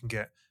suggest that you can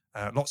get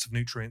lots of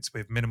nutrients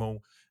with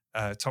minimal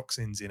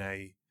toxins in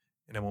a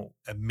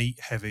meat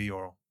heavy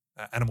or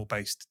animal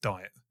based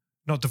diet.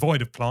 not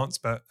devoid of plants,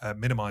 but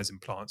minimizing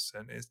plants.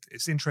 And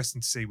it's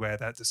interesting to see where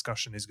that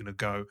discussion is going to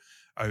go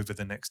over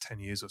the next 10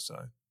 years or so.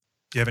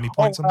 Do you have any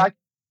points on that?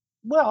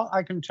 Well,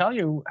 I can tell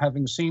you,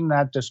 having seen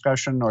that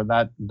discussion or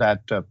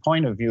that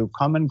point of view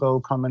come and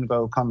go,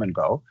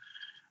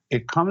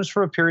 it comes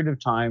for a period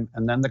of time,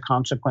 and then the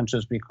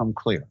consequences become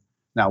clear.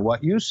 Now,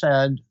 what you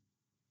said,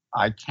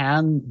 I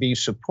can be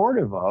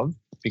supportive of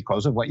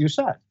because of what you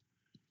said.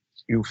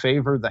 You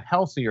favor the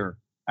healthier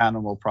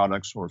animal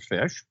products or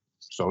fish,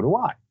 so do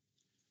I.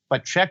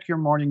 But check your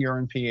morning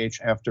urine pH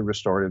after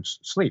restorative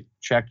sleep.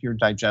 Check your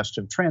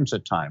digestive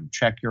transit time.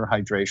 Check your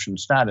hydration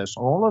status.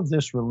 All of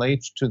this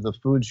relates to the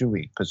foods you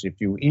eat, because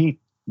if you eat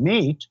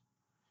meat,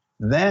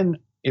 then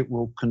it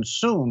will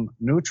consume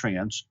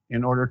nutrients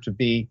in order to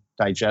be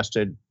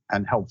digested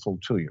and helpful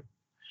to you.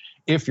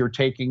 If you're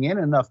taking in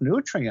enough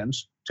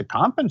nutrients to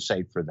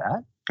compensate for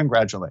that,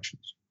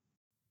 congratulations.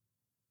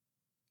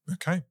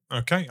 Okay.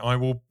 I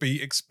will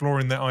be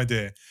exploring that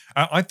idea.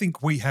 I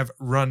think we have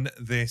run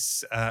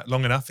this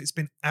long enough. It's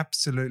been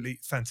absolutely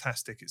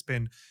fantastic. It's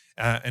been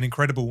an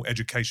incredible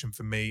education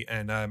for me,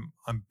 and I'm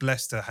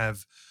blessed to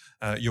have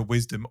your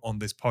wisdom on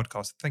this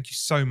podcast. Thank you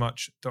so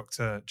much,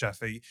 Dr.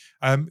 Jaffe.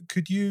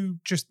 Could you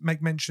just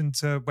make mention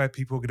to where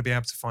people are going to be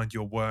able to find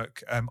your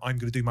work? I'm going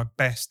to do my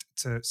best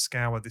to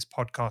scour this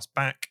podcast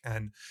back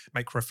and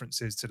make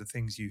references to the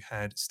things you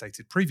had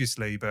stated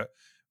previously, but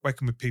where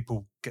can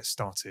people get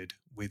started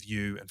with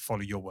you and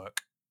follow your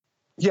work?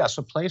 Yes,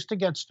 a place to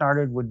get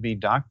started would be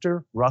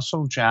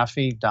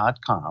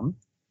drrusselljaffe.com.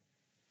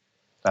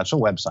 That's a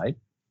website.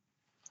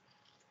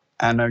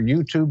 And our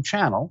YouTube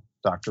channel,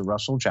 Dr.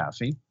 Russell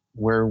Jaffe,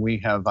 where we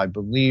have, I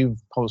believe,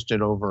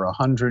 posted over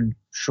 100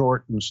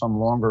 short and some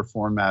longer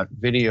format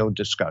video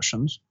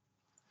discussions.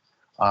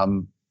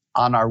 On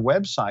our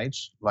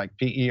websites, like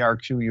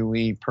perque.com,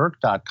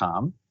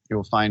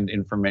 you'll find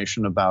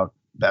information about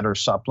better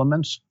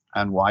supplements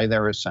and why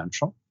they're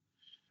essential.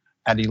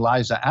 At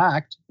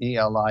ElisaAct,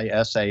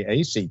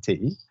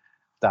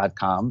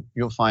 ELISAACT.com,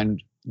 you'll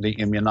find the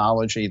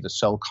immunology, the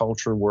cell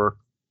culture work,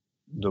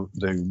 the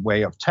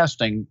way of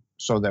testing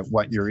so that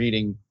what you're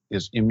eating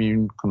is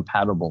immune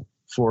compatible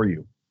for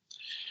you.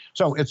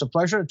 So it's a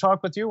pleasure to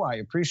talk with you. I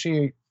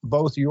appreciate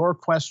both your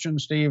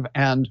questions, Steve,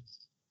 and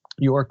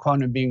your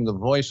kind of being the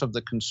voice of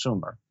the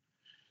consumer.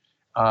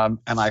 And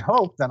I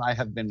hope that I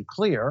have been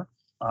clear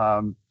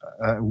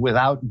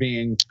without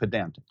being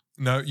pedantic.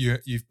 No,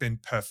 you've been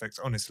perfect.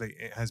 Honestly,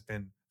 it has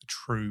been a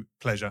true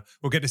pleasure.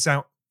 We'll get this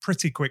out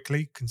pretty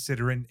quickly,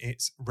 considering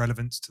its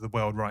relevance to the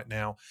world right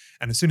now.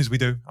 And as soon as we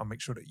do, I'll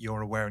make sure that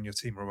you're aware and your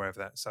team are aware of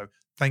that. So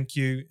thank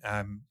you.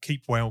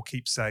 Keep well,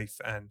 keep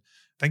safe, and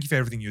thank you for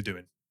everything you're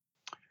doing.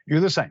 You're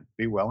the same.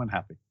 Be well and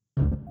happy.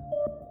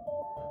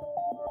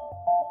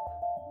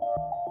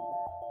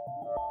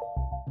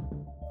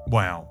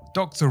 Wow.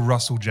 Dr.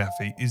 Russell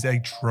Jaffe is a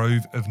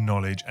trove of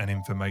knowledge and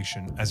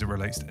information as it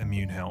relates to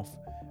immune health.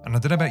 And I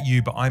don't know about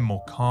you, but I'm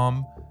more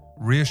calm,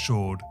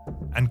 reassured,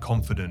 and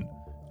confident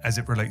as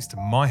it relates to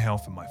my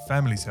health and my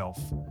family's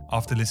health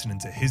after listening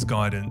to his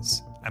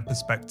guidance and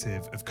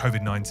perspective of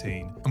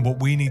COVID-19 and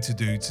what we need to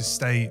do to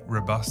stay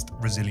robust,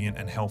 resilient,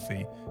 and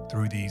healthy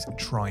through these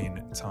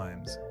trying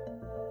times.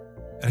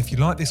 And if you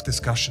like this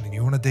discussion and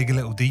you want to dig a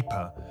little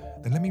deeper,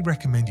 then let me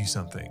recommend you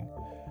something.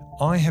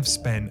 I have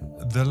spent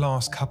the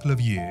last couple of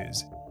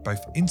years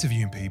both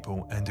interviewing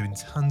people and doing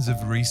tons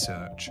of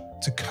research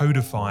to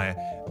codify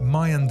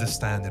my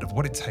understanding of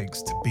what it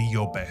takes to be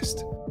your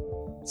best,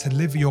 to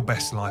live your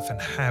best life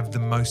and have the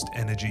most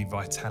energy,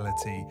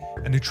 vitality.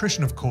 And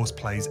nutrition, of course,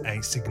 plays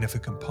a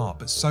significant part,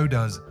 but so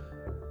does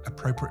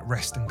appropriate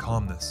rest and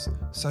calmness.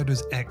 So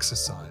does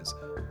exercise.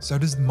 So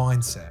does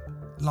mindset,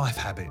 life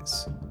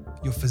habits,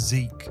 your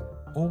physique.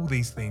 All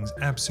these things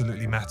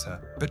absolutely matter,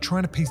 but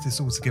trying to piece this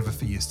all together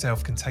for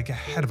yourself can take a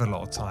hell of a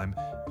lot of time.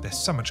 There's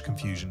so much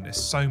confusion,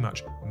 there's so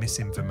much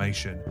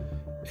misinformation.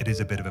 It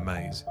is a bit of a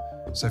maze.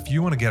 So if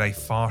you want to get a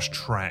fast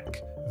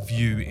track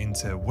view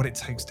into what it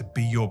takes to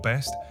be your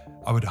best,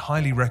 I would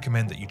highly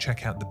recommend that you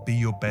check out the Be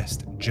Your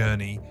Best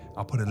journey.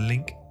 I'll put a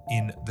link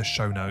in the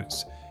show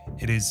notes.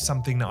 It is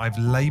something that I've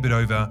labored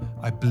over.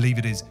 I believe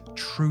it is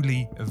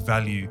truly of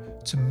value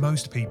to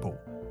most people,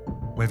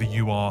 whether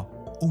you are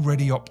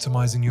already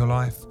optimizing your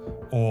life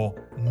or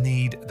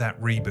need that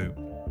reboot.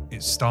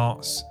 It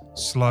starts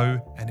slow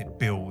and it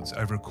builds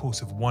over a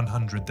course of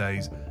 100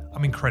 days.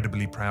 I'm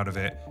incredibly proud of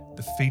it.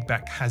 The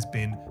feedback has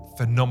been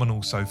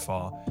phenomenal so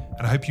far,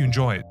 and I hope you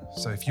enjoy it.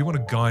 So if you want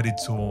a guided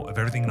tour of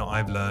everything that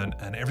I've learned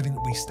and everything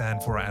that we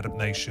stand for at Adapt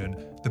Nation,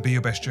 the Be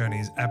Your Best journey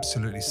is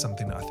absolutely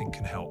something that I think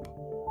can help.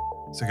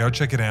 So go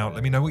check it out.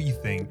 Let me know what you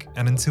think.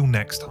 And until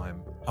next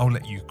time, I'll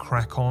let you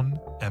crack on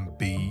and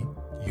be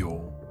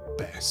your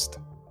best.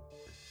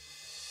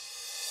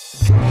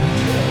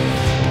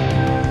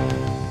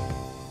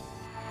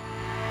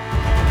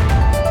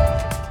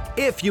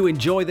 If you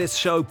enjoy this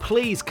show,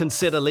 please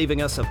consider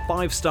leaving us a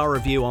 5-star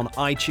review on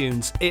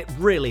iTunes. It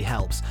really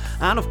helps.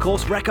 And of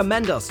course,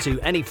 recommend us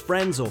to any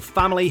friends or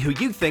family who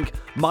you think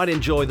might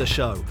enjoy the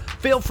show.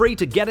 Feel free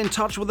to get in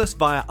touch with us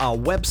via our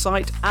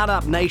website,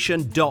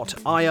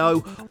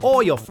 adaptnation.io,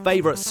 or your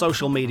favorite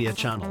social media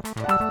channel.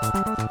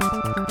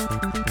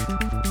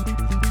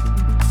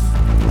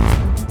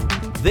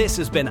 This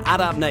has been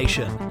Adapt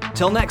Nation.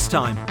 Till next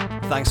time,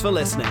 thanks for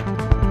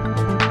listening.